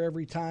out there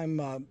every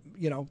time.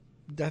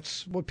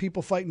 That's what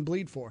people fight and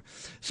bleed for.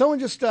 Someone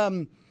just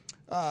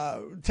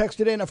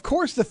texted in, of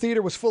course the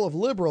theater was full of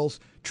liberals.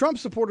 Trump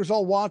supporters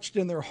all watched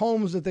in their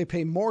homes that they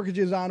pay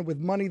mortgages on with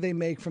money they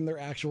make from their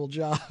actual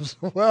jobs.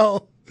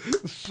 Well,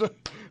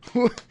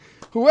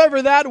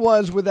 whoever that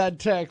was with that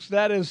text,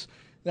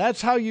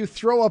 that's how you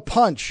throw a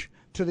punch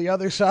to the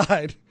other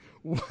side.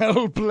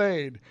 Well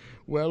played.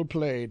 Well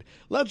played.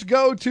 Let's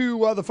go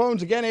to the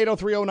phones again,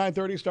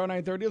 803-0930, star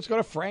 930. Let's go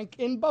to Frank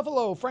in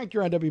Buffalo. Frank,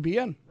 you're on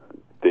WBN.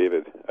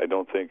 David, I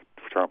don't think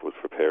Trump was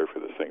prepared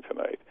for this thing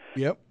tonight.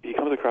 Yep. He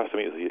comes across to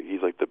me as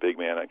he's like the big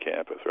man on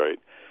campus, right?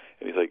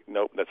 And he's like,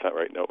 nope, that's not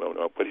right, nope.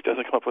 But he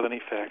doesn't come up with any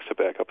facts to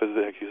back up his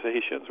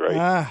accusations,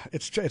 right?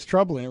 It's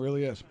troubling. It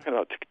really is. Talking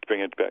about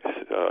bringing back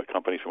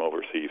companies from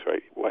overseas,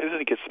 right? Why doesn't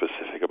he get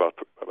specific about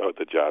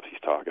the jobs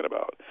he's talking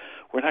about?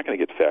 We're not going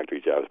to get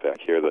factory jobs back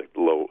here, like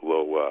low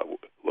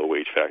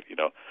wage factory,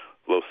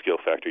 low skill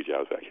factory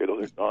jobs back here.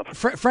 Those are gone.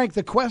 Frank,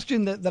 the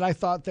question that I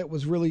thought that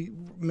was really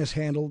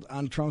mishandled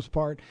on Trump's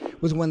part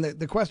was when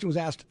the question was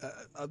asked,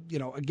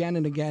 again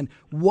and again,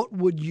 what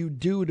would you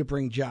do to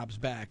bring jobs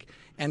back?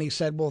 And he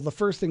said, well, the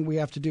first thing we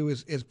have to do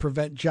is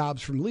prevent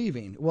jobs from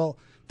leaving. Well,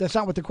 that's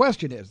not what the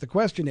question is. The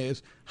question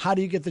is, how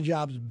do you get the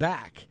jobs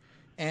back?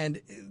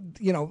 And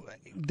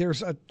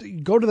there's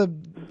go to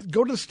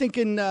the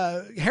stinking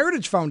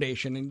Heritage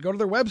Foundation and go to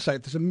their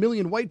website. There's a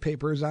million white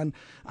papers on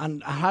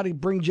how to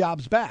bring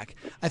jobs back.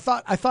 I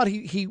thought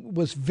he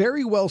was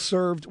very well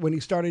served when he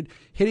started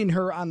hitting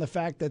her on the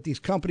fact that these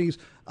companies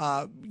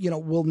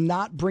will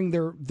not bring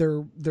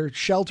their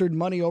sheltered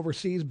money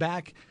overseas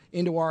back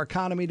into our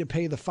economy to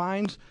pay the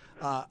fines.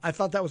 I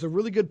thought that was a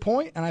really good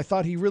point, and I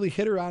thought he really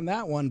hit her on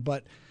that one.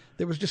 But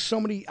there was just so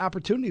many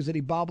opportunities that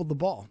he bobbled the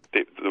ball.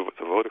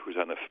 The voter who's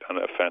on the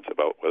fence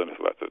about whether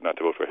not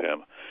to vote for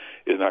him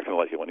is not going to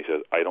like it when he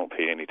says, I don't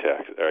pay any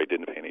taxes, or I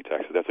didn't pay any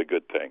taxes. That's a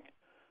good thing.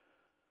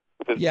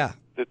 Yeah.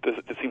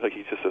 It seems like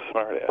he's just a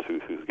smart ass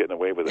who's getting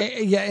away with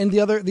it. Yeah, and the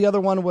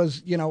other one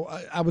was,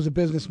 I was a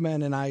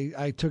businessman and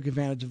I took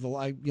advantage of the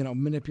law,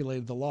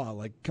 manipulated the law.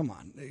 Like, come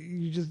on,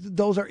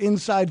 those are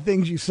inside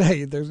things you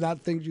say. There's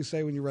not things you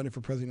say when you're running for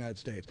president of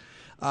the United States.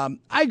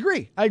 I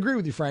agree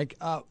with you, Frank.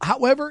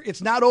 However,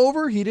 it's not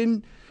over. He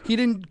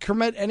didn't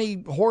commit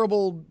any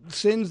horrible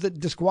sins that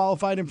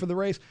disqualified him for the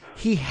race.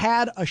 He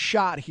had a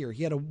shot here.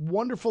 He had a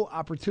wonderful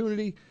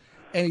opportunity,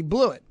 and he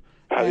blew it.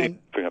 How do you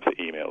bring up the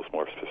emails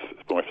more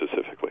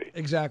specifically?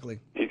 Exactly.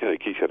 He's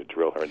got to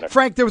drill her.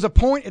 Frank, there was a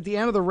point at the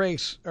end of the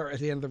race, they're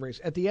in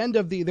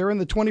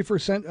the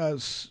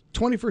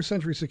 21st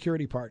century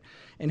security part,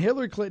 and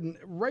Hillary Clinton,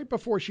 right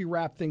before she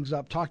wrapped things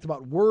up, talked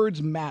about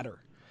words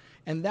matter.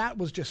 And that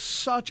was just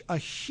such a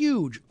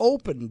huge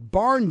open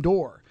barn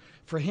door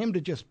for him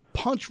to just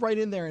punch right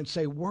in there and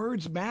say,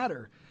 words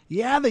matter.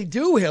 Yeah, they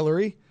do,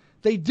 Hillary.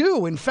 They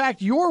do. In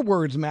fact, your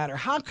words matter.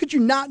 How could you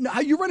not know?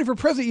 How you're running for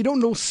president? You don't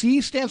know C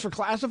stands for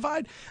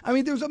classified? I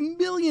mean, there's a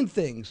million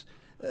things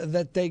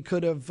that they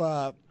could have,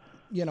 I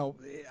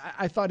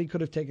thought he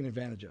could have taken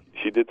advantage of.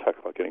 She did talk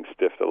about getting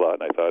stiffed a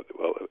lot, and I thought,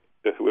 well,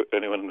 if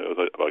anyone knows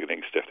about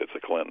getting stiffed, it's a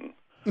Clinton.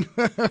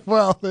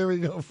 Well, there we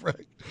go,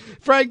 Frank.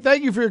 Frank,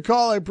 thank you for your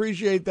call. I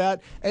appreciate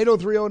that.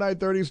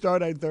 803-0930, star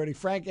 930.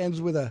 Frank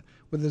ends with a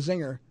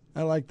zinger.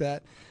 I like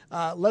that.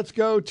 Let's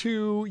go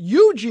to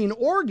Eugene,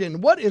 Oregon.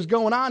 What is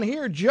going on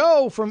here?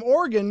 Joe from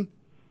Oregon.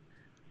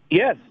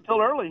 Yes, still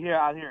early here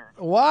out here.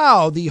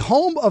 Wow, the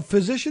home of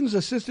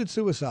physicians-assisted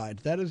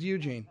suicide. That is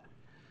Eugene.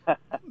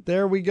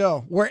 There we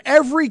go. Where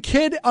every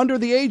kid under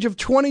the age of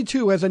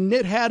 22 has a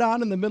knit hat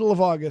on in the middle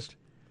of August.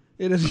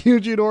 It is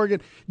Eugene,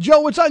 Oregon. Joe,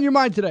 what's on your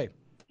mind today?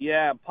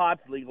 Yeah,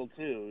 pot's legal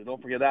too.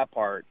 Don't forget that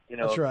part.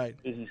 That's right.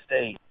 Busy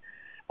state.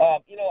 I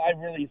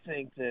really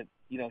think that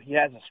he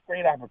has this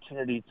great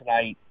opportunity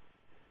tonight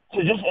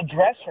to just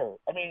address her.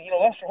 I mean,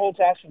 Lester Holt's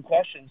asking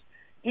questions.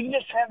 You can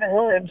just turn to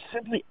her and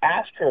simply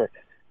ask her,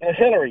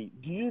 Hillary,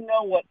 do you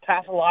know what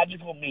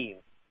pathological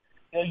means?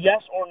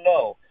 Yes or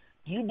no?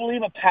 Do you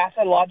believe a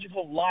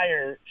pathological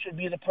liar should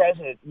be the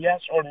president?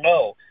 Yes or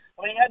no?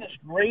 I mean, he had this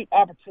great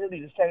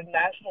opportunity to start a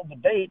national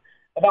debate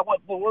about what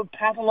the word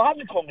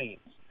pathological means.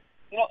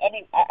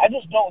 I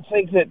just don't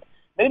think that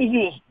maybe he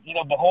was,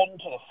 beholden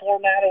to the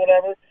format or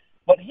whatever,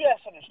 but he has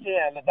to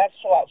understand that that's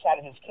so outside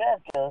of his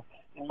character,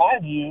 in my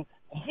view,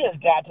 that he has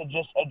got to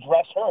just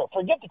address her.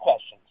 Forget the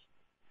questions.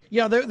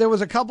 Yeah, there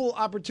was a couple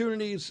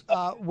opportunities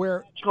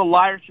where a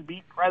liar should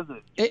be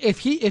president. If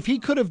he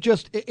could have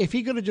just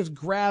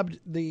grabbed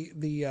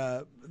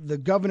the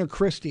Governor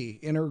Christie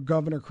in her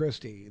Governor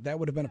Christie, that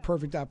would have been a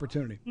perfect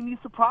opportunity. He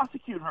needs to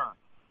prosecute her.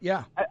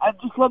 Yeah, I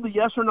just love the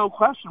yes or no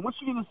question. What's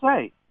she going to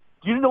say?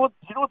 Do you know what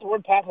the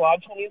word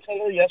pathological means,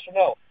 Hillary? Yes or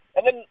no?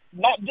 And then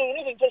not do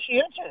anything until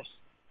she answers.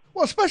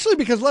 Well, especially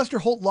because Lester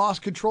Holt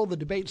lost control of the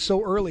debate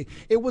so early.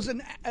 It was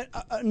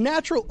a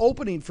natural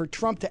opening for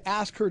Trump to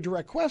ask her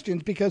direct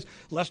questions because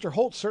Lester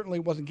Holt certainly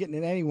wasn't getting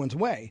in anyone's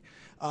way.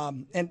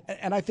 And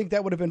I think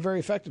that would have been very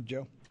effective,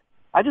 Joe.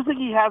 I just think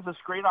he has this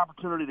great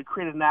opportunity to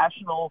create a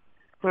national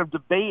kind of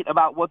debate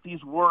about what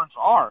these words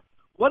are.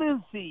 What is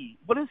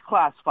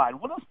classified?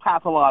 What is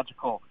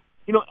pathological?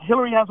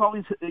 Hillary has all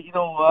these,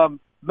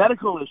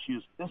 medical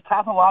issues. Is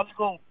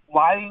pathological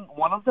lying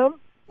one of them?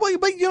 Well,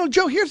 but,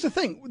 Joe, here's the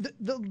thing.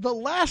 The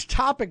last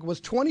topic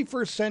was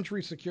 21st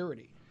century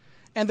security,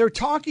 and they're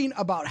talking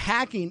about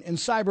hacking and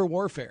cyber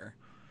warfare.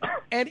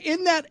 And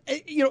in that,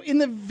 in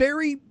the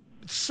very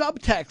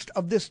subtext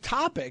of this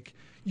topic,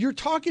 you're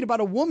talking about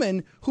a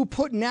woman who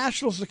put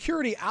national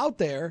security out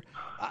there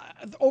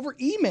over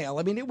email.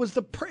 I mean, it was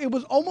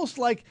almost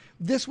like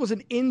this was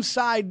an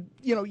inside,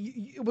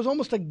 it was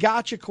almost a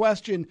gotcha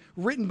question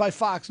written by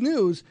Fox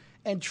News,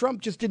 and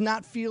Trump just did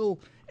not.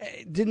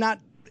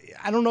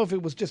 I don't know if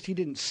it was just he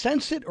didn't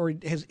sense it or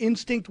his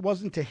instinct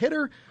wasn't to hit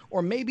her,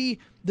 or maybe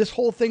this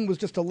whole thing was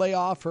just to lay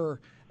off her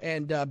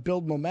and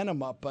build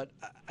momentum up. But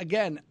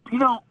again,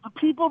 the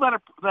people that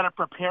are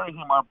preparing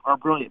him are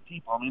brilliant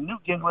people. I mean,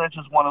 Newt Gingrich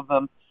is one of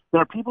them.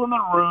 There are people in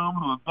the room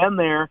who have been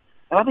there,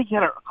 and I think you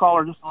had a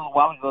caller just a little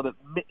while ago that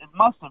it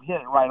must have hit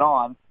it right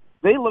on.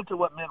 They looked at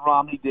what Mitt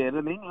Romney did,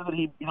 and they knew that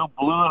he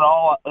blew it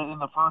all in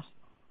the first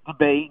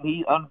debate.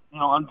 He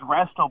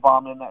undressed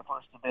Obama in that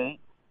first debate.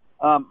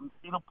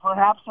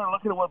 Perhaps they're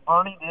looking at what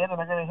Bernie did, and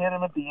they're going to hit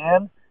him at the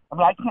end. I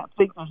mean, I can't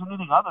think there's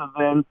anything other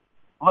than,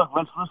 look,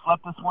 let's just let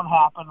this one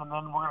happen, and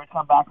then we're going to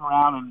come back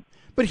around.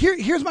 But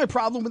here's my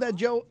problem with that,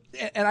 Joe,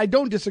 and I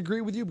don't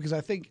disagree with you because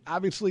I think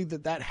obviously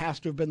that has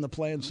to have been the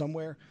plan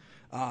somewhere.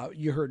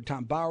 You heard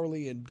Tom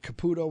Bowerly and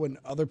Caputo and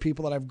other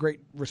people that I have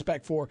great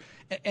respect for,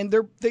 and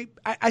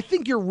I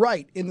think you're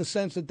right in the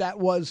sense that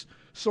was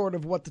sort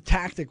of what the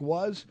tactic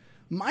was.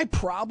 My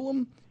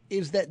problem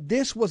is that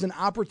this was an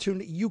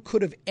opportunity. You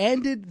could have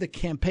ended the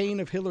campaign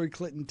of Hillary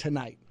Clinton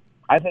tonight.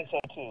 I think so,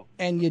 too.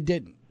 And you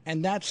didn't.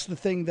 And that's the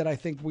thing that I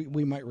think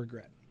we might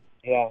regret.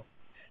 Yeah.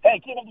 Hey,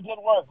 keep up the good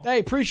work. Hey,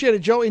 appreciate it,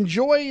 Joe.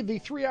 Enjoy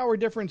the 3-hour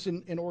difference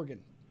in Oregon.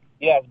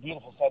 Yeah, it's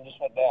beautiful. Sun just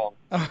went down.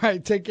 All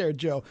right, take care,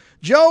 Joe.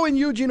 Joe in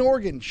Eugene,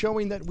 Oregon,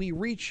 showing that we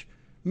reach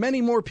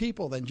many more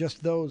people than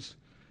just those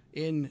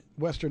in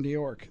Western New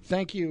York.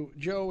 Thank you,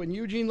 Joe and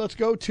Eugene. Let's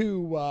go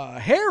to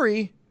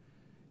Harry.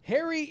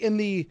 Harry in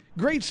the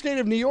great state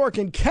of New York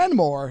in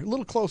Kenmore, a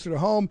little closer to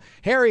home.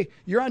 Harry,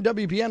 you're on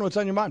WBN. What's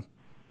on your mind?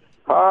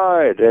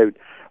 Hi, David.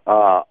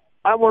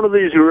 I'm one of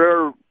these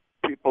rare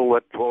people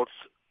that votes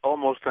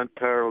almost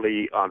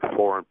entirely on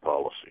foreign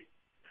policy.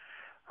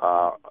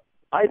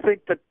 I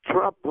think that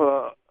Trump,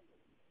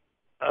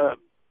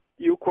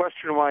 you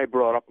question why he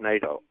brought up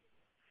NATO.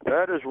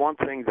 That is one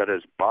thing that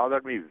has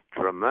bothered me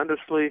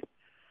tremendously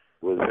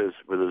with his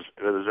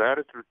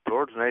attitude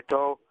towards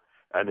NATO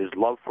and his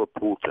love for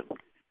Putin,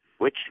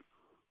 which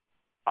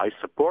I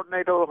support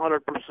NATO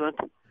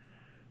 100%.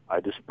 I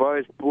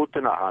despise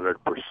Putin 100%.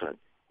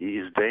 He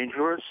is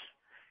dangerous.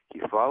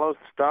 He follows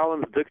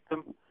Stalin's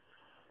dictum: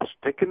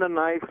 stick in the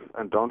knife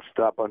and don't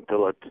stop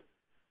until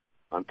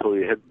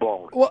you hit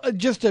bone. Well,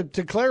 just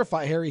to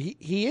clarify, Harry,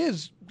 he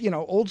is,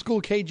 old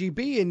school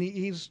KGB, and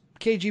he's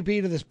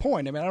KGB to this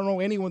point. I mean, I don't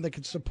know anyone that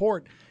could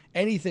support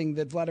anything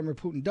that Vladimir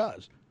Putin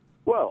does.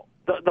 Well,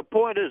 the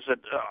point is that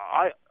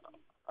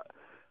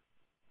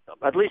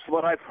at least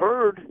what I've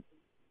heard,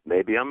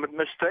 maybe I'm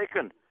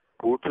mistaken,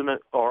 Putin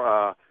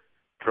or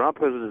Trump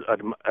has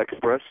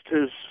expressed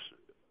his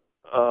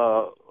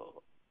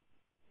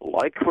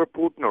like for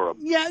Putin or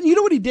Yeah, you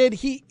know what he did?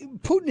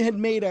 Putin had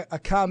made a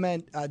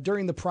comment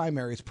during the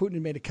primaries. Putin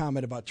had made a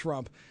comment about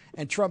Trump,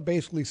 and Trump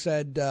basically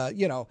said,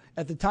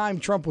 at the time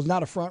Trump was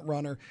not a front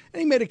runner, and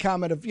he made a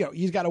comment of,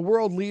 he's got a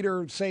world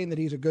leader saying that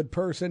he's a good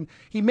person.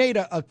 He made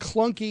a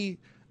clunky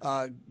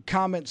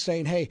comment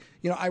saying, hey,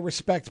 I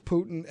respect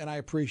Putin and I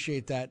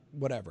appreciate that,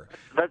 whatever.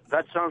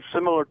 That sounds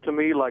similar to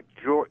me like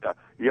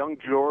young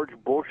George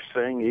Bush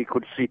saying he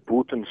could see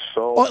Putin's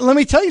soul. Oh, let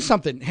me tell you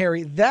something,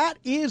 Harry.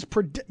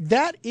 If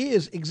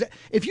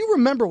you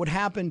remember what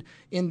happened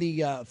in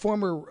the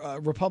former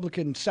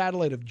Republican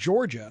satellite of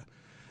Georgia,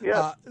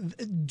 yeah.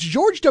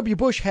 George W.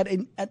 Bush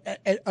had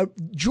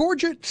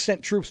Georgia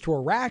sent troops to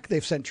Iraq.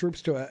 They've sent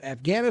troops to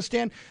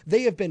Afghanistan.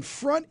 They have been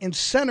front and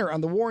center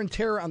on the war on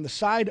terror on the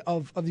side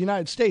of the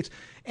United States.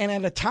 And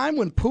at a time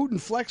when Putin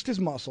flexed his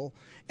muscle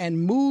and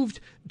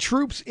moved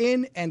troops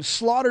in and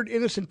slaughtered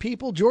innocent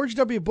people, George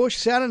W. Bush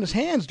sat on his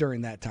hands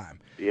during that time.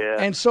 Yeah.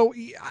 And so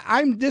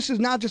this is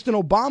not just an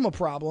Obama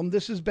problem.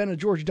 This has been a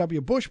George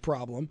W. Bush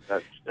problem.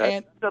 That's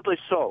definitely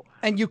so.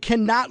 And you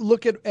cannot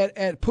look at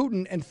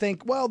Putin and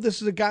think, well, this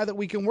is a guy that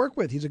we can work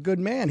with. He's a good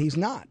man. He's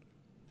not.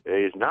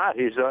 He's not.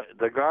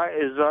 The guy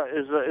is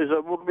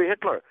a would-be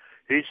Hitler.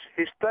 His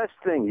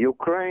testing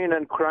Ukraine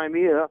and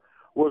Crimea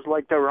was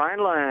like the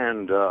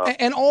Rhineland.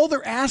 And all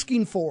they're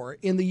asking for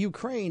in the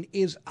Ukraine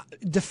is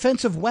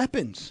defensive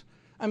weapons.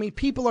 I mean,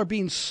 people are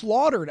being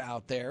slaughtered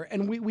out there,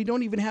 and we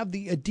don't even have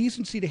the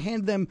decency to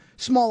hand them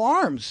small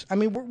arms. I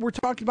mean, we're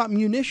talking about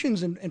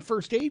munitions and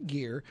first aid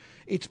gear.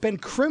 It's been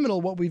criminal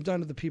what we've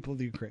done to the people of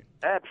the Ukraine.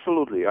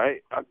 Absolutely.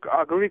 I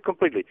agree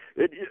completely.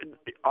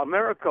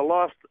 America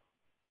lost.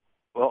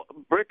 Well,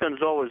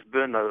 Britain's always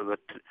been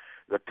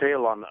the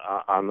tail on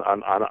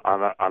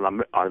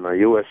the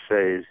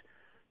USA's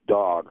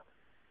dog.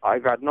 I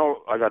got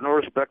no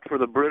respect for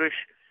the British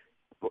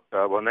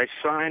when they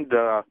signed.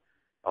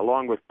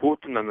 Along with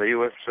Putin and the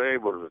USA,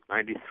 what was it,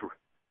 93?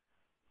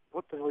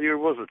 What the hell year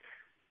was it?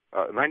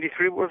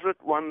 93 was it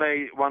when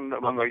the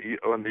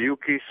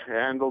UKIS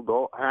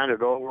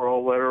handed over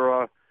all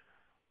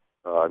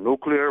their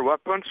nuclear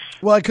weapons?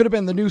 Well, it could have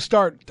been the New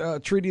START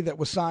treaty that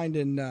was signed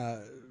in.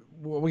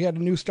 We had a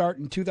New START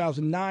in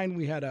 2009.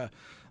 We had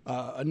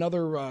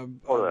another.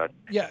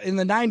 In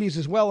the 90s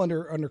as well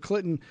under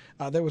Clinton,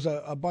 there was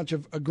a bunch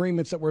of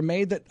agreements that were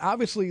made that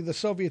obviously the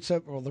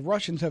the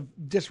Russians have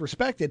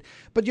disrespected.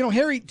 But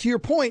Harry, to your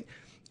point,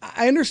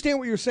 I understand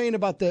what you're saying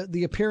about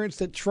the appearance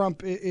that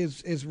Trump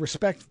is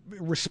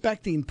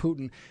respecting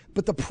Putin.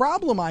 But the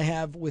problem I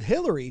have with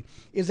Hillary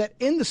is that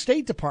in the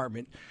State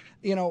Department,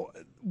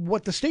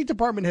 what the State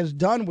Department has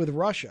done with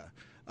Russia.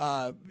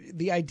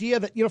 The idea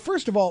that,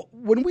 first of all,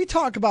 when we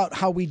talk about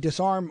how we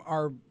disarm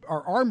our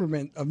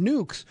armament of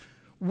nukes,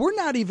 we're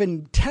not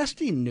even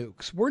testing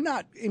nukes. We're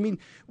not. I mean,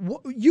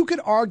 you could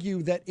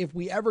argue that if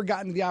we ever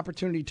gotten the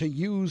opportunity to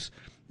use,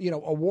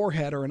 a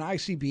warhead or an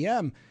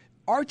ICBM,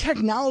 our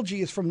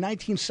technology is from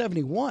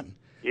 1971.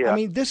 Yeah. I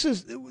mean,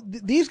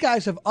 these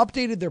guys have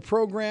updated their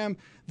program.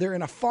 They're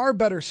in a far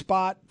better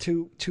spot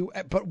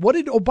but what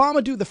did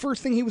Obama do the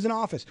first thing he was in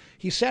office?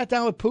 He sat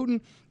down with Putin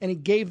and he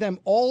gave them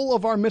all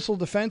of our missile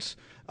defense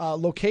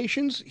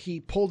locations. He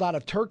pulled out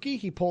of Turkey.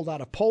 He pulled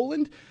out of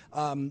Poland.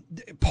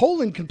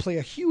 Poland can play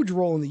a huge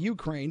role in the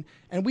Ukraine,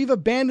 and we've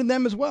abandoned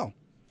them as well.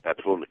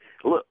 Absolutely.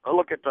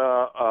 Look at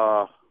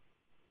I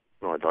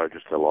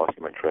just lost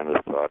my train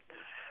of thought.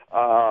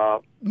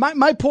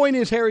 My point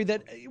is, Harry,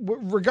 that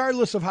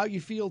regardless of how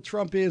you feel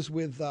Trump is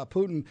with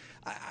Putin,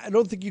 I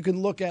don't think you can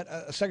look at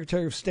a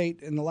Secretary of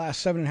State in the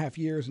last 7.5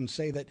 years and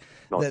say that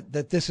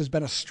this has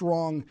been a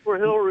strong for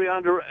Hillary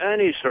under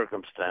any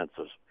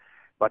circumstances.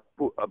 But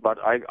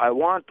I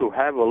want to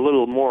have a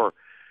little more.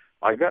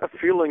 I got a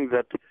feeling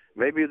that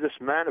maybe this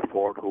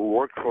Manafort who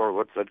worked for,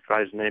 what's that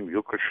guy's name,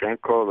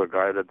 Lukashenko, the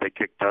guy that they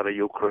kicked out of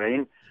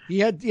Ukraine. He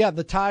had,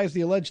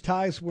 the alleged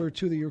ties were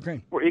to the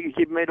Ukraine. Where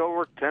he made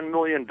over $10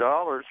 million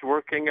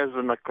working as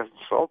a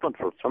consultant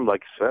for some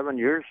like 7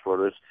 years for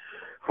this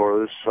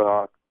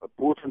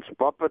Putin's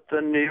puppet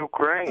in the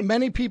Ukraine.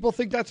 Many people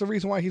think that's the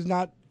reason why he's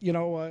not,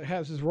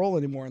 has his role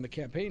anymore in the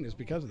campaign is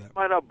because of that.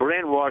 Might have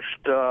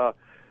brainwashed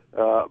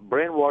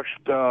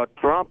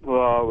Trump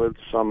with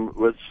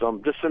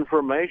some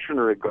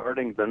disinformation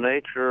regarding the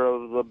nature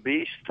of the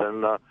beast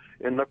and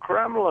in the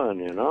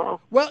Kremlin,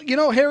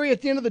 Well, Harry,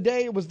 at the end of the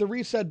day, it was the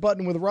reset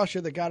button with Russia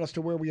that got us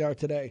to where we are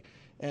today,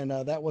 and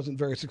that wasn't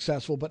very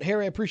successful. But,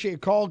 Harry, I appreciate your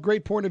call.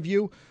 Great point of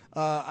view.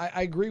 I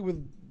agree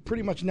with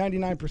pretty much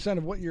 99%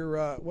 of what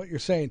you're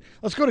saying.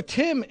 Let's go to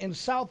Tim in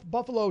South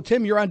Buffalo.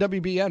 Tim, you're on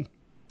WBN.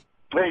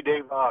 Hey,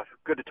 Dave.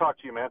 Good to talk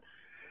to you, man.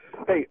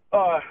 Hey,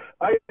 I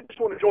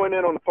just want to join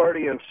in on the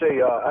party and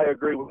say I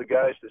agree with the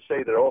guys that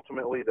say that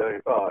ultimately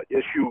the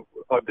issue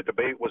of the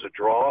debate was a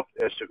draw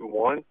as to who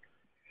won.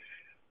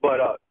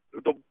 But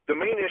the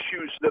main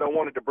issues that I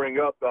wanted to bring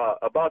up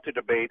about the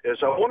debate is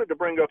I wanted to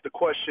bring up the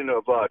question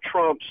of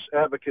Trump's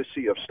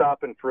advocacy of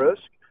stop and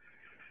frisk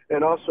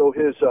and also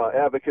his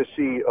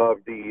advocacy of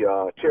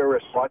the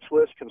terrorist watch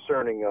list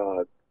concerning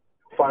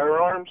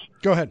firearms.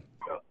 Go ahead.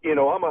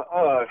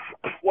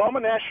 I'm a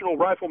National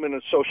Rifleman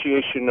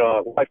Association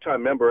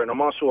lifetime member, and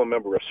I'm also a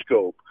member of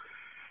SCOPE.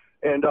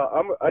 And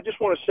I just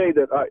want to say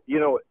that,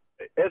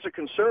 as a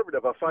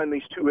conservative, I find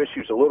these two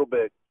issues a little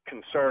bit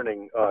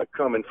concerning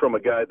coming from a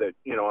guy that,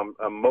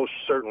 I'm most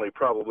certainly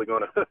probably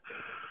going to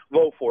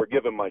vote for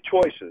given my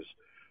choices.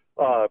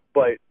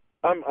 But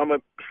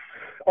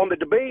on the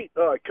debate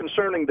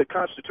concerning the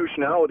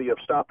constitutionality of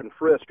stop and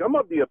frisk, I'm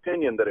of the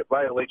opinion that it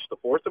violates the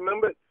Fourth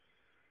Amendment.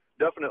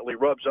 Definitely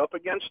rubs up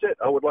against it.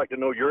 I would like to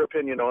know your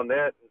opinion on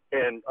that.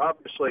 And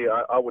obviously,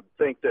 I would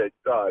think that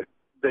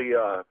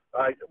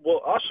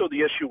also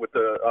the issue with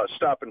the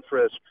stop and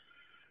frisk.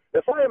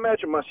 If I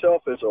imagine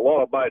myself as a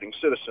law-abiding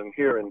citizen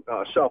here in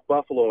South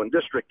Buffalo and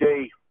District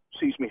A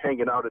sees me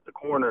hanging out at the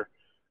corner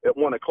at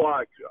 1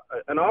 o'clock,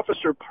 an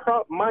officer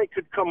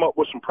could come up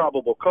with some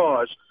probable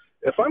cause.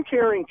 If I'm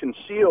carrying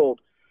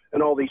concealed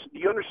and all these, do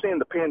you understand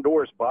the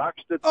Pandora's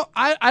box?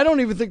 I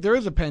don't even think there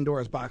is a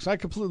Pandora's box. I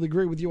completely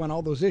agree with you on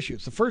all those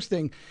issues. The first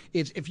thing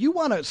is if you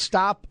want to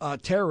stop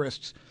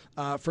terrorists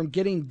from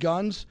getting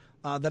guns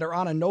that are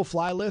on a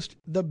no-fly list,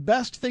 the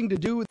best thing to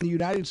do in the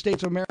United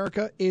States of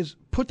America is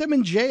put them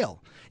in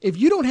jail. If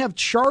you don't have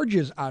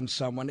charges on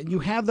someone and you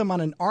have them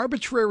on an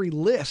arbitrary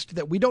list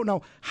that we don't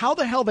know how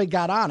the hell they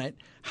got on it,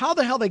 how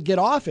the hell they get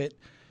off it,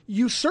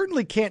 you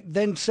certainly can't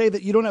then say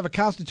that you don't have a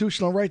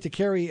constitutional right to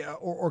carry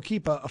or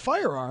keep a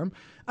firearm.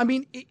 I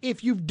mean,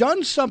 if you've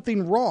done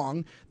something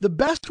wrong, the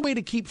best way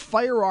to keep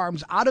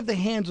firearms out of the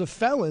hands of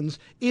felons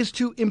is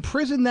to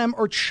imprison them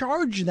or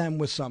charge them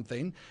with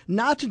something,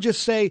 not to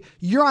just say,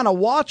 you're on a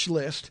watch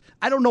list.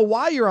 I don't know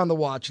why you're on the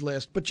watch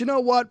list, but you know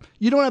what?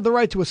 You don't have the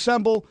right to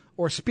assemble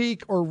or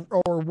speak or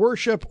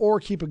worship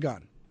or keep a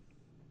gun.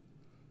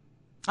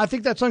 I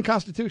think that's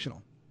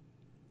unconstitutional.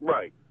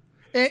 Right.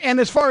 And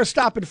as far as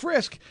stop and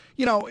frisk,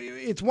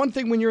 it's one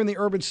thing when you're in the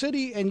urban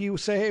city and you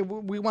say, hey,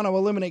 we want to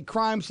eliminate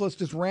crime, so let's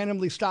just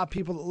randomly stop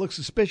people that look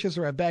suspicious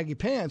or have baggy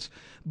pants.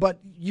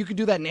 But you could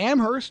do that in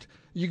Amherst.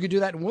 You could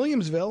do that in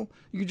Williamsville.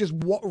 You could just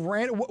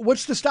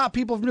what's to stop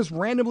people from just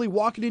randomly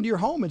walking into your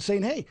home and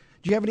saying, hey,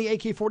 do you have any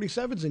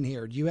AK-47s in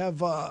here? Do you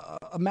have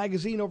a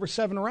magazine over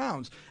 7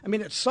 rounds? I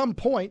mean, at some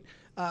point,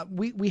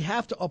 we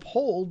have to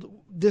uphold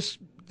this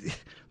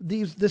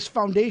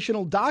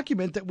foundational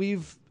document that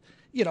we've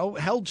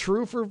held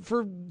true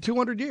for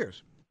 200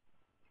 years.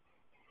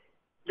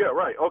 Yeah,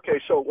 right. Okay,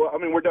 so,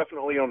 we're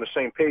definitely on the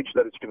same page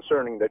that it's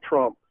concerning that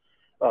Trump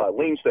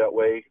leans that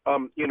way.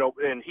 And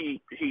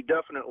he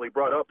definitely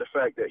brought up the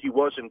fact that he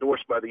was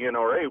endorsed by the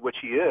NRA, which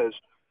he is,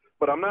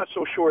 but I'm not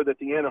so sure that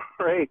the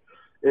NRA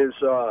is,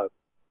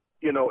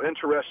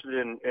 interested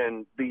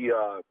in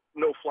the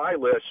no-fly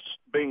lists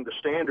being the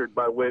standard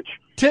by which...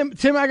 Tim,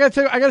 I got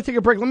to take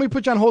a break. Let me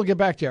put you on hold and get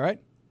back to you, all right?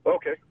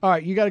 Okay. All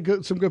right, you got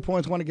some good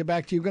points. Want to get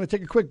back to you. We're going to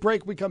take a quick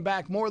break. We come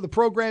back. More of the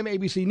program,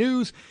 ABC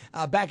News,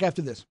 back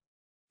after this.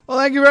 Well,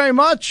 thank you very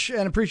much,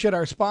 and appreciate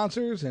our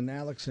sponsors and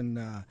Alex and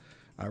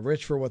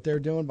Rich for what they're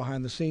doing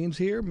behind the scenes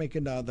here,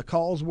 making the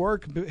calls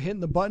work,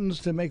 hitting the buttons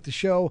to make the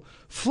show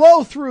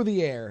flow through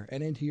the air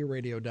and into your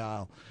radio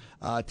dial.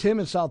 Tim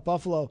in South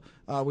Buffalo,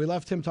 we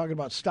left him talking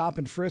about stop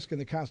and frisk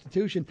and the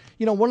Constitution.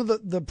 One of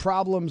the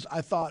problems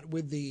I thought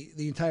with the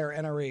entire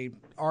NRA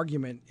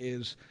argument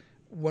is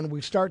when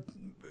we start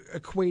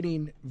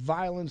equating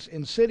violence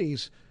in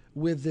cities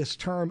with this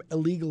term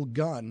illegal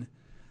gun,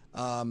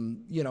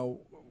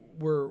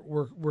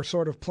 we're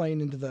sort of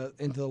playing into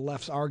the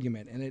left's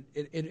argument, and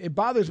it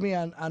bothers me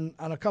on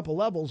a couple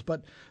levels.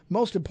 But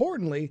most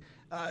importantly,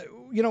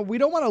 we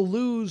don't want to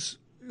lose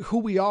who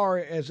we are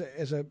as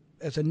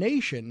a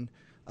nation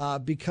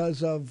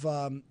because of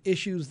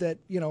issues that,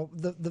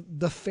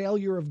 the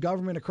failure of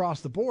government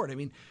across the board. I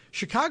mean,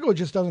 Chicago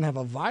just doesn't have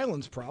a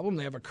violence problem.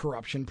 They have a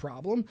corruption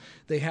problem.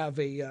 They have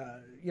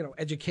a,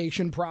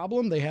 education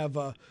problem. They have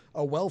a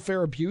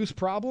welfare abuse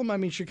problem. I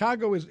mean,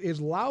 Chicago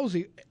is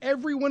lousy.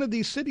 Every one of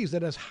these cities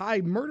that has high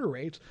murder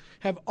rates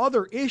have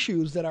other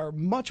issues that are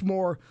much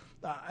more,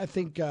 I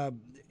think, that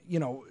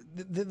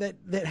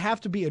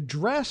have to be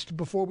addressed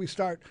before we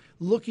start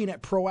looking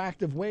at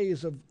proactive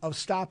ways of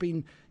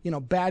stopping,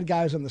 bad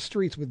guys on the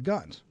streets with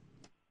guns.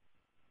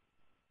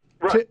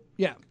 Right.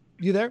 Yeah.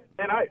 You there?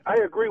 And I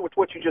agree with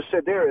what you just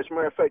said there. As a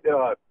matter of fact,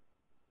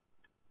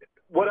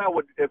 what I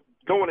would,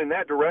 going in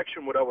that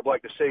direction, what I would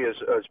like to say is,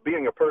 as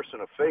being a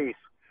person of faith,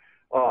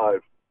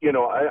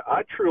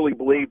 I truly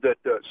believe that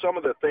some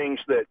of the things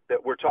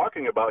that we're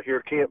talking about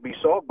here can't be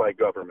solved by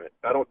government.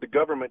 The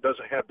government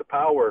doesn't have the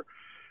power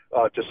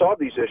to solve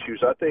these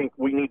issues. I think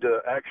we need to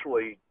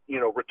actually,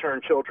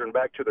 return children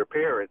back to their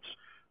parents.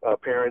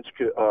 Parents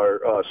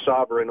are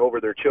sovereign over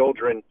their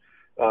children.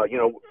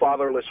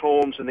 Fatherless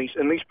homes and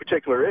these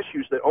particular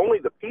issues that only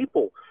the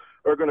people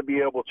are going to be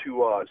able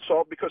to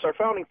solve, because our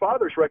founding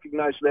fathers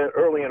recognized that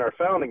early in our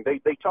founding.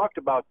 They talked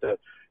about the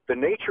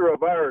nature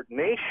of our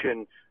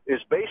nation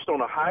is based on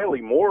a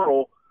highly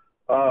moral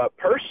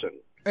person.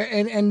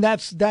 And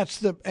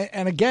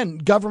and again,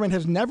 government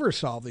has never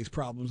solved these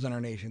problems in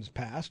our nation's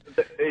past.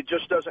 It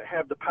just doesn't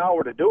have the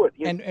power to do it.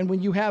 And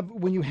when you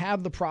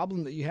have the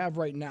problem that you have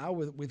right now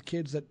with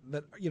kids that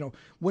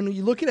when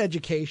you look at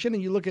education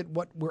and you look at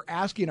what we're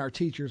asking our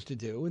teachers to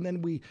do, and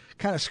then we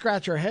kind of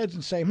scratch our heads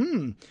and say,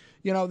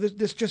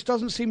 this just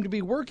doesn't seem to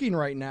be working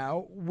right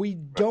now. We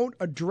don't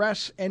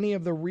address any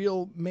of the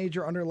real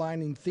major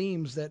underlying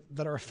themes that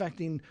are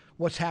affecting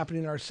what's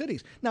happening in our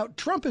cities. Now,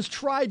 Trump has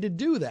tried to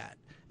do that.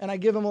 And I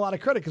give him a lot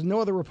of credit because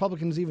no other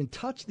Republicans even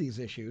touch these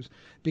issues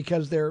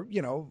because they're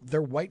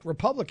white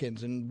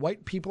Republicans, and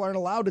white people aren't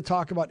allowed to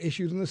talk about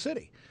issues in the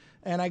city.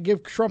 And I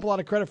give Trump a lot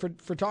of credit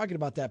for talking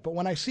about that. But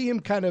when I see him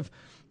kind of,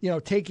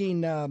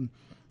 taking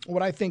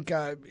what I think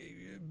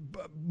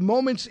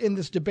moments in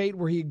this debate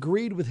where he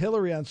agreed with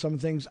Hillary on some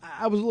things,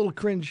 I was a little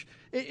cringe.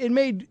 It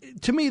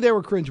made, to me, they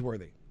were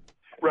cringeworthy.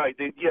 Right.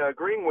 Yeah,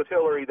 agreeing with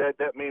Hillary, that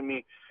made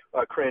me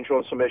cringe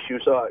on some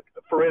issues.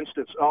 For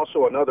instance,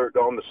 also another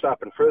on the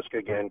stop and frisk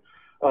again,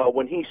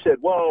 when he said,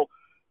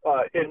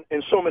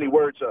 in so many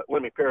words,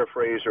 let me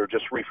paraphrase or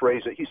just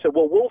rephrase it. He said,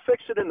 we'll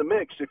fix it in the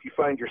mix if you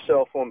find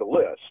yourself on the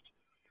list.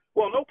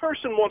 Well, no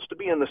person wants to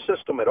be in the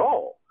system at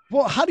all.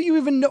 Well, how do you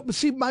even know?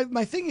 See,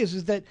 my thing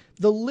is that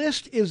the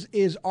list is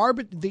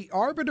the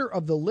arbiter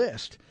of the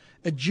list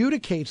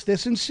adjudicates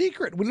this in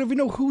secret. We don't even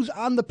know who's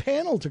on the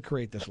panel to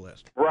create this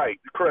list. Right,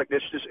 correct.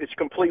 It's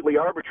completely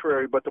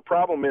arbitrary. But the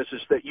problem is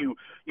that you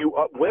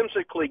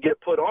whimsically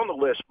get put on the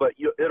list, but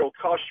it'll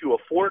cost you a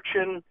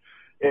fortune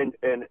and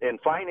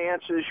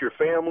finances, your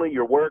family,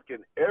 your work,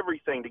 and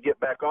everything to get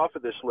back off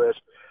of this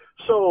list.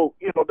 So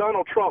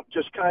Donald Trump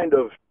just kind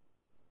of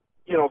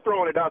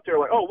throwing it out there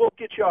like, we'll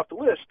get you off the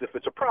list if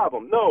it's a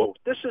problem. No,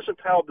 this isn't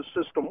how the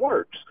system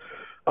works.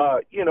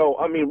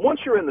 Once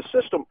you're in the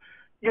system,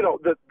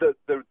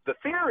 the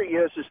theory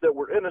is that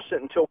we're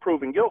innocent until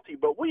proven guilty,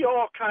 but we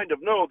all kind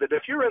of know that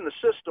if you're in the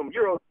system,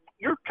 you're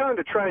kind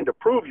of trying to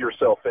prove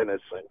yourself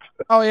innocent.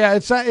 Oh yeah,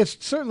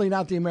 it's certainly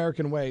not the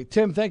American way.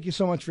 Tim, thank you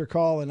so much for your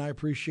call, and I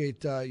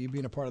appreciate you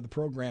being a part of the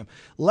program.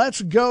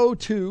 Let's go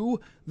to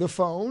the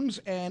phones,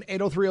 and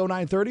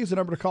 803-0930 is the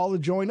number to call to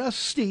join us.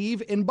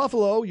 Steve in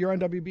Buffalo, you're on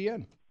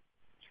WBN.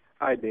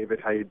 Hi,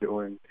 David. How you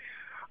doing?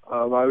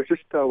 I was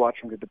just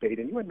watching the debate,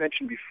 and you had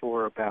mentioned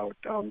before about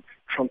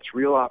Trump's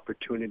real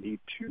opportunity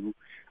to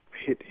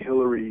hit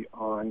Hillary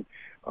on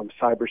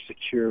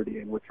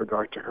cybersecurity and with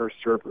regard to her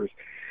servers.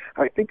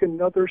 I think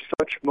another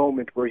such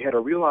moment where he had a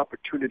real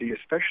opportunity,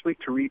 especially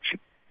to reach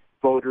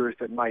voters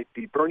that might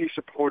be Bernie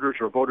supporters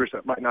or voters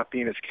that might not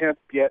be in his camp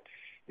yet,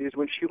 is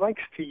when she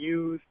likes to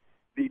use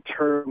the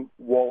term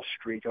Wall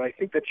Street. And I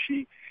think that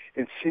she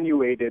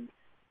insinuated,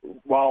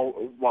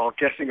 while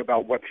guessing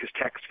about what his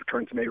tax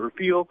returns may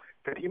reveal,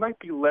 that he might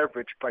be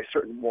leveraged by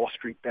certain Wall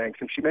Street banks.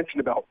 And she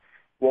mentioned about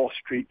Wall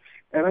Street.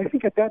 And I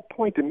think at that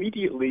point,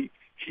 immediately,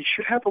 he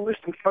should have a list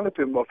in front of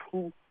him of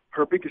who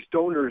her biggest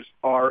donors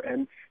are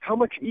and how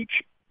much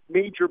each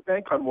major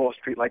bank on Wall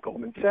Street, like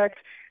Goldman Sachs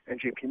and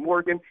J.P.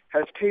 Morgan,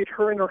 has paid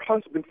her and her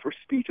husband for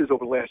speeches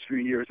over the last few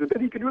years. And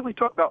then he could really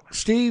talk about...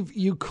 Steve,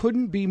 you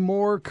couldn't be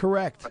more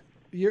correct.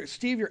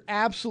 Steve, you're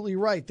absolutely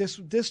right.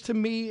 This to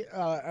me,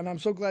 and I'm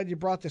so glad you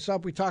brought this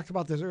up. We talked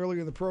about this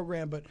earlier in the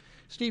program, but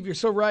Steve, you're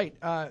so right.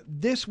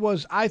 This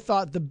was, I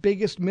thought, the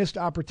biggest missed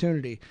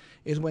opportunity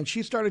is when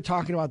she started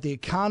talking about the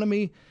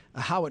economy,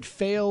 how it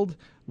failed,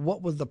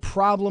 what was the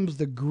problems,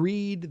 the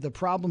greed, the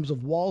problems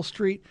of Wall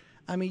Street.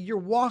 I mean, you're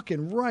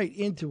walking right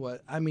into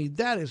it. I mean,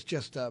 that is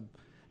just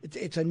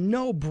it's a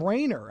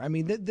no-brainer. I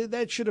mean,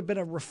 that should have been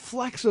a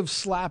reflexive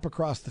slap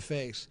across the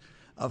face.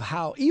 of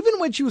how, even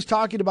when she was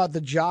talking about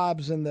the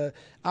jobs and the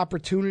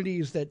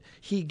opportunities that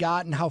he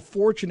got and how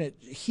fortunate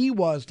he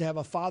was to have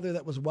a father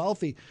that was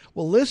wealthy.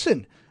 Well,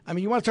 listen, I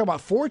mean, you want to talk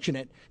about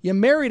fortunate. You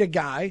married a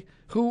guy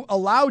who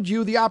allowed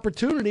you the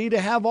opportunity to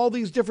have all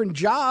these different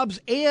jobs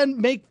and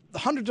make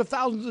hundreds of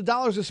thousands of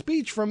dollars a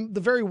speech from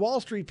the very Wall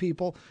Street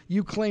people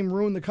you claim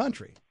ruined the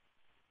country.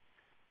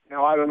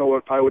 Now, I don't know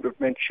if I would have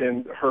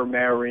mentioned her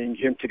marrying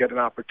him to get an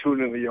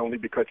opportunity only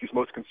because he's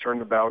most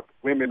concerned about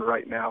women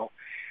right now.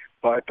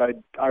 But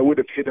I would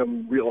have hit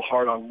him real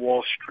hard on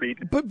Wall Street.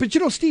 But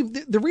you know,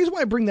 Steve, the reason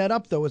why I bring that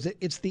up, though, is that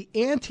it's the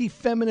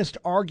anti-feminist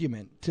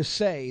argument to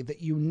say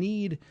that you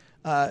need,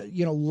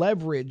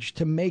 leverage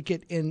to make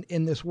it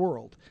in this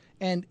world.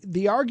 And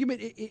the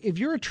argument, if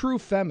you're a true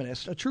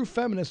feminist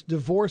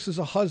divorces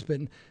a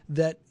husband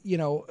that,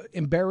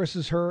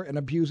 embarrasses her and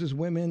abuses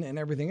women and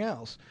everything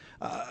else.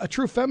 A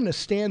true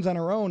feminist stands on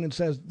her own and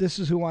says, this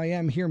is who I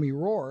am, hear me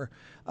roar.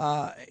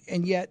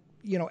 And yet,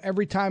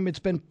 every time it's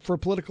been for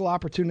political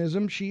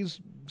opportunism, she's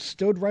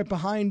stood right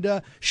behind.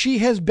 She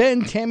has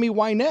been Tammy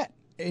Wynette.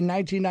 In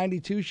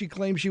 1992, she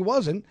claimed she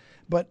wasn't.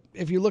 But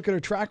if you look at her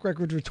track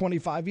record for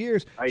 25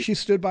 years, she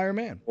stood by her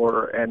man.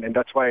 And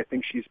that's why I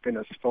think she's been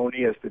as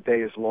phony as the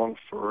day is long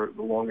for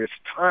the longest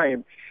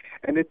time.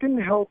 And it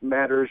didn't help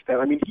matters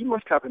that, he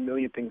must have a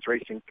million things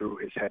racing through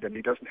his head, and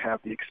he doesn't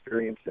have the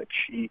experience that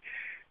she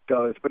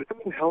does. But it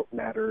doesn't help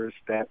matters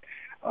that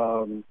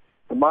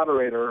the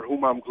moderator,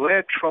 whom I'm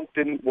glad Trump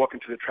didn't walk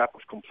into the trap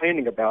of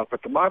complaining about,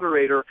 but the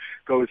moderator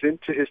goes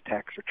into his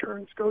tax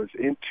returns, goes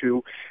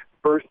into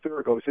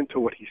birther, goes into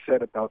what he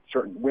said about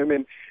certain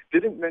women,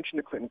 didn't mention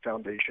the Clinton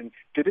Foundation,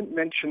 didn't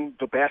mention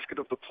the basket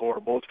of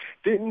deplorables,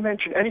 didn't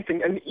mention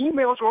anything, and the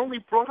emails were only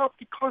brought up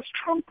because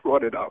Trump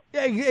brought it up.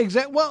 Yeah,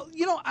 exactly. Well,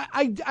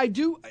 I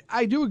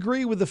do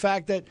agree with the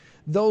fact that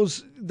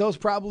those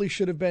probably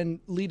should have been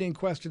lead-in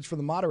questions for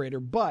the moderator,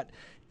 but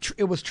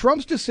it was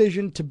Trump's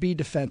decision to be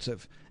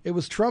defensive. It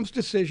was Trump's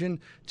decision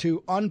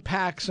to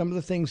unpack some of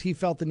the things he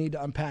felt the need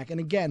to unpack. And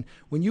again,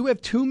 when you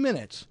have 2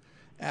 minutes,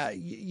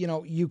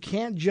 you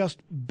can't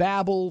just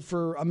babble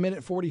for a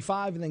minute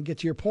 45 and then get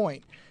to your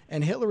point.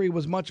 And Hillary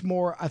was much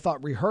more, I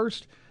thought,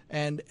 rehearsed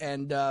and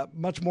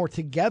much more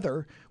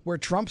together, where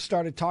Trump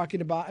started talking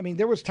about,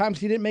 there was times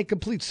he didn't make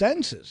complete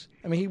sentences.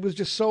 He was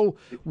just so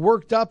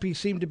worked up, he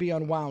seemed to be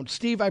unwound.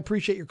 Steve, I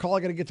appreciate your call. I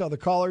got to get to other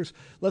callers.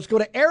 Let's go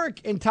to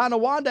Eric in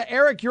Tonawanda.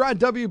 Eric, you're on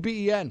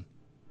WBEN.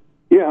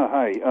 Yeah,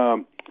 hi.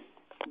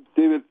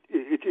 David,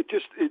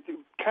 it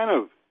kind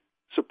of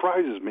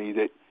surprises me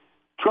that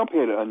Trump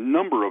had a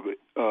number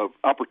of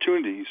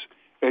opportunities,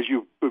 as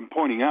you've been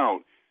pointing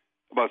out,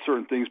 about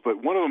certain things.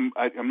 But one of them,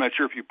 I'm not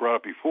sure if you brought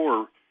up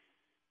before,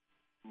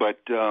 but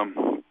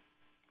the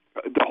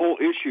whole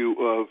issue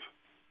of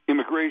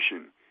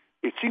immigration.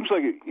 It seems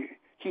like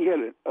he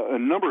had a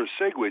number of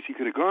segues he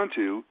could have gone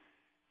to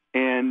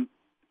and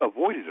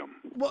avoided them.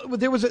 Well,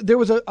 there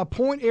was a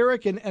point,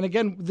 Eric, and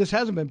again, this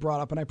hasn't been brought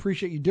up, and I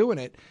appreciate you doing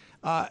it.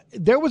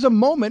 There was a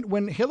moment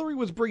when Hillary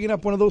was bringing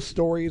up one of those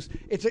stories.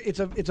 It's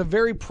a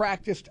very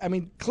practiced.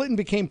 Clinton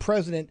became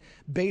president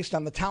based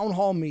on the town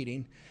hall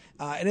meeting,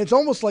 and it's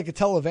almost like a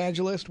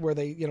televangelist where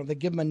they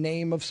give him a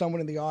name of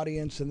someone in the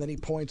audience, and then he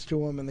points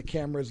to him, and the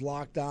camera is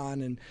locked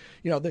on, and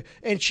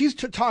and she's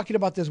talking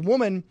about this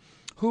woman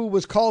who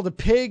was called a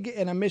pig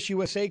in a Miss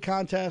USA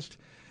contest.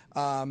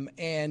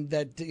 And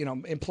that,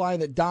 implying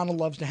that Donald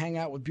loves to hang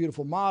out with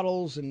beautiful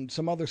models and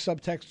some other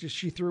subtext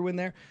she threw in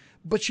there.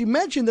 But she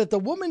mentioned that the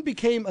woman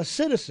became a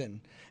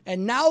citizen,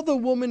 and now the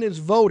woman is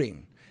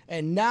voting.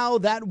 And now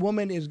that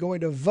woman is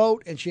going to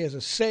vote, and she has a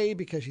say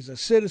because she's a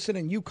citizen,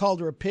 and you called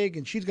her a pig,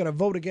 and she's going to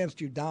vote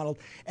against you, Donald.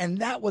 And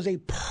that was a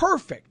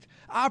perfect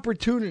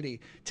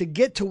opportunity to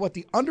get to what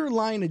the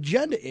underlying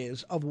agenda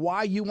is of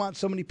why you want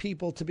so many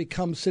people to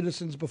become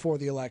citizens before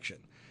the election.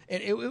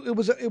 And it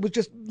was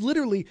just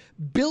literally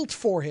built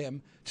for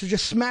him to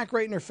just smack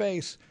right in her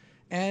face,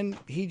 and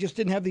he just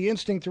didn't have the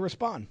instinct to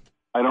respond.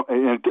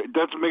 It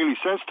doesn't make any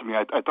sense to me.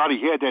 I thought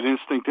he had that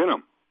instinct in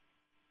him.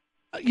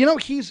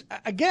 He's,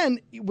 again,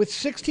 with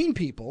 16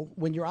 people,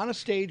 when you're on a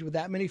stage with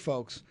that many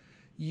folks,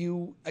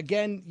 you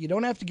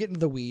don't have to get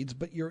into the weeds,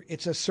 but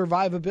it's a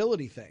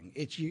survivability thing.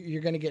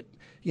 You're going to get,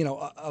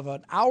 of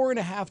an hour and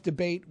a half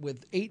debate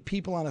with 8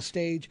 people on a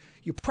stage,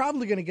 you're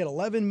probably going to get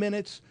 11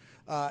 minutes.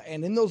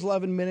 And in those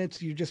 11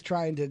 minutes, you're just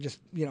trying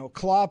to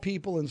claw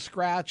people and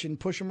scratch and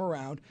push them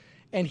around.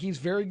 And he's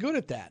very good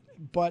at that.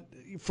 But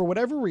for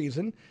whatever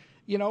reason,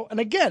 and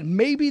again,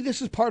 maybe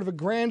this is part of a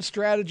grand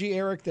strategy,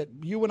 Eric, that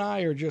you and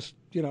I are just,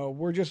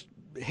 we're just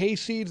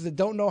hayseeds that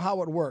don't know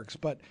how it works.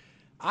 But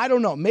I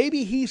don't know.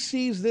 Maybe he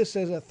sees this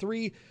as a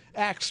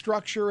 3-act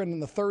structure, and in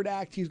the third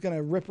act, he's going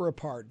to rip her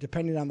apart,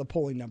 depending on the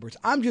polling numbers.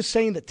 I'm just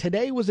saying that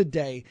today was a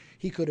day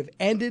he could have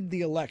ended the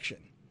election.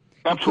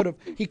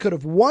 He could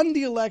have won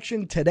the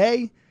election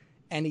today,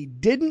 and he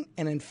didn't.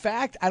 And in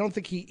fact, I don't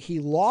think he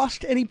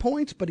lost any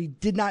points, but he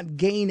did not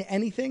gain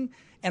anything.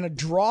 And a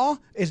draw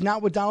is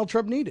not what Donald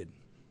Trump needed.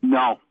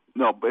 No.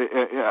 But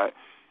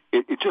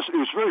it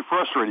was very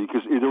frustrating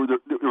because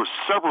there were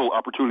several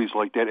opportunities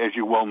like that, as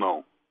you well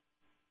know.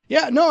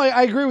 Yeah, no,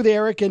 I agree with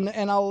Eric, and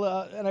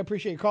I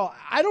appreciate your call.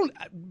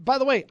 By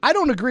the way, I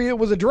don't agree it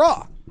was a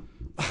draw.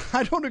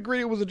 I don't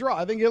agree it was a draw.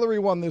 I think Hillary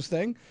won this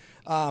thing.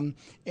 All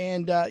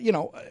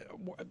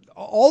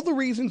the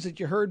reasons that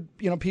you heard,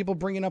 people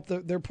bringing up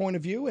their point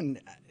of view,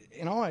 and,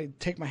 I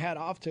take my hat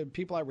off to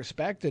people I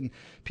respect and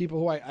people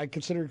who I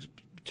consider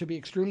to be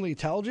extremely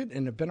intelligent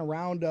and have been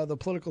around the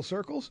political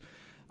circles.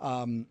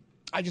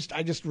 I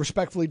just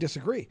respectfully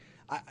disagree.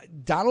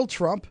 Donald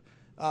Trump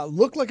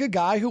looked like a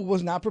guy who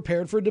was not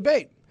prepared for a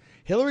debate.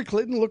 Hillary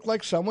Clinton looked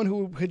like someone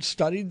who had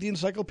studied the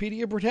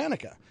Encyclopedia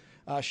Britannica.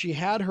 She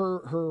had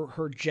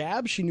her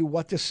jab. She knew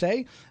what to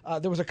say.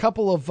 There was a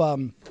couple of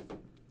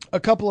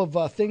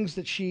things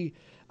that she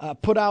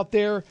put out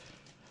there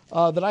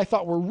that I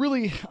thought were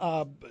really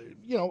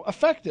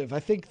effective. I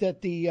think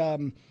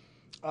that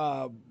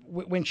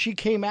when she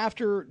came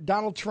after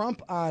Donald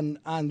Trump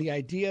on the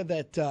idea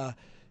that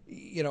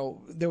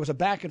there was a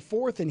back and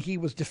forth and he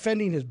was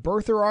defending his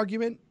birther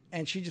argument,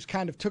 and she just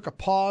kind of took a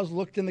pause,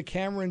 looked in the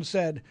camera, and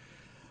said,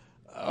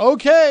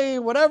 "Okay,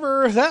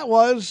 whatever that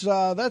was,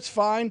 that's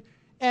fine."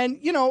 And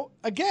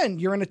again,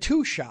 you're in a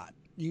two-shot.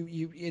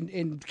 You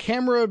in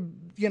camera,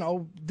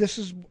 this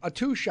is a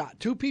two-shot.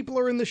 Two people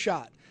are in the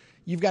shot.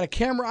 You've got a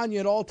camera on you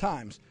at all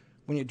times.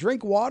 When you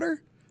drink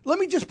water, let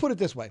me just put it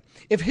this way.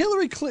 If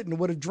Hillary Clinton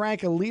would have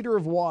drank a liter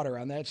of water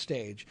on that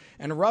stage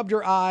and rubbed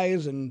her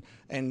eyes and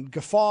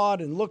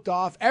guffawed and looked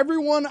off,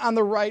 everyone on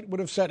the right would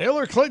have said,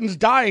 "Hillary Clinton's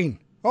dying.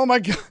 Oh, my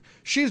God,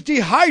 she's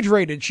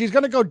dehydrated. She's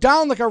going to go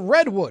down like a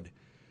redwood."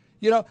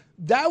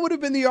 That would have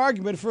been the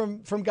argument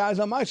from guys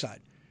on my side.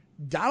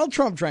 Donald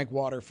Trump drank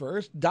water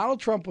first. Donald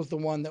Trump was the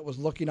one that was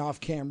looking off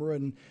camera.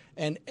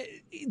 And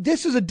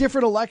this is a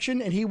different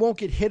election, and he won't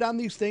get hit on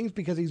these things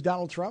because he's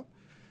Donald Trump.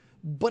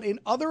 But in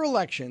other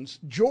elections,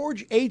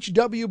 George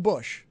H.W.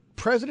 Bush,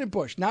 President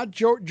Bush, not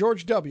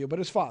George W., but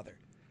his father,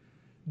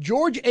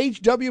 George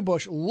H.W.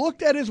 Bush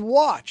looked at his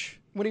watch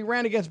when he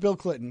ran against Bill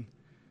Clinton,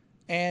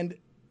 and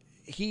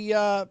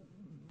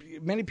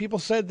many people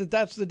said that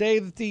that's the day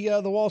that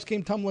the walls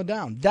came tumbling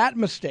down. That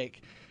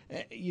mistake.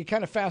 You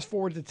kind of fast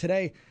forward to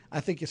today, I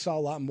think you saw a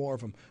lot more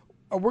of them.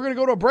 We're going to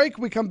go to a break.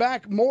 We come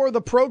back, more of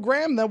the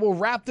program. Then we'll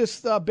wrap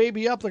this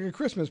baby up like a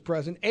Christmas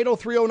present.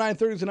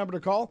 803-0930 is the number to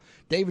call.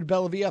 David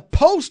Bellavia,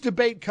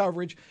 post-debate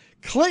coverage.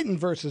 Clinton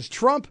versus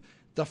Trump.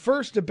 The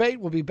first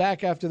debate. We'll be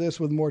back after this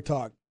with more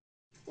talk.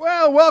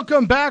 Well,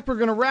 welcome back. We're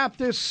going to wrap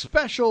this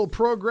special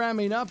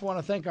programming up. I want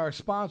to thank our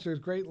sponsors,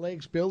 Great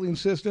Lakes Building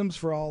Systems,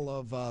 for all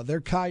of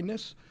their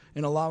kindness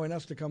in allowing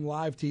us to come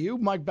live to you.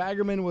 Mike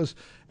Baggerman was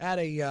at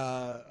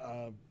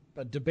a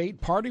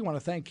debate party. I want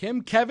to thank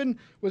him. Kevin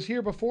was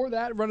here before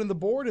that running the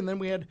board, and then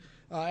we had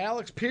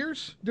Alex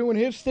Pierce doing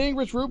his thing.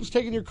 Rich Rubens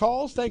taking your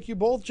calls. Thank you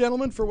both,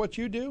 gentlemen, for what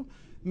you do.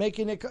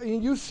 Making it.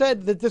 You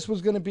said that this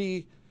was going to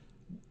be.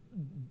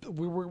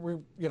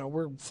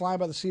 We're flying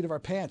by the seat of our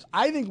pants.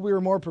 I think we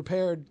were more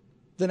prepared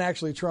than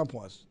actually Trump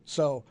was.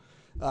 So,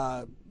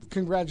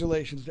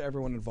 congratulations to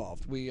everyone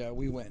involved. We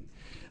win.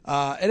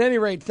 At any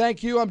rate,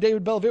 thank you. I'm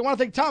David Bellavia. I want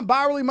to thank Tom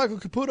Bowerly, Michael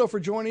Caputo for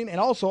joining, and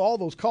also all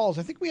those calls.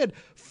 I think we had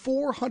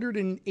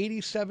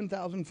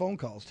 487,000 phone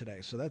calls today,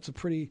 so that's a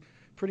pretty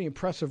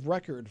impressive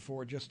record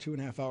for just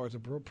 2.5 hours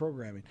of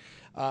programming.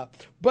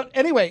 But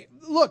anyway,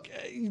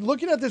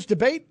 looking at this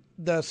debate,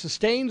 the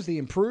sustains, the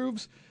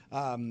improves,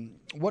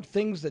 what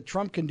things that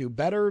Trump can do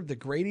better, the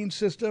grading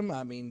system.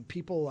 I mean,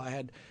 I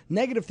had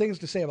negative things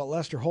to say about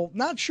Lester Holt.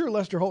 Not sure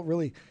Lester Holt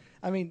really,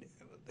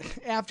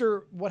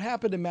 after what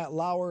happened to Matt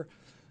Lauer,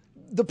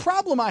 the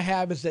problem I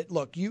have is that,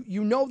 look,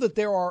 you know that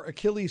there are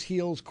Achilles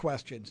heels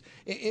questions.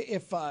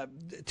 If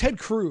Ted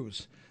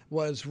Cruz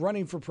was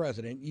running for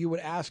president, you would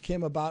ask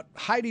him about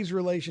Heidi's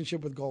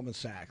relationship with Goldman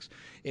Sachs.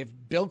 If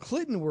Bill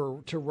Clinton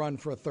were to run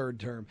for a third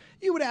term,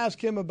 you would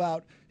ask him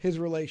about his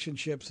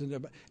relationships.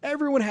 And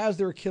everyone has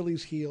their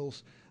Achilles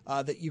heels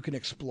that you can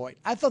exploit.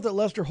 I thought that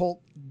Lester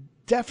Holt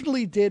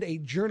definitely did a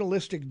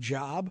journalistic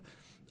job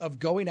of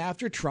going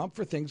after Trump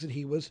for things that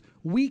he was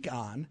weak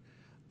on.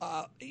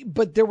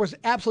 But there was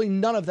absolutely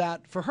none of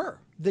that for her.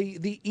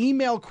 The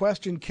email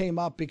question came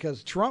up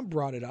because Trump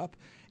brought it up,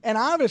 and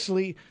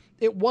obviously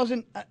it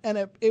wasn't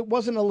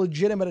a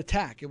legitimate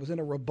attack. It was in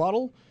a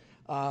rebuttal,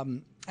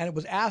 and it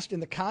was asked in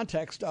the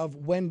context of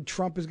when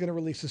Trump is going to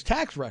release his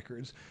tax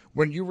records,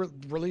 when you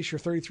release your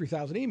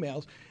 33,000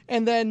 emails,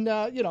 and then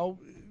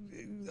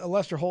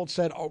Lester Holt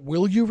said,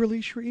 "Will you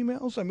release your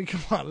emails?" I mean,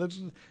 come on, that's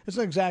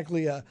not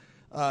exactly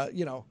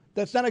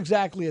that's not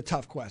exactly a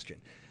tough question.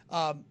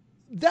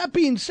 That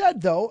being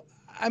said, though,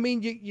 I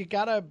mean, you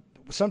gotta.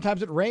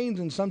 Sometimes it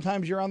rains, and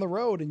sometimes you're on the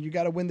road, and you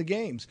got to win the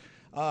games.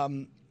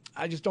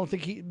 I just don't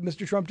think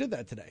Mr. Trump did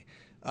that today.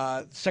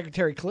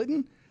 Secretary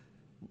Clinton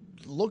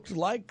looked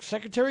like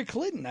Secretary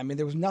Clinton. I mean,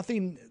 there was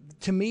nothing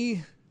to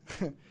me.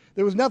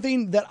 There was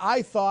nothing that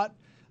I thought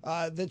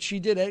that she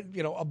did,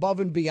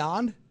 above and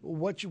beyond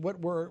what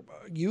we're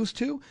used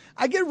to.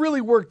 I get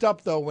really worked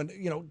up though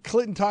when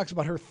Clinton talks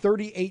about her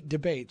 38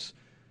 debates.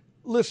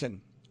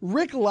 Listen,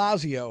 Rick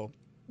Lazio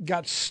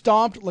got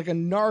stomped like a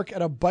narc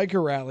at a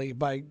biker rally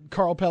by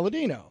Carl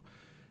Palladino.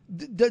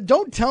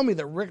 Don't tell me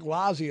that Rick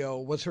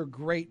Lazio was her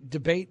great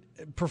debate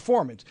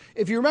performance.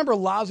 If you remember,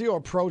 Lazio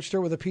approached her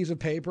with a piece of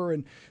paper,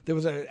 and there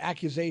was an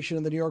accusation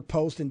in the New York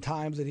Post and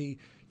Times that he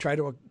tried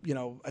to,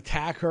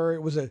 attack her.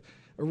 It was a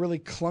really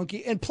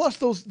clunky, and plus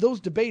those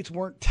debates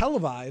weren't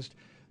televised,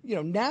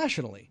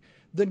 nationally.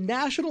 The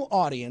national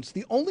audience,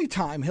 the only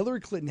time Hillary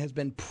Clinton has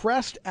been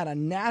pressed at a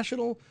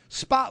national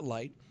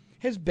spotlight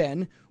has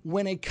been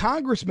when a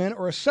congressman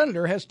or a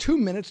senator has 2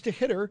 minutes to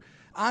hit her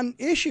on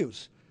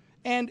issues.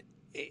 And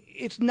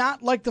it's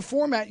not like the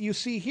format you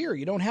see here.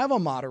 You don't have a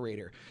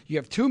moderator. You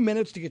have 2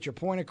 minutes to get your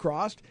point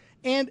across.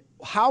 And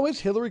how has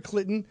Hillary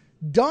Clinton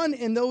done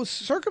in those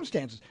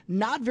circumstances?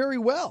 Not very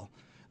well.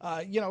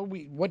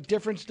 What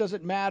difference does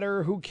it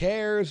matter? Who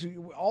cares?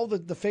 All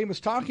the famous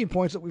talking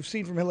points that we've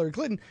seen from Hillary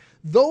Clinton,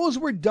 those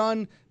were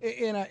done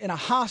in a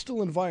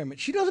hostile environment.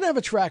 She doesn't have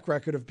a track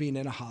record of being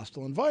in a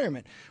hostile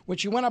environment. When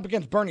she went up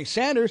against Bernie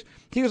Sanders,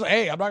 he was like,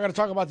 hey, I'm not going to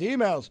talk about the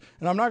emails,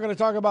 and I'm not going to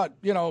talk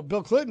about,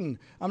 Bill Clinton.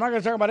 I'm not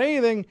going to talk about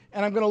anything,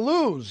 and I'm going to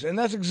lose. And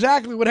that's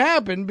exactly what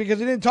happened, because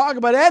he didn't talk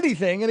about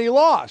anything, and he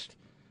lost.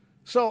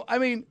 So,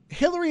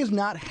 Hillary has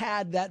not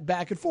had that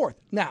back and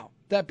forth. Now,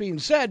 that being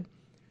said,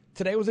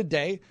 today was a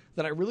day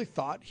that I really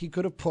thought he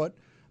could have put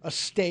a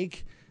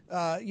stake,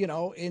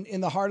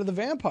 in the heart of the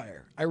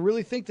vampire. I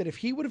really think that if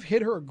he would have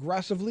hit her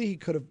aggressively, he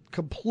could have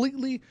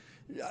completely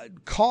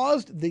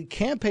caused the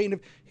campaign of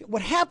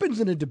what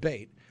happens in a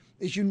debate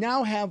is you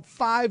now have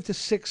 5 to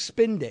 6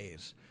 spin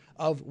days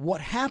of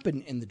what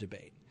happened in the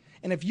debate.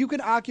 And if you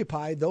can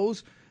occupy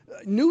those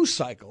news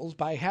cycles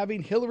by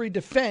having Hillary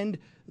defend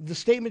the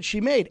statement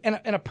she made, and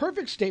a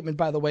perfect statement,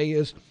 by the way,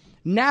 is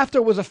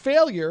NAFTA was a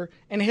failure,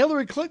 and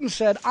Hillary Clinton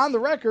said on the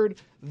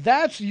record,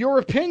 that's your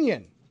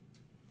opinion.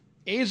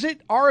 Is it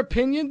our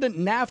opinion that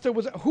NAFTA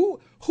was...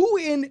 Who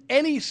in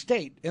any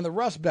state in the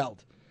Rust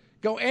Belt,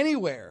 go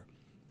anywhere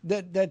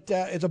that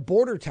is a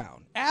border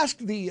town, ask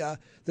the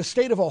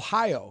state of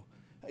Ohio,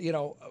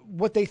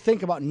 what they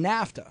think about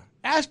NAFTA.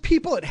 Ask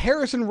people at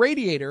Harrison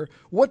Radiator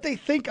what they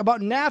think about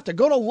NAFTA.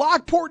 Go to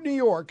Lockport, New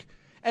York,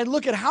 and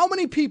look at how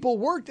many people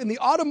worked in the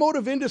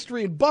automotive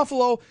industry in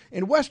Buffalo,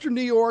 in Western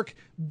New York,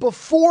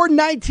 before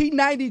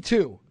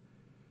 1992.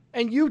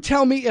 And you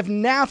tell me if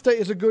NAFTA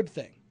is a good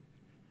thing.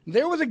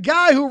 There was a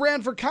guy who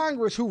ran for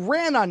Congress who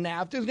ran on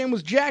NAFTA. His name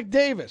was Jack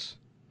Davis.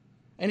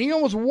 And he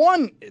almost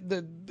won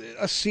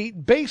a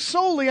seat based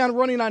solely on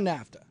running on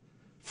NAFTA.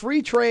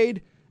 Free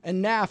trade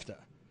and NAFTA.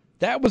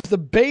 That was the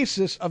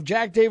basis of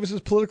Jack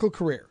Davis's political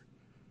career.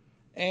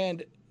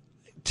 And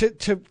to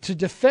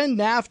defend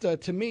NAFTA,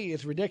 to me,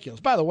 is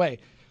ridiculous. By the way,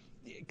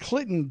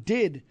 Clinton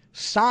did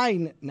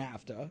sign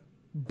NAFTA,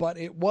 but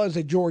it was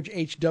a George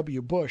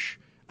H.W. Bush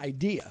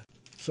idea.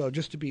 So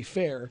just to be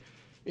fair,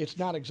 it's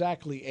not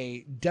exactly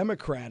a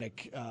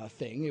Democratic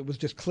thing. It was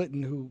just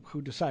Clinton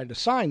who decided to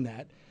sign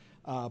that.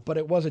 But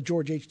it was a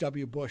George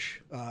H.W. Bush.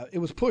 It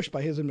was pushed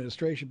by his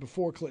administration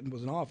before Clinton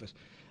was in office.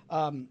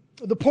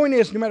 The point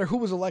is, no matter who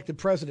was elected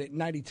president in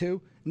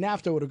 92,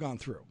 NAFTA would have gone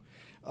through.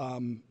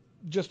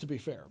 Just to be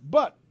fair.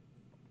 But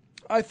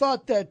I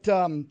thought that,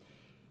 there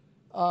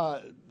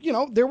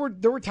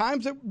were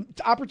times that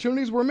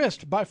opportunities were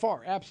missed by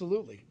far.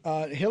 Absolutely.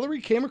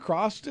 Hillary came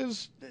across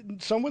as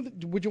someone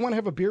that, would you want to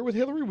have a beer with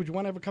Hillary? Would you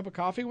want to have a cup of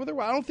coffee with her?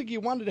 Well, I don't think you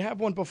wanted to have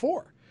one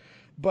before.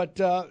 But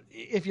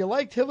if you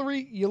liked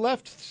Hillary, you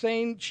left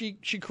saying she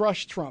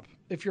crushed Trump.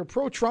 If you're a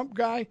pro-Trump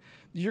guy,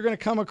 you're going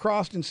to come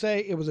across and say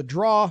it was a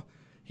draw.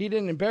 He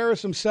didn't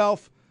embarrass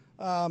himself.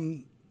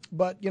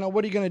 But,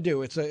 what are you going to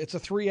do? It's a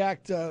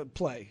 3-act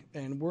play,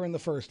 and we're in the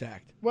first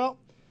act. Well,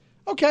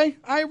 okay,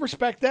 I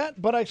respect that,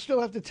 but I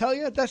still have to tell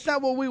you that's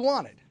not what we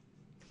wanted.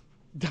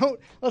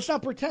 Let's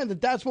not pretend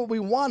that that's what we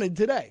wanted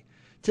today.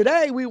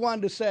 Today, we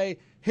wanted to say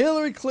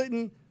Hillary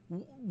Clinton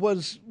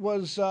was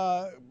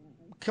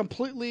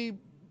completely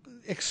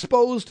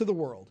exposed to the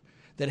world,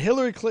 that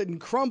Hillary Clinton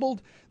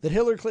crumbled, that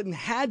Hillary Clinton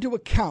had to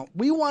account.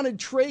 We wanted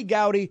Trey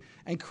Gowdy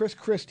and Chris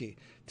Christie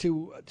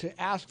to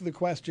ask the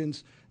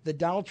questions that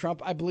Donald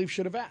Trump, I believe,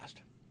 should have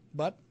asked.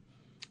 But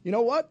you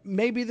know what?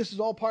 Maybe this is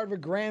all part of a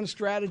grand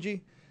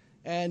strategy,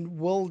 and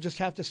we'll just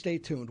have to stay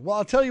tuned. Well,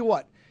 I'll tell you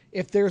what.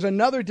 If there's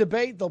another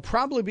debate, there'll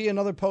probably be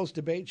another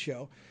post-debate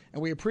show.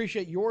 And we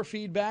appreciate your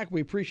feedback.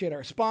 We appreciate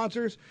our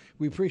sponsors.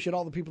 We appreciate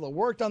all the people that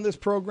worked on this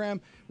program.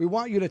 We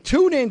want you to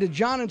tune in to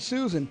John and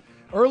Susan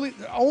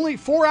only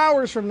 4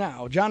 hours from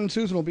now. John and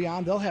Susan will be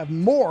on. They'll have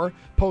more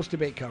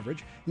post-debate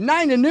coverage.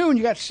 9 to noon,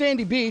 you got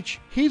Sandy Beach.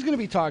 He's going to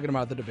be talking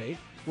about the debate.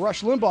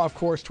 Rush Limbaugh, of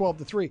course, 12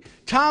 to 3.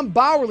 Tom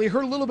Bowerly,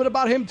 heard a little bit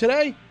about him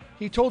today.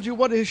 He told you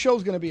what his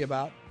show's going to be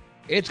about.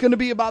 It's going to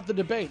be about the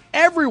debate.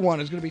 Everyone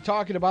is going to be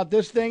talking about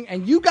this thing,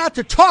 and you got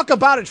to talk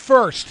about it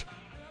first.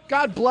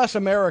 God bless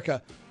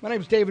America. My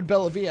name's David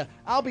Bellavia.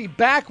 I'll be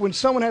back when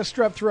someone has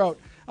strep throat.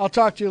 I'll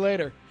talk to you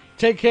later.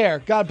 Take care.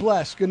 God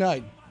bless. Good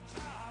night.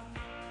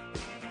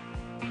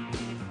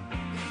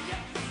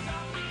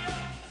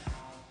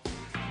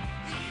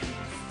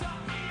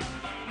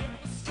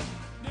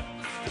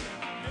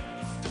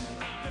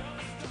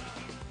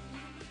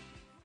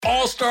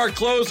 all-star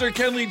closer,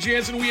 Kenley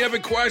Jansen, we have a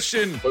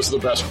question. What's the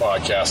best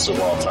podcast of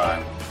all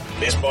time?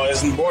 Baseball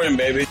isn't boring,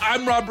 baby.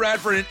 I'm Rob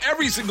Bradford, and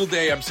every single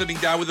day I'm sitting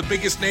down with the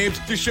biggest names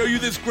to show you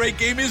this great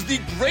game is the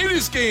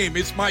greatest game.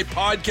 It's my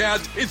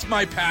podcast. It's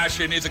my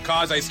passion. It's a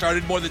cause I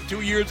started more than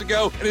 2 years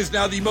ago and is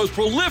now the most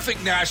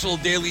prolific national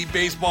daily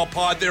baseball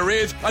pod there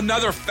is.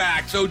 Another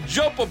fact. So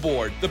jump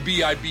aboard the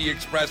BIB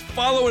Express.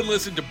 Follow and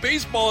listen to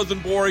Baseball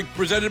Isn't Boring,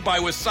 presented by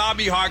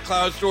Wasabi Hot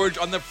Cloud Storage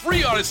on the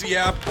free Odyssey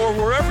app or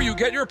wherever you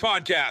get your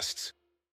podcasts.